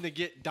needing to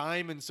get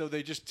diamonds, so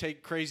they just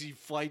take crazy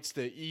flights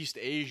to East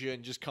Asia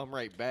and just come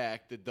right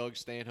back. The Doug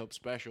Stanhope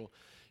special.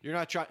 You're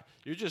not trying.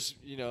 You're just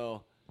you're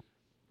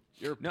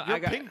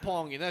ping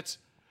ponging. That's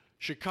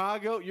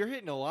Chicago. You're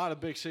hitting a lot of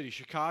big cities: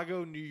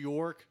 Chicago, New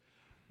York,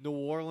 New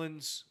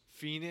Orleans,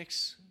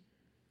 Phoenix.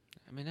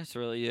 I mean, that's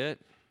really it.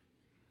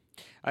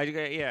 Like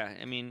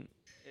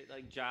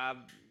job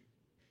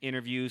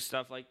interviews,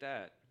 stuff like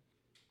that.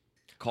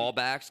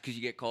 Callbacks, because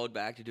you get called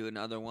back to do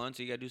another one,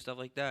 so you got to do stuff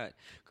like that.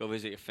 Go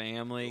visit your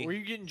family. Where are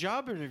you getting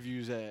job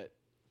interviews at?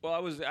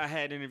 Well, I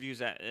had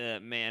interviews at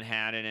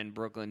Manhattan and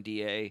Brooklyn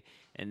DA,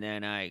 and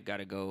then I got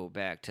to go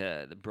back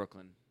to the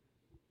Brooklyn.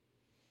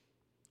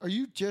 Are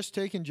you just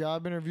taking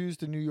job interviews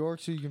to New York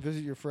so you can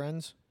visit your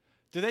friends?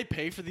 Do they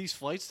pay for these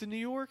flights to New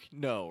York?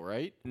 No,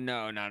 right?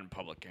 No, not in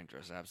public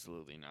interest.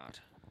 Absolutely not.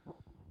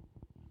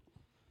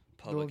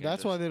 Well,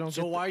 that's why they don't.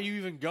 So why are you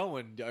even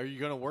going? Are you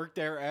going to work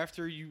there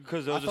after you?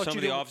 Because those are some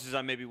of the offices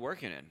I may be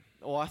working in.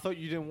 Oh, I thought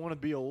you didn't want to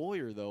be a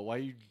lawyer, though. Why are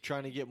you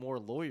trying to get more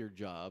lawyer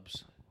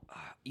jobs?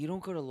 You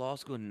don't go to law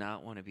school and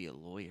not want to be a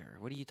lawyer.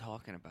 What are you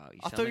talking about?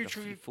 I thought you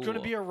were going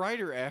to be a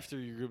writer after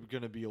you're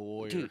going to be a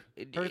lawyer. Dude,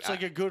 it's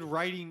like a good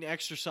writing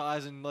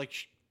exercise and like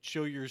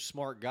show you're a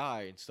smart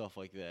guy and stuff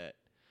like that.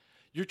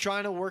 You're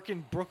trying to work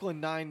in Brooklyn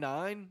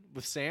Nine-Nine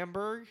with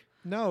Sandberg?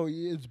 No,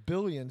 it's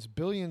Billions.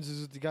 Billions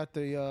has got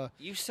the.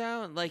 You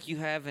sound like you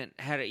haven't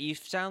had it. You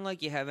sound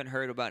like you haven't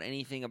heard about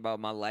anything about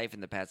my life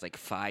in the past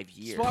 5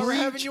 years. That's why we're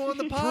having you on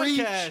the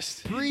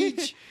podcast.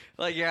 Preach.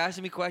 Like you're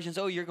asking me questions.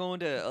 Oh, you're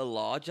going to a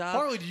law job?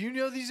 Harley, do you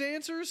know these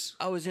answers?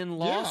 I was in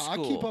law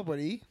school. I keep up with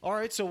E. All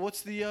right, so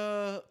what's the?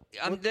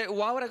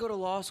 Why would I go to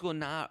law school and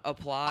not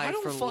apply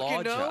for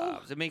law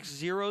jobs? It makes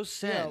zero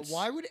sense. Yeah,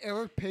 why would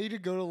Eric pay to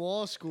go to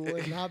law school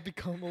and not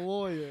become a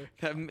lawyer?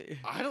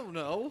 I don't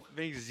know.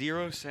 Makes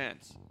zero sense.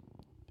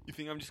 You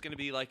think I'm just going to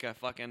be like a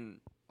fucking...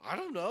 I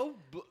don't know.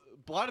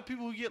 A lot of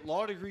people who get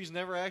law degrees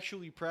never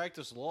actually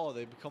practice law.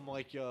 They become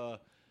like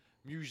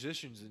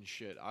musicians and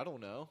shit. I don't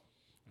know.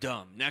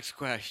 Dumb. Next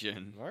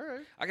question. All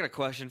right. I got a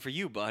question for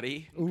you,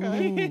 buddy.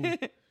 Okay.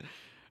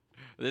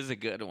 This is a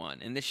good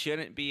one. And this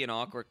shouldn't be an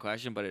awkward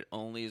question, but it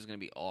only is going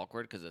to be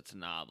awkward because it's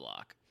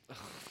Knobloch.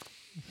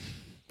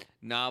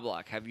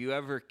 Knobloch, have you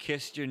ever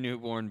kissed your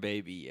newborn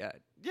baby yet?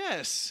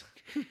 Yes.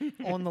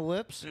 On the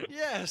lips?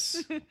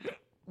 Yes.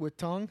 With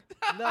tongue?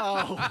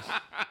 No.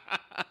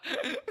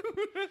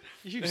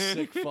 You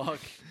sick fuck.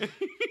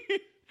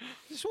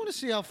 Just want to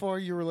see how far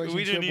your relationship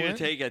We didn't even went.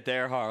 take it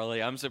there,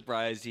 Harley. I'm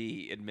surprised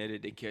he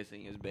admitted to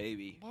kissing his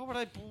baby. Why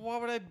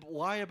would I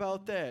lie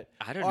about that?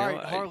 I don't All know.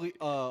 Right,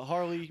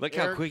 Harley. Look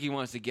Eric, how quick he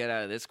wants to get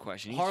out of this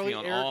question. He's Harley,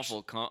 feeling Eric's-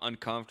 awful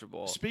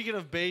uncomfortable. Speaking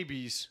of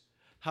babies,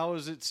 how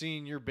was it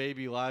seeing your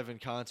baby live in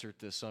concert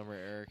this summer,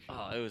 Eric?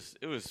 Oh,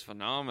 it was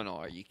phenomenal.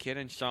 Are you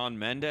kidding? Shawn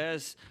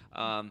Mendes,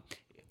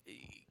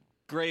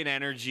 great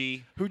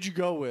energy. Who'd you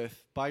go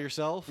with? By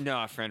yourself?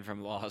 No, a friend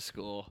from law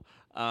school.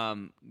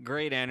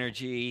 Great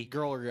energy.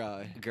 Girl or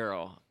guy?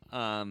 Girl.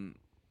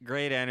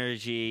 Great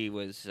energy.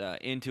 Was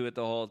into it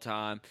the whole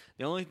time.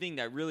 The only thing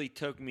that really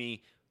took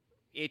me,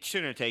 it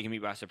shouldn't have taken me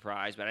by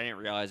surprise, but I didn't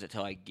realize it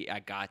until I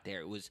got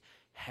there. It was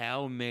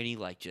how many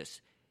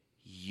just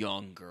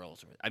young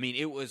girls were. I mean,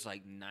 it was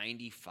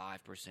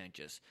 95%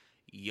 just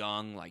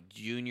young,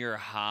 junior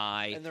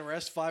high. And the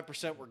rest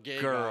 5% were gay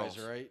girls,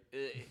 guys, right?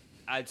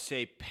 I'd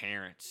say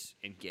parents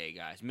and gay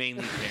guys,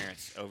 mainly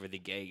parents over the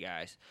gay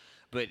guys.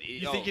 But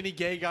You think any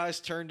gay guys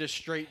turned to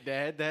straight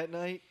dad that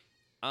night?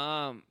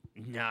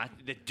 Nah,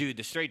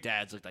 the straight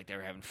dads looked like they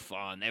were having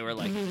fun. They were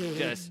like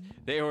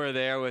they were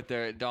there with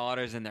their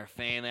daughters and their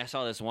family. I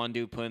saw this one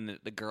dude putting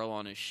the girl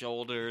on his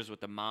shoulders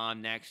with the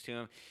mom next to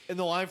him. And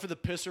the line for the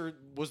pisser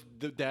was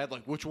the dad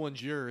like, "Which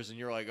one's yours?" And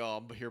you're like,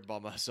 "Oh, I'm here by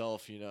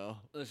myself," you know.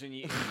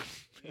 Listen,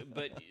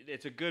 but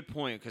it's a good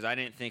point because I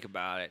didn't think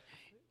about it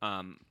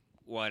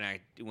when I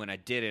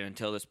did it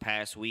until this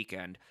past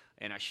weekend,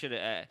 and I should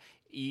have.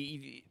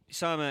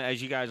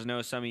 As you guys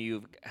know, some of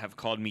you have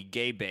called me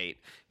gay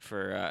bait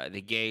for the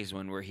gays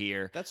when we're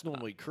here. That's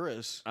normally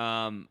Chris.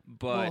 But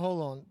Well,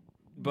 hold on.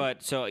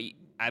 But so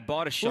I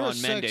bought a We're a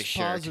Shawn Mendes sex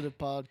shirt. positive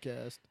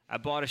podcast. I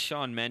bought a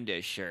Shawn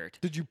Mendes shirt.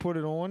 Did you put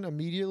it on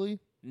immediately?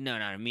 No,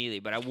 not immediately,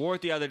 but I wore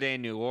it the other day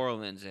in New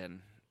Orleans, and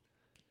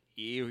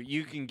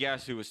you can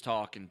guess who was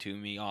talking to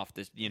me off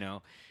this,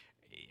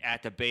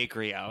 at the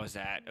bakery I was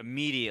at,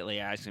 immediately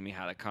asking me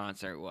how the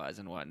concert was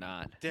and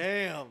whatnot.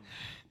 Damn.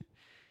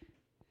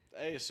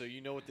 Hey, so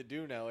you know what to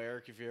do now,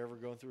 Eric, if you're ever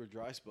going through a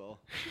dry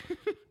spell.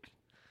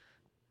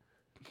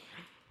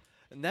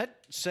 And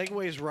that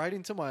segues right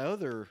into my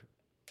another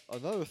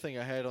thing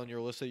I had on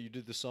your list that you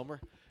did this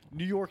summer.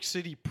 New York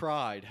City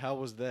Pride. How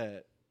was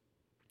that?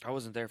 I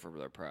wasn't there for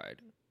their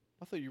Pride.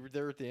 I thought you were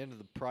there at the end of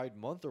the Pride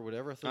month or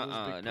whatever. I thought there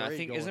was a big parade No, I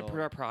think going isn't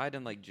on. Pride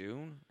in like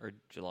June or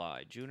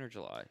July? June or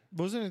July?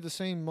 Wasn't it the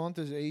same month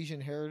as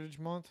Asian Heritage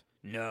Month?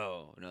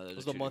 No, those It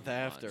was are the months. month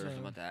after. It was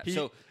the month after. He-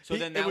 So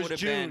then it that was would have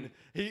June.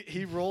 been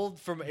He rolled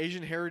from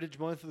Asian Heritage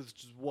Month, which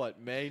is what,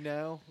 May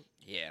now?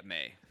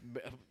 May.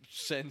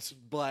 Since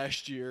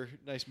last year.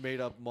 Nice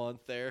made-up month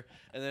there.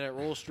 And then it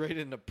rolls straight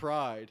into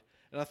Pride.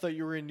 And I thought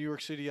you were in New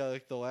York City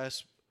like the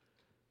last...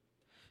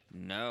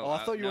 No. Oh,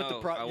 I thought you went to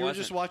no, Pride. I You were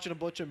just wasn't. watching a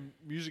bunch of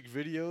music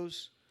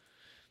videos?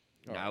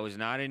 No, I was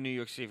not in New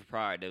York City for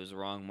Pride. It was the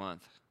wrong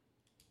month.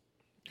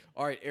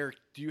 All right, Eric,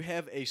 do you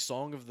have a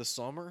song of the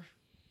summer?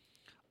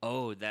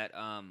 Oh, that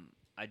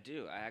I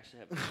do. I actually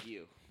have a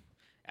few.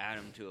 Add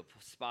them to a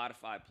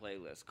Spotify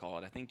playlist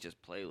called, I think, just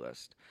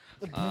playlist.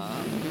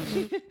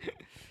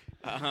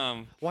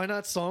 Why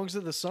not songs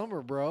of the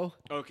summer, bro?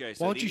 Okay,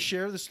 so Why don't you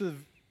share this to the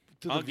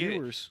I'll give it.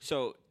 viewers?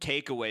 So,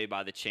 Takeaway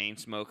by the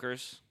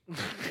Chainsmokers.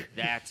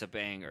 That's a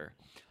banger.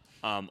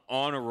 On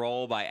a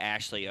Roll by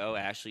Ashley O.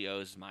 Ashley O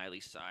is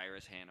Miley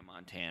Cyrus, Hannah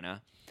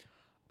Montana.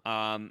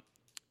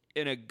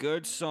 In a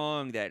good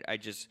song that I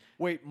just...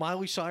 Wait,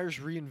 Miley Cyrus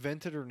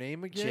reinvented her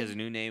name again? She has a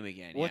new name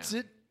again. What's yeah.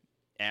 it?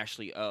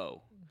 Ashley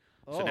O.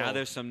 Oh. So now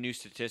there's some new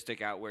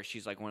statistic out where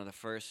she's like one of the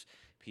first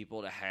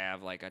people to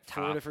have like a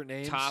top 4 different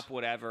names? top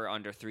whatever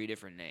under 3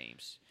 different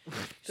names.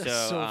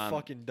 That's so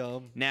fucking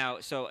dumb. Now,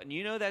 so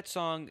you know that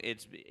song?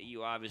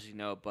 You obviously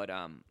know, but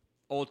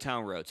Old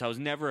Town Road. So I was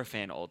never a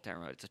fan of Old Town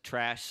Road. It's a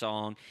trash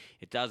song.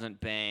 It doesn't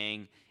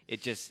bang.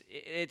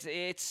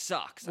 It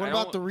sucks. What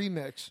about the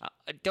remix?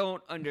 I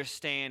don't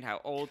understand how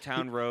Old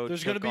Town Road.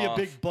 There's going to took be a off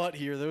big butt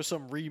here. There's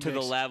some remix. to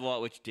the level at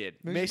which it did.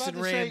 He's Mason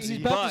about to say- Ramsey.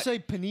 He's about But to say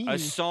Panini. A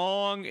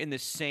song in the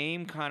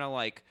same kind of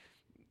like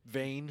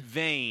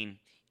vein.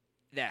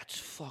 that's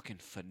fucking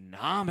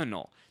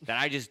phenomenal. That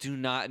I just do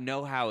not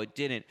know how it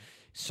didn't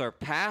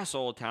surpass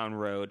Old Town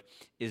Road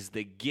is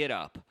the Get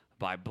Up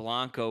by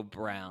Blanco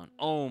Brown.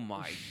 Oh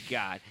my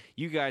God.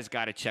 You guys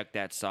got to check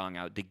that song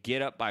out. The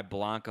Get Up by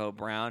Blanco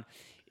Brown.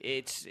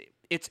 It's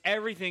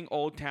everything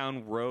Old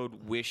Town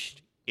Road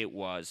wished it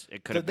was.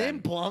 It could The have name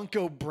been.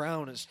 Blanco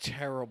Brown is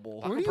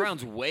terrible. Blanco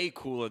Brown's way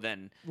cooler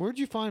than Where'd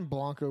you find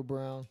Blanco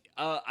Brown?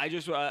 I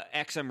just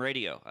XM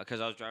radio because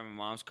I was driving my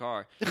mom's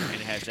car and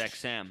it has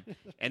XM.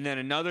 And then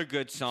another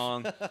good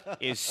song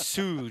is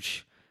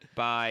Suge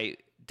by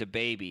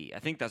DaBaby. I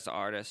think that's the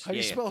artist. How do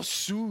you spell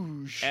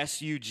Suge?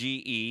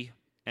 Suge.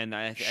 And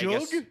I guess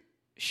Shug?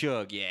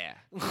 Shug, yeah.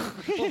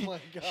 Oh my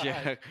God.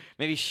 Shug.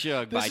 Maybe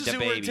Shug by This is who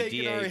we're DaBaby.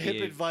 taking our hip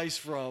D-A-B. advice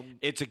from.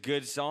 It's a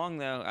good song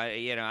though.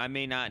 I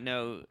may not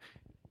know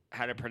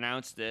how to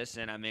pronounce this,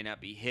 and I may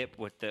not be hip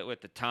with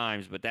the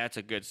times, but that's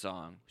a good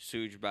song.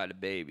 Suge by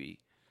DaBaby.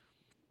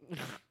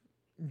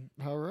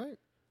 All right.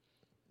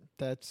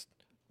 That's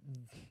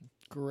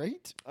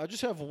great. I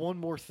just have one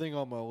more thing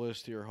on my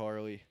list here,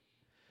 Harley.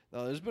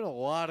 Now, there's been a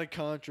lot of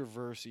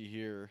controversy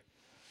here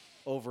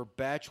over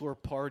bachelor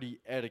party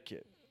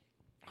etiquette.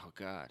 Oh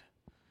God.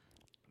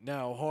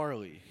 Now,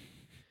 Harley,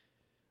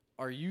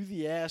 are you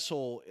the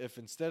asshole if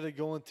instead of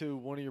going to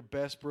one of your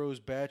best bros'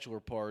 bachelor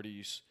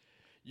parties,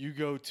 you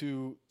go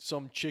to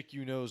some chick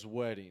you know's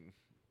wedding?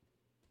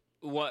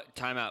 What?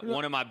 Time out.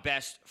 One of my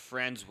best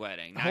friend's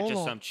wedding, not Hold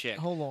just on. some chick.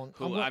 Hold on.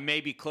 Who I'm gonna- I may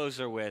be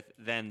closer with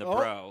than the Oh.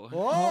 bro.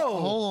 Whoa!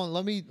 Hold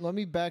on. Let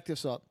me back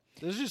this up.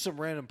 This is just some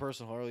random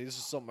person, Harley. This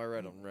is something I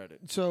read on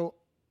Reddit. So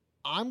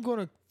I'm going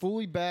to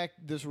fully back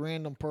this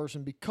random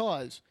person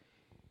because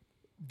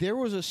there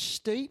was a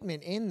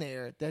statement in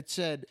there that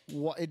said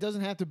it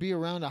doesn't have to be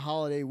around a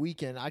holiday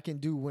weekend. I can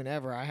do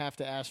whenever. I have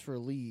to ask for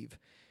leave.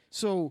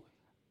 So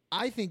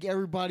I think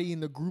everybody in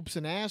the group's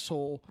an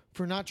asshole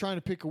for not trying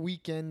to pick a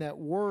weekend that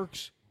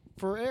works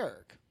for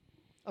Eric.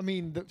 I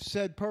mean, the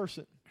said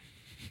person.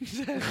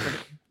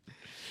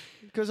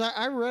 Because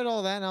I read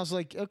all that and I was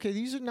like, okay,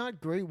 these are not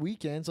great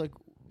weekends. Like,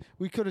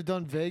 We could have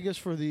done Vegas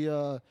for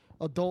the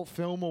Adult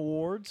Film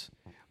Awards.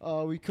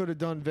 We could have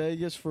done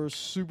Vegas for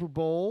Super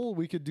Bowl.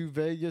 We could do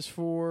Vegas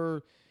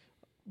for,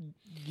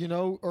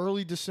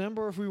 early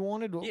December if we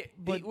wanted. Yeah,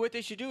 but what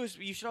they should do is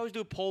you should always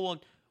do a poll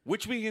on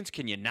which weekends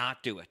can you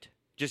not do it.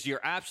 Just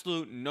your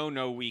absolute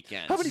no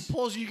weekends. How many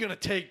polls are you gonna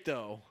take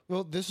though?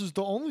 well, this is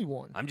the only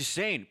one. I'm just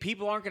saying,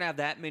 people aren't going to have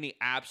that many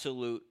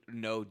absolute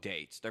no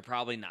dates. They're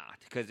probably not,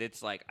 because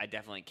it's like, I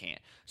definitely can't.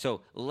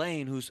 So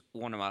Lane, who's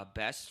one of my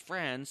best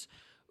friends,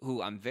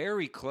 who I'm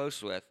very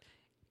close with,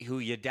 who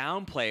you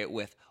downplay it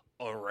with,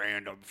 a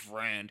random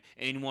friend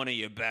in one of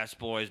your best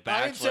boys'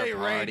 bachelor I didn't say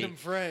party. random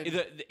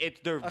friend.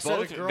 They're I said a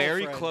both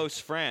very girlfriend. close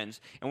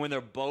friends, and when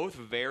they're both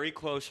very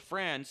close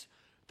friends,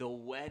 the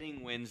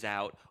wedding wins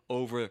out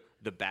over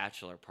the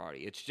bachelor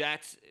party.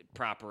 That's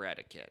proper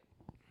etiquette.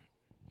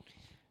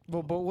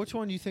 But which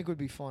one do you think would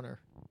be funner?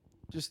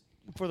 Just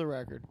for the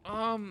record.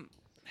 You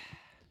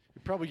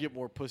probably get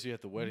more pussy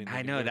at the wedding. Than I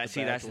you know get at that's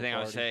the bachelor thing I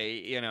would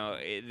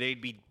party.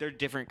 say. They're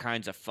different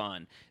kinds of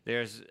fun.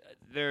 There's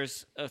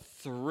a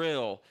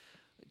thrill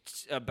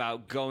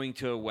about going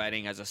to a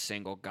wedding as a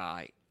single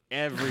guy.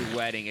 Every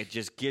wedding, it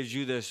just gives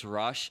you this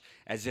rush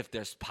as if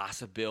there's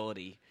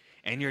possibility,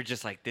 and you're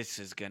just like,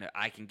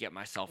 I can get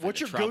myself. What's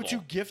your into trouble. go-to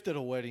gift at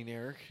a wedding,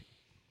 Eric?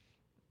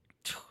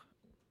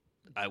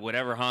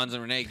 Whatever Hans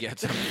and Renee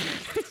gets.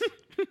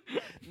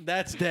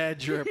 That's dad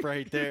drip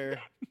right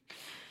there.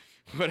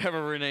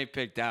 Whatever Renee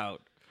picked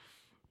out.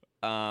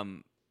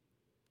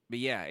 But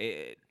yeah,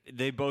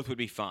 they both would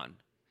be fun.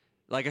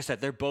 Like I said,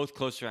 they're both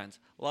close friends.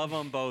 Love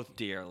them both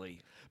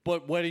dearly.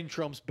 But wedding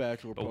trumps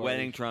bachelor But party.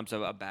 wedding trumps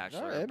a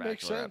bachelor All right, or it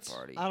makes bachelorette sense.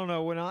 party. I don't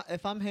know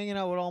if I'm hanging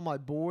out with all my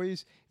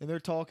boys and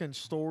they're talking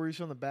stories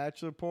from the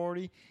bachelor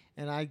party,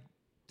 and I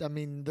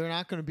mean they're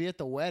not going to be at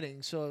the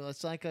wedding, so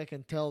it's like I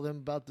can tell them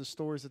about the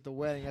stories at the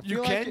wedding. I You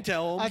feel can like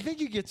tell 'em. I think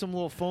you get some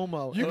little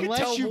FOMO. You can Unless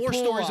tell you more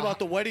pull stories a- about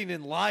the wedding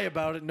and lie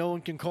about it. No one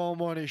can call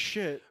him on his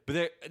shit.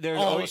 But there's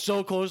Oh, always,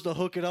 so close to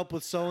hook it up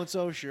with so and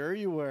so. Sure,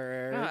 you were.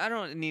 Eric. no, I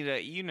don't need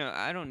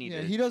I don't need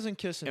Yeah, to he doesn't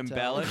kiss and tell.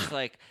 embellish.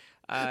 Like,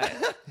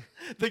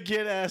 The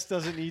get ass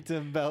doesn't need to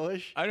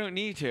embellish. I don't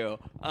need to.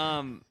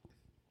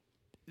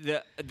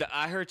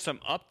 I heard some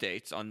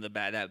updates on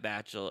that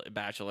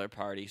bachelor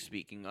party.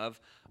 Speaking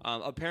of,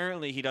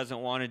 apparently he doesn't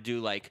want to do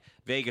like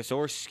Vegas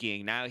or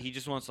skiing. Now he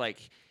just wants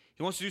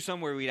he wants to do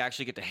somewhere where we'd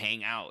actually get to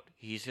hang out.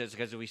 He says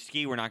because if we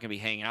ski, we're not going to be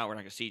hanging out. We're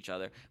not going to see each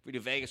other. If we do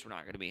Vegas, we're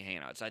not going to be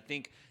hanging out. So I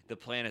think the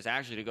plan is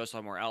actually to go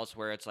somewhere else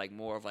where it's like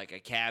more of like a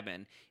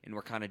cabin and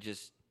we're kind of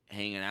just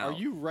hanging out. Are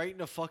you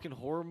writing a fucking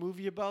horror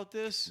movie about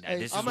this? Nah,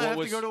 this I'm is gonna what have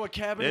was- to go to a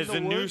cabin There's in a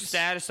the new woods.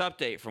 status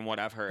update from what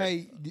I've heard.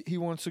 Hey, he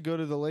wants to go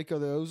to the Lake of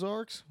the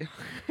Ozarks.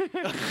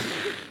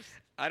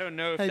 I don't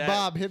know if Hey, that.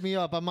 Bob, hit me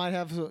up. I might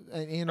have an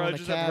in on I a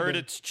just have cabin. heard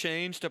it's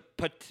changed to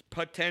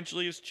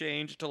potentially it's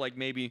changed to like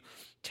maybe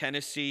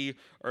Tennessee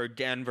or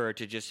Denver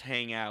to just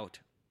hang out.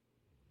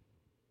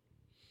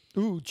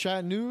 Ooh,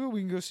 Chattanooga.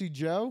 We can go see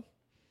Joe.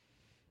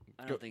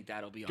 I don't think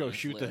that'll be on go this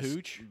shoot the list,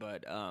 hooch?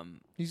 But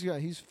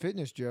He's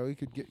fitness Joe. He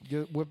could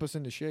whip us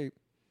into shape.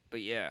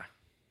 yeah.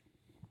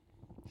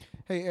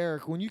 Hey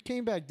Eric, when you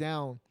came back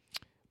down,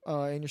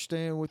 and you're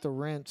staying with the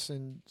rents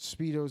and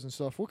speedos and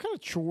stuff, what kind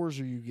of chores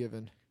are you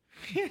given?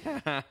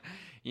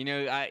 You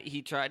know,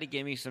 he tried to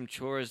give me some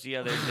chores the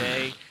other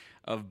day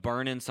of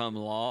burning some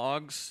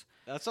logs,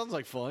 That sounds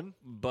like fun.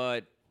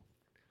 but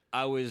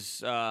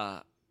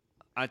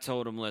I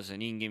told him,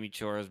 listen, you can give me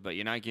chores, but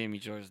you're not giving me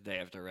chores the day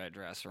after Red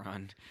Dress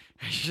Run.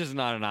 It's just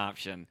not an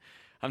option.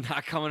 I'm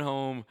not coming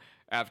home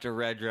after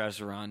Red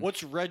Dress Run.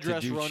 What's Red to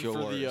Dress do Run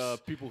for the chores.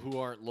 people who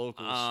aren't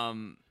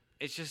locals?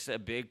 It's just a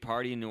big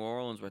party in New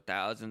Orleans where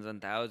thousands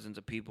and thousands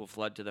of people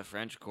flood to the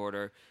French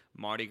Quarter,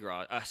 Mardi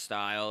Gras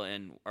style,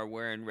 and are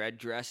wearing red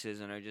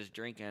dresses and are just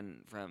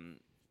drinking from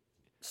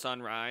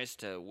sunrise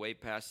to way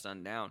past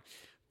sundown.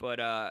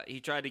 But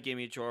he tried to give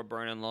me a chore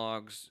burning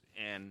logs,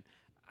 and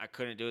I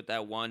couldn't do it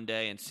that one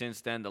day. And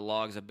since then, the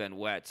logs have been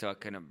wet, so I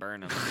couldn't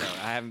burn them. So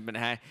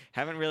I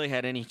haven't really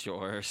had any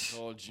chores.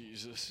 Oh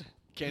Jesus!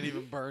 Can't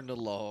even burn the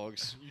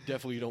logs. You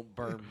definitely don't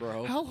burn,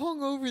 bro. How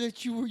hungover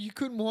that you were? You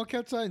couldn't walk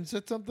outside and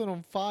set something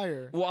on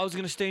fire. Well, I was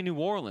going to stay in New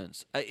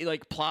Orleans,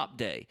 like Plop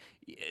Day.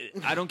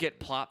 I don't get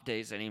Plop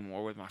Days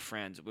anymore with my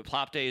friends. But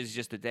Plop Day is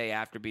just the day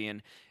after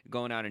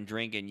going out and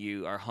drinking.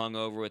 You are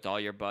hungover with all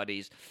your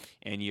buddies,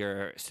 and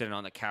you're sitting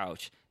on the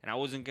couch. And I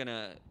wasn't going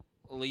to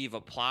leave a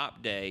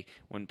Plop Day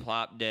when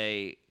Plop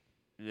Day,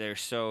 they're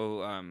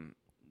so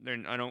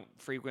I don't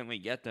frequently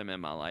get them in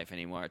my life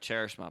anymore. I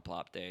cherish my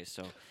Plop Days,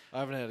 so I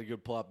haven't had a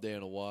good plop day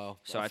in a while.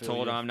 so I feel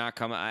told you. him I'm not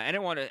coming. I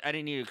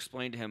didn't need to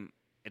explain to him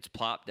it's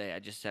Plop Day. I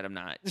just said I'm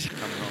not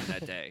coming home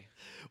that day.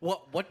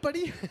 What,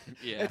 buddy?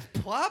 Yeah. It's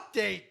plop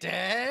day,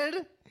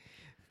 Dad.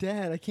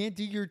 Dad, I can't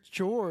do your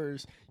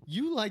chores.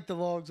 You light the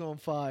logs on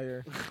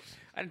fire.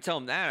 I didn't tell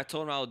him that. I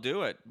told him I'll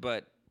do it,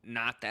 but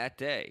not that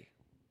day.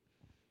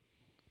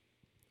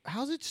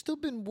 How's it still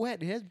been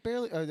wet? It has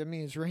barely. I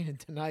mean, it's raining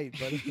tonight,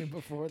 but I mean,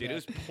 before Dude, that. it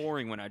was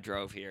pouring when I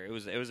drove here. It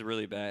was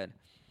really bad.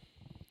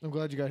 I'm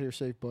glad you got here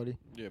safe, buddy.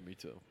 Yeah, me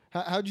too.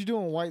 How'd you do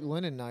on White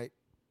Linen Night?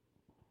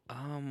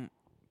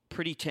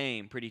 Pretty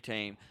tame.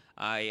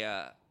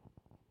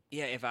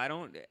 If I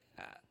don't,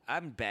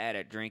 I'm bad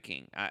at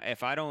drinking.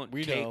 If I don't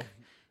We take know.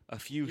 a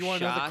few You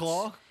want another shots,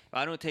 claw? if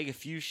I don't take a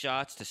few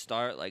shots to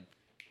start like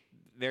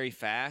very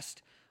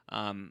fast,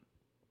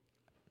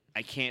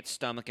 I can't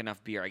stomach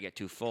enough beer. I get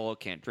too full.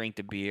 Can't drink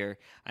the beer.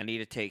 I need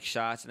to take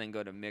shots and then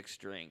go to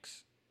mixed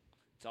drinks.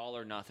 It's all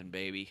or nothing,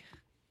 baby.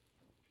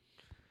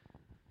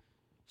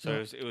 So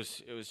it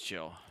was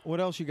chill. What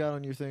else you got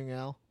on your thing,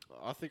 Al?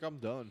 I think I'm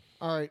done.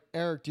 All right,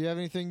 Eric, do you have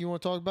anything you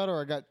want to talk about, or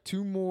I got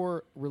 2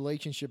 more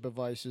relationship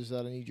advices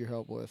that I need your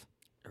help with?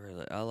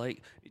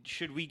 Really,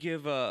 should we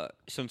give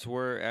since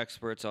we're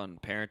experts on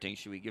parenting,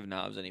 should we give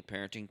Knobs any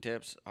parenting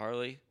tips,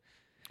 Harley?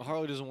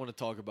 Harley doesn't want to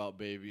talk about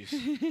babies.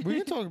 We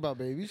can talk about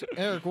babies.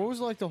 Eric, what was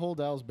it like to hold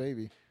Al's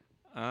baby?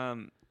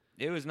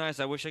 It was nice.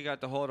 I wish I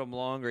got to hold him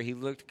longer. He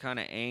looked kind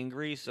of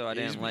angry, so I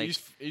didn't like.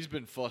 He's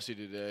been fussy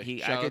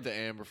today. I Shout could- out to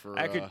Amber for.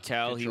 I could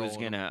tell he was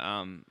controlling him.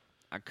 gonna.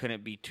 I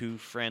couldn't be too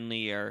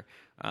friendly or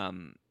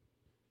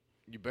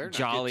You better not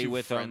jolly get too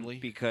with friendly.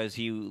 him because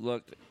he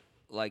looked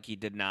like he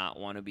did not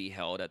want to be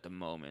held at the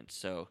moment.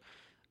 So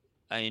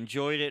I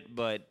enjoyed it,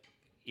 but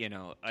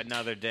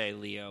another day,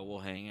 Leo, we'll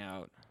hang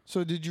out.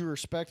 So did you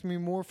respect me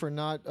more for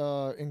not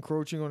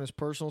encroaching on his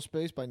personal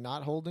space by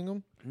not holding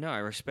him? No, I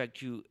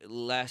respect you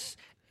less.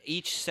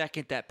 Each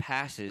second that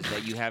passes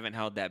that you haven't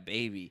held that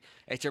baby,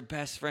 it's your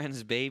best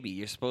friend's baby.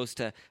 You're supposed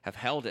to have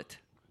held it.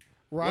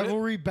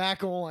 Rivalry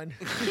back on.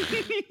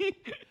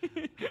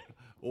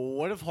 Well,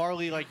 what if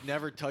Harley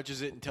never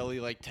touches it until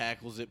he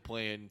tackles it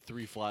playing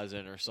 3 Flies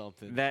In or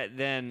something?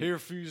 Then He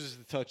refuses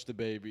to touch the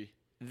baby.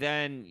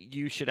 then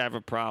you should have a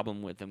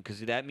problem with him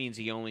because that means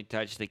he only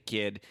touched the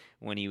kid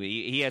when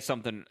he has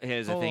something. He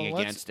has a Hold thing on,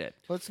 let's- against it.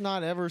 Let's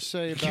not ever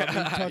say about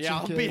me touching Yeah,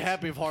 I'll kids. be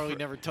happy if Harley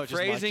never touches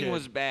my Phrasing kid.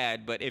 was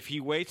bad, but if he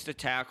waits to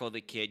tackle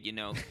the kid,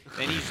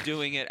 then he's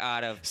doing it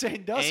out of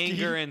Sandusky.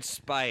 anger and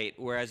spite,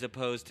 whereas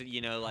opposed to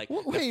Wait,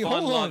 the hold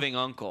on. fun-loving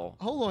uncle.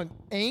 Hold on.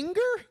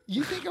 Anger?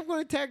 You think I'm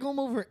going to tackle him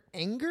over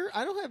anger?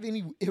 I don't have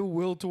any ill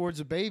will towards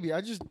a baby. I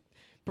just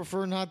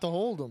prefer not to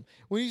hold him.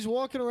 When he's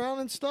walking around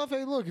and stuff,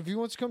 hey, look, if he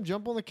wants to come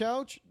jump on the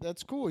couch,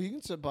 that's cool. He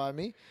can sit by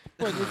me.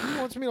 But if he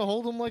wants me to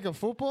hold him like a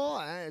football,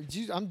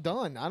 I'm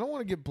done. I don't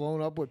want to get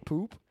blown up with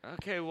poop.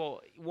 Okay,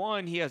 well,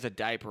 one, he has a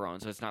diaper on,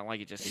 so it's not like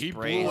it just He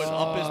sprays. blew it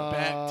up his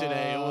back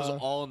today. It was Uh,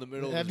 all in the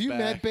middle of Have his you back.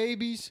 met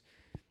babies?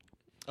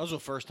 That was the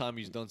first time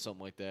he's done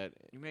something like that.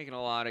 You're making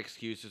a lot of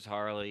excuses,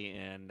 Harley,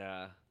 and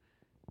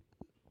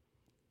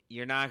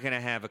you're not going to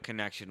have a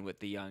connection with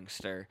the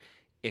youngster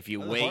if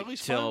you wait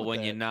Harley's fine till with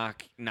when you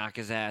that. knock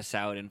his ass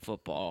out in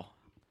football.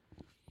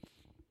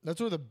 That's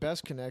where the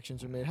best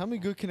connections are made. How many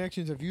good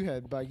connections have you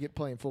had by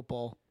playing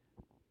football?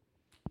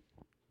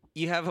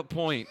 You have a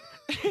point.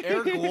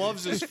 Eric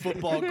loves his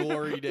football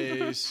glory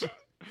days.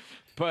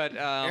 But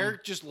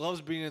Eric just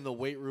loves being in the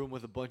weight room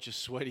with a bunch of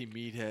sweaty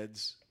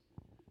meatheads.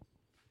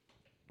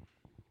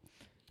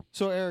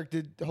 So, Eric,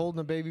 did holding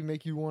a baby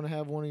make you want to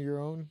have one of your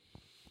own?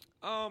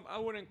 I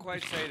wouldn't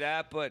quite say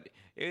that, but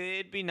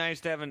it'd be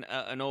nice to have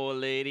an old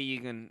lady you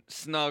can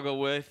snuggle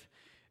with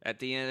at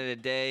the end of the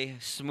day,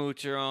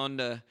 smooch her on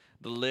the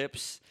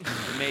lips,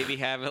 and maybe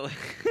have it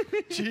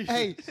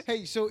like...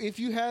 Hey, so if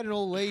you had an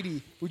old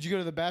lady, would you go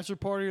to the bachelor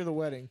party or the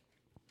wedding?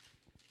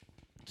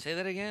 Say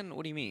that again?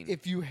 What do you mean?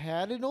 If you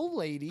had an old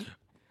lady,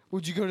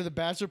 would you go to the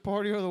bachelor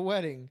party or the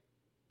wedding?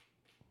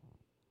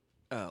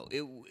 Oh,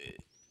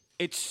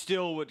 it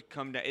still would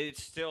come down.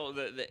 It's still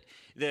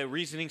the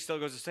reasoning still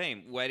goes the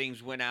same.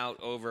 Weddings went out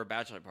over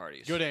bachelor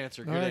parties. Good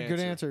answer. All right, good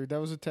answer. That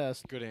was a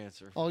test. Good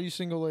answer. All you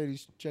single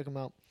ladies, check them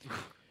out.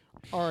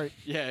 All right.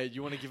 Yeah,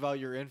 you want to give out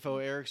your info,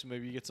 Eric, so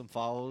maybe you get some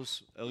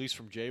follows, at least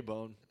from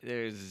J-Bone.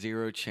 There's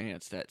zero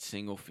chance that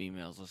single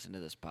females listen to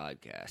this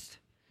podcast.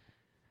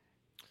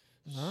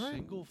 All right.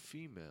 Single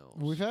females.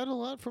 We've had a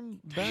lot from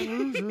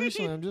Baton Rouge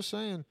recently. I'm just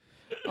saying.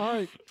 All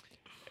right.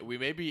 We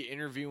may be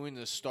interviewing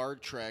the Star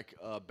Trek,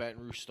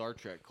 Baton Rouge Star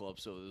Trek Club,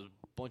 so there's a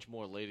bunch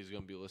more ladies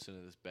going to be listening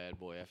to this bad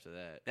boy after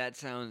that. That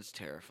sounds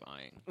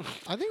terrifying.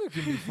 I think it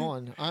could be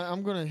fun.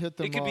 I'm going to hit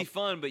them It could up. be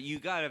fun, but you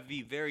gotta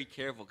be very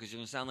careful because you're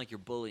gonna sound like you're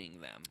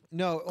bullying them.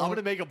 No, I'm going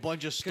to make a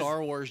bunch of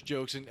Star Wars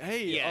jokes, and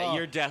hey, Yeah,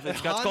 you're definitely.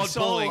 It's Han called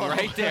bullying Solo.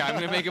 right there. I'm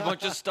gonna make a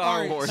bunch of Star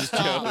All right, Wars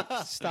stop,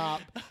 jokes.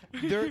 Stop.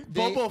 They,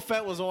 Boba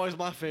Fett was always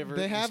my favorite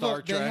they in have Star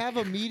a Trek. they have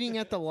a meeting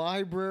at the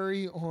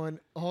library on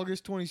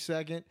August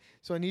 22nd,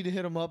 so I need to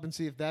hit them up and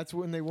see if that's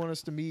when they want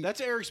us to meet.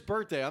 That's Eric's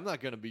birthday. I'm not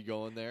going to be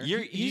going there.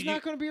 He's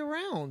not going to be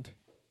around.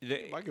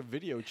 I could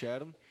video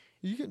chat him.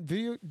 You can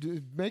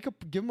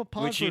give him a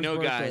pod. Which for you his know,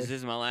 birthday. guys, this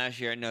is my last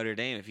year at Notre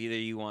Dame. If either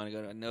you want to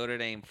go to a Notre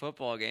Dame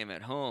football game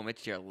at home,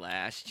 it's your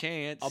last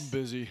chance. I'm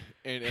busy,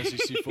 and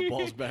SEC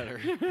football's better.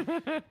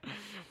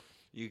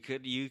 You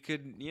could, it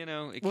could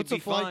What's be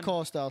the flight fun.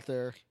 cost out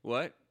there?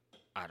 What?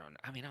 I don't know.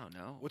 I mean, I don't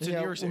know. What's the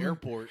nearest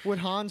airport? Would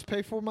Hans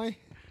pay for my?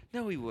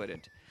 No, he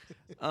wouldn't.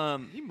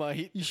 He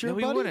might. You sure, no,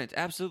 he buddy? wouldn't.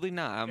 Absolutely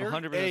not. I'm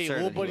 100% Hey,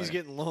 certain. little he buddy's wouldn't.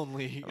 getting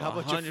lonely. How Oh,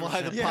 about you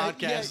fly the 100%. Yeah,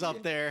 podcast yeah,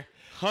 up there?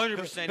 100%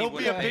 He'll he be a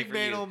wouldn't pay big for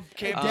man you. on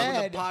camera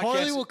Dad, with the podcast.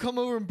 Harley will come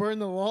over and burn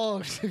the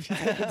logs if you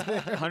take it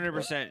there.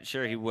 100%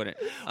 sure he wouldn't.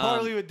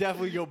 Harley would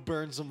definitely go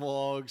burn some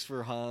logs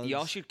for Hans.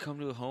 Y'all should come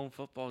to a home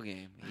football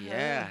game.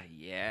 Yeah,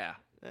 yeah.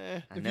 Eh,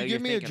 I If know you you're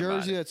give me a thinking about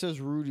jersey it. that says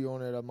Rudy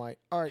on it, I might.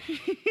 All right.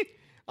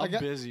 I'm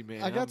got- busy,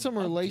 man. I got some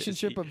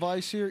relationship busy.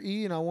 advice here,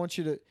 E, and I want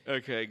you to.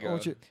 Okay, I go.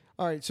 want you.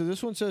 All right. So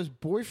this one says,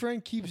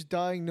 boyfriend keeps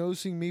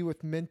diagnosing me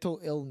with mental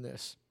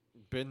illness.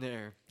 Been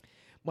there.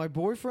 My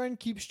boyfriend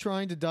keeps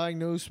trying to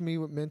diagnose me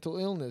with mental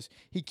illness.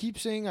 He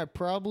keeps saying I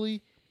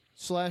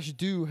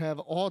probably/do have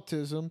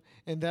autism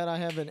and that I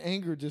have an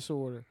anger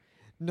disorder.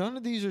 None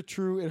of these are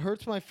true. It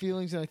hurts my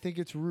feelings and I think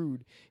it's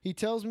rude. He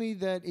tells me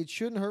that it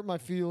shouldn't hurt my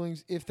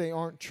feelings if they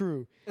aren't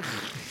true.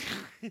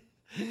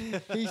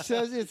 He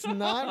says it's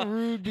not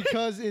rude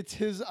because it's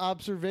his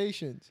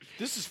observations.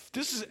 This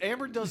is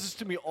Amber does this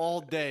to me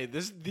all day.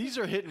 These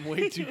are hitting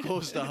way too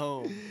close to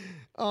home.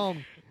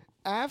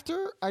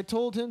 After I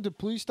told him to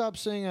please stop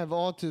saying I have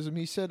autism,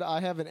 he said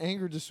I have an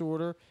anger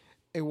disorder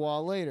a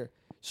while later.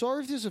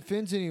 Sorry if this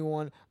offends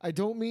anyone. I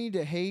don't mean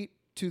to hate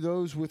to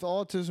those with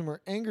autism or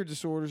anger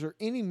disorders or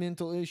any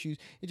mental issues.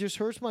 It just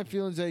hurts my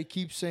feelings that he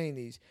keeps saying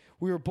these.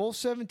 We are both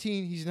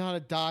 17. He's not a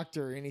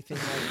doctor or anything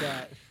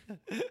like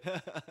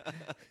that.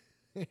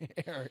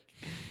 Eric,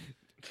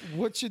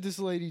 what should this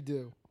lady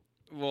do?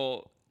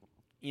 Well,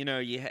 you know,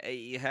 you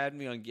had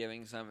me on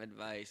giving some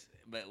advice,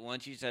 but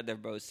once you said they're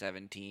both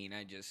 17,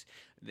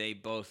 they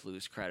both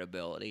lose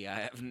credibility. I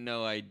have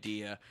no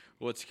idea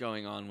what's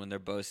going on when they're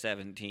both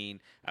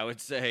 17. I would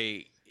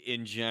say,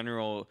 in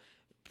general,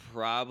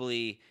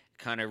 probably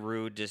kind of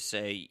rude to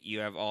say you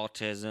have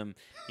autism,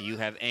 you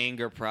have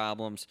anger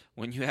problems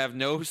when you have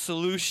no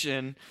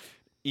solution.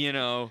 You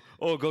know,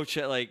 oh, go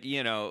check, like,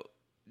 you know,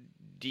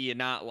 do you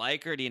not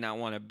like her? Do you not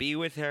want to be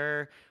with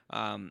her?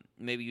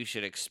 Maybe you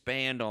should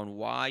expand on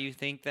why you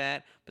think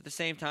that. But at the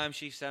same time,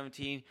 she's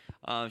 17.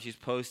 She's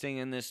posting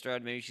in this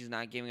thread. Maybe she's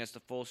not giving us the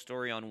full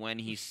story on when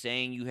he's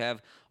saying you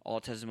have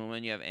autism and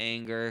when you have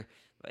anger.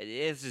 But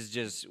this is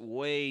just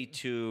way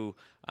too...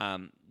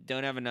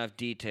 don't have enough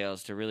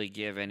details to really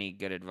give any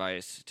good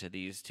advice to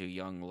these two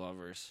young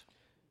lovers.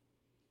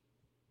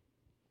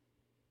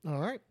 All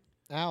right.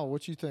 Al,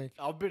 what you think?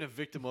 I've been a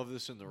victim of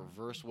this in the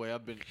reverse way.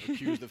 I've been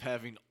accused of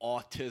having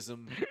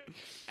autism,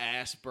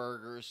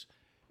 Asperger's.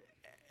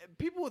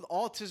 People with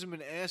autism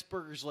and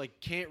Asperger's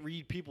like can't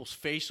read people's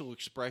facial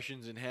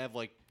expressions and have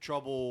like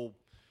trouble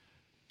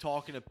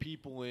talking to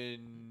people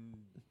and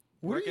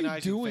What are you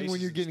recognizing doing faces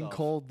when you're and getting stuff.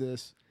 called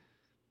this?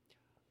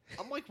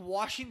 I'm like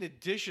washing the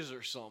dishes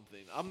or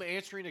something. I'm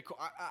answering a call.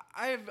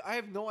 I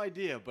have no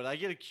idea, but I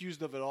get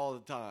accused of it all the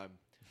time.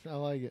 I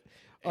like it.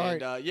 All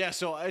And right. yeah,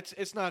 so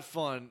it's not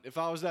fun. If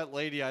I was that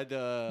lady, I'd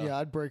Yeah,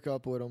 I'd break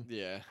up with him.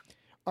 yeah.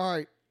 All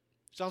right.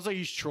 Sounds like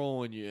he's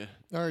trolling you.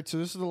 All right, so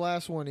this is the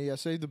last one. I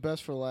saved the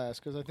best for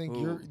last because I think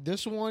Ooh.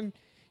 this one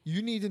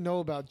you need to know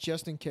about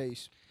just in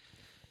case.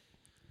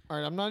 All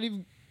right,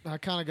 I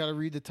kind of got to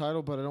read the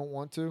title, but I don't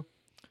want to.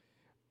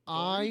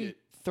 read it.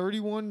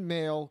 31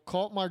 male,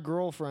 caught my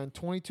girlfriend,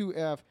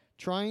 22F,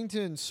 trying to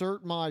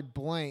insert my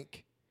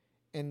blank,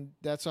 and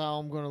that's how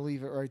I'm going to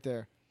leave it right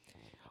there.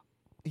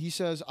 He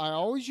says, I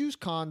always use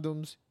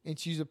condoms, and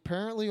she's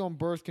apparently on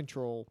birth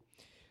control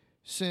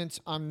since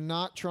I'm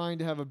not trying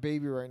to have a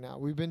baby right now.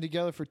 We've been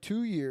together for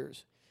 2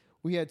 years.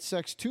 We had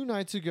sex 2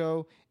 nights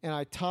ago, and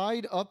I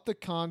tied up the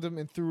condom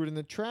and threw it in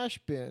the trash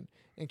bin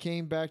and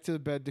came back to the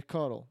bed to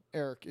cuddle.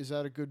 Eric, is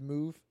that a good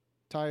move?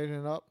 Tying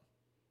it up?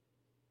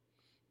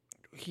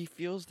 He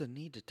feels the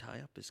need to tie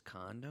up his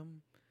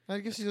condom? I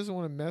guess he doesn't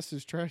want to mess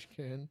his trash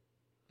can.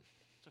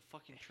 It's a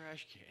fucking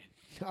trash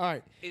can. All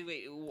right.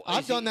 Wait,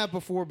 I've done that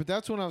before, but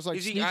that's when I was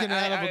like sneaking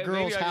out of a girl's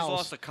maybe I just house.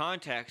 lost the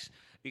context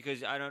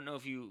because I don't know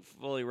if you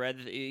fully read.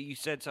 You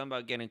said something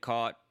about getting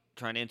caught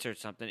trying to insert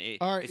something.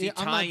 All right, Is he yeah,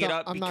 I'm not tying it done-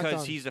 up I'm not because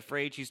done. he's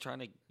afraid she's trying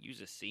to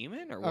use a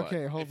semen or what?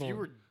 Okay, hold If on. you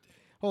were,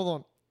 Hold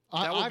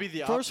on. that would be the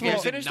first option. of Yeah,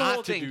 all, finish the not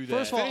whole to thing. do that.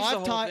 First of all, Finish the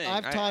I've whole thing.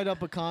 I've tied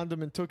up a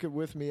condom and took it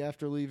with me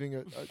after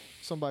leaving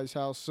somebody's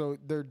house, so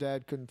their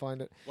dad couldn't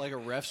find it. like a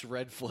ref's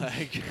red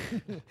flag.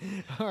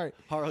 All right.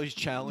 Harley's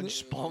challenge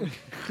spunk.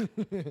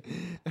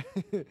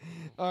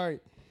 All right.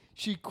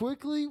 She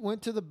quickly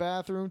went to the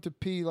bathroom to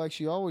pee like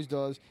she always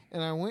does,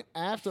 and I went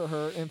after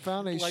her and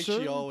found a like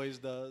certain she always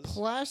does.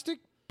 plastic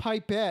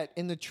pipette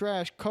in the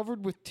trash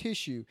covered with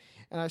tissue.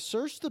 And I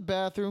searched the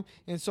bathroom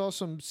and saw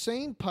some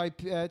same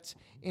pipettes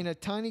in a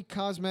tiny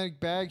cosmetic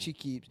bag she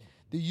keeps.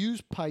 The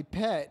used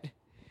pipette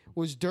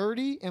was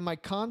dirty and my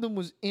condom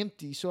was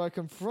empty. So I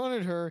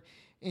confronted her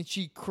and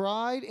she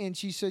cried and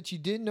she said she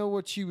didn't know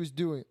what she was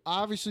doing.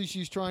 Obviously,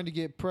 she's trying to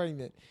get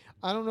pregnant.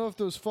 I don't know if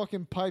those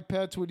fucking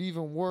pipettes would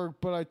even work,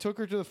 but I took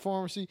her to the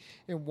pharmacy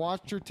and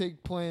watched her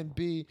take Plan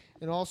B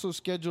and also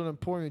scheduled an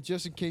appointment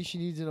just in case she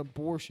needs an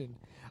abortion.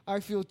 I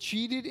feel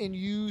cheated and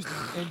used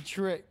and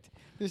tricked.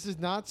 This is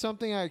not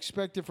something I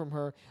expected from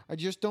her. I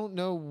just don't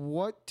know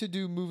what to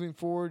do moving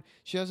forward.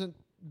 She hasn't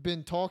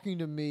been talking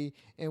to me,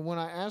 and when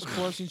I asked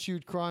questions, she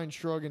would cry and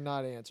shrug and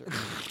not answer.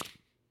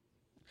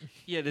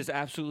 Yeah, this is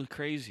absolutely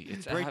crazy.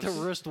 It's Break the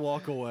wrist,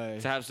 walk away.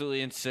 It's absolutely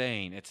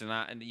insane. It's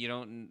not. You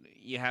don't.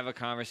 You have a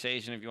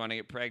conversation if you want to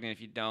get pregnant.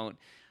 If you don't,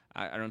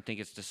 I don't think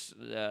it's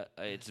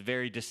it's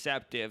very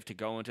deceptive to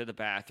go into the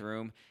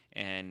bathroom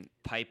and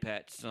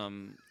pipette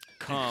some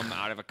cum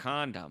out of a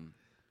condom.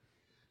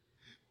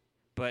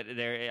 But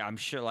I'm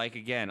sure, like,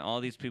 again, all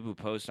these people who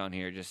post on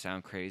here just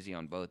sound crazy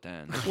on both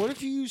ends. What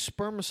if you use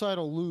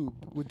spermicidal lube?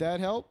 Would that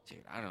help?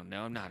 Dude, I don't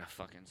know. I'm not a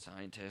fucking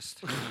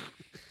scientist.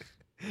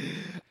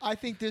 I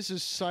think this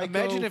is psycho.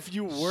 Imagine if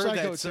you were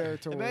that.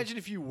 territory. Imagine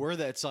if you were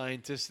that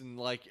scientist, and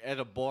like at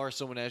a bar,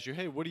 someone asked you,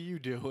 "Hey, what do you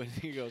do?" And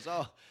he goes,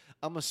 "Oh,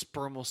 I'm a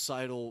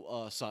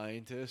spermicidal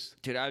scientist."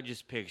 Dude, I would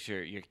just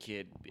picture your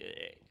kid.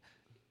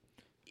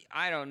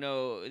 I don't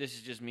know. This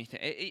is just me.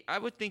 I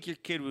would think your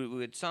kid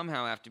would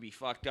somehow have to be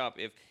fucked up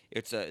if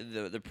it's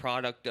the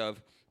product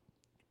of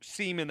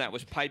semen that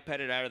was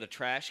pipetted out of the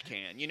trash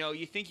can. You know,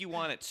 you think you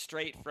want it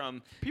straight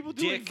from People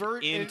do dick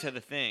into the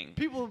thing.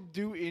 People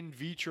do in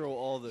vitro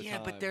all the time. Yeah,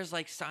 but there's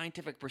like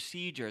scientific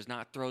procedures,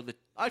 not throw the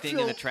I thing in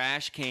feel- the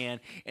trash can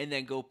and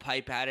then go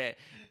pipe at it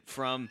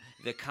from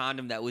the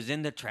condom that was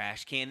in the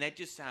trash can. That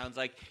just sounds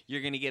like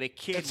you're gonna get a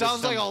kid. It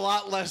sounds like a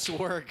lot less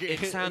work. It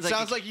sounds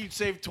like you'd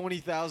save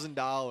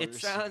 $20,000. It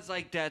sounds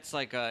like that's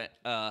like a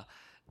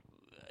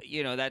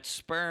that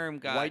sperm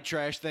guy White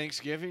trash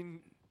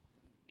Thanksgiving.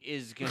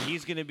 he's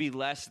gonna be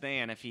less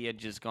than if he had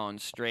just gone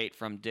straight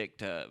from dick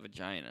to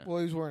vagina. Well,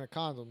 he was wearing a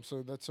condom,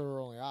 so that's our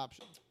only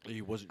option.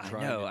 He wasn't I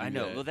trying.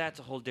 know. That. Well, that's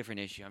a whole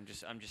different issue. I'm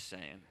just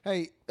saying.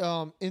 Hey,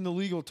 in the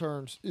legal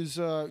terms,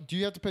 do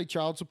you have to pay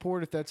child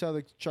support if that's how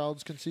the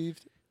child's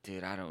conceived?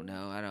 Dude, I don't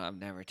know. I've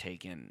never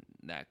taken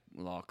that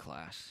law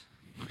class.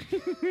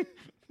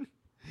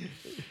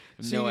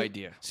 No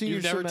idea. Senior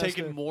You've never semester.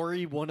 taken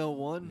Maury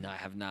 101? No, I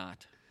have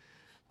not.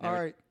 All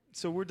right,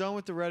 so we're done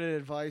with the Reddit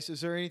advice.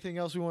 Is there anything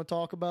else we want to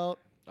talk about?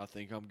 I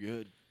think I'm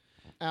good.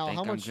 Al, Think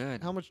how I'm much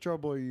good. how much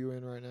trouble are you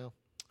in right now?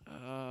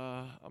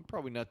 I'm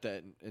probably not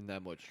that in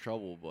that much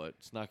trouble, but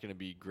it's not going to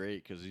be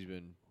great because he's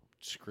been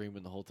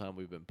screaming the whole time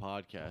we've been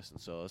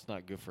podcasting, so it's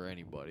not good for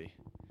anybody.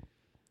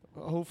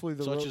 Hopefully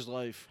the Such is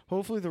life.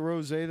 hopefully the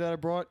rosé that I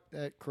brought,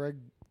 that Craig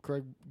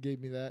gave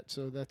me that,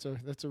 so that's a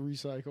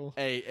recycle.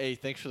 Hey,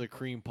 thanks for the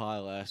cream pie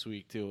last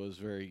week too. It was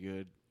very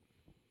good.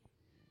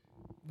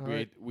 All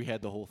right, We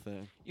had the whole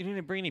thing. You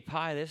didn't bring any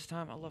pie this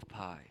time? I love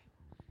pie.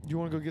 you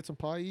want to go get some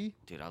pie? E?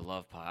 Dude, I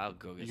love pie. I'll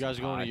go get You guys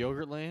some going pie. to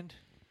Yogurt Land?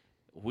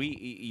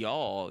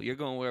 You're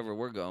going wherever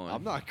we're going.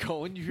 I'm not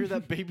going. You hear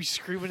that baby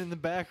screaming in the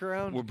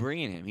background? We're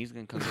bringing him. He's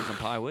going to come get some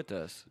pie with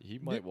us. He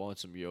might want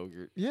some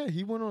yogurt. Yeah,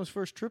 he went on his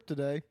first trip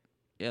today.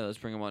 Yeah, let's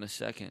bring him on a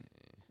second.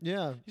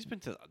 Yeah. He's been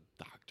to the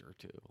doctor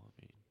too.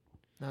 I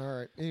mean, All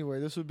right.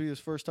 Anyway, this would be his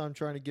first time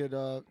trying to get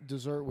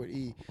dessert with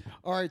E.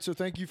 All right. So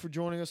thank you for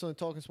joining us on the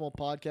Talking Small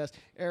podcast.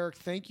 Eric,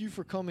 thank you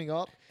for coming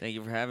up. Thank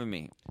you for having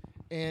me.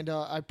 And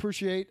I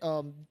appreciate.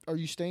 Are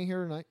you staying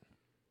here tonight?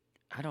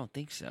 I don't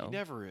think so. he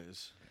never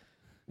is.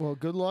 Well,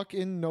 good luck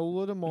in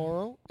NOLA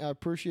tomorrow. I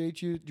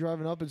appreciate you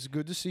driving up. It's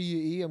good to see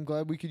you, E. I'm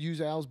glad we could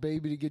use Al's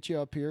baby to get you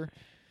up here.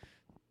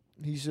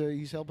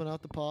 He's helping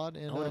out the pod,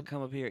 and I would have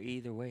come up here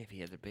either way if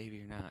he had a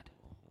baby or not.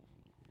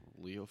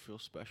 Leo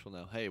feels special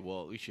now. Hey,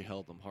 well, at least you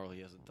held him. Harley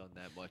hasn't done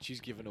that much.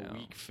 He's given a No.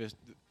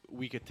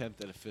 weak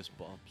attempt at a fist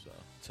bump. So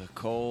It's a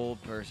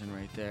cold person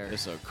right there.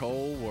 it's a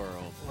cold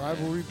world.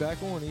 rivalry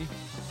back on E.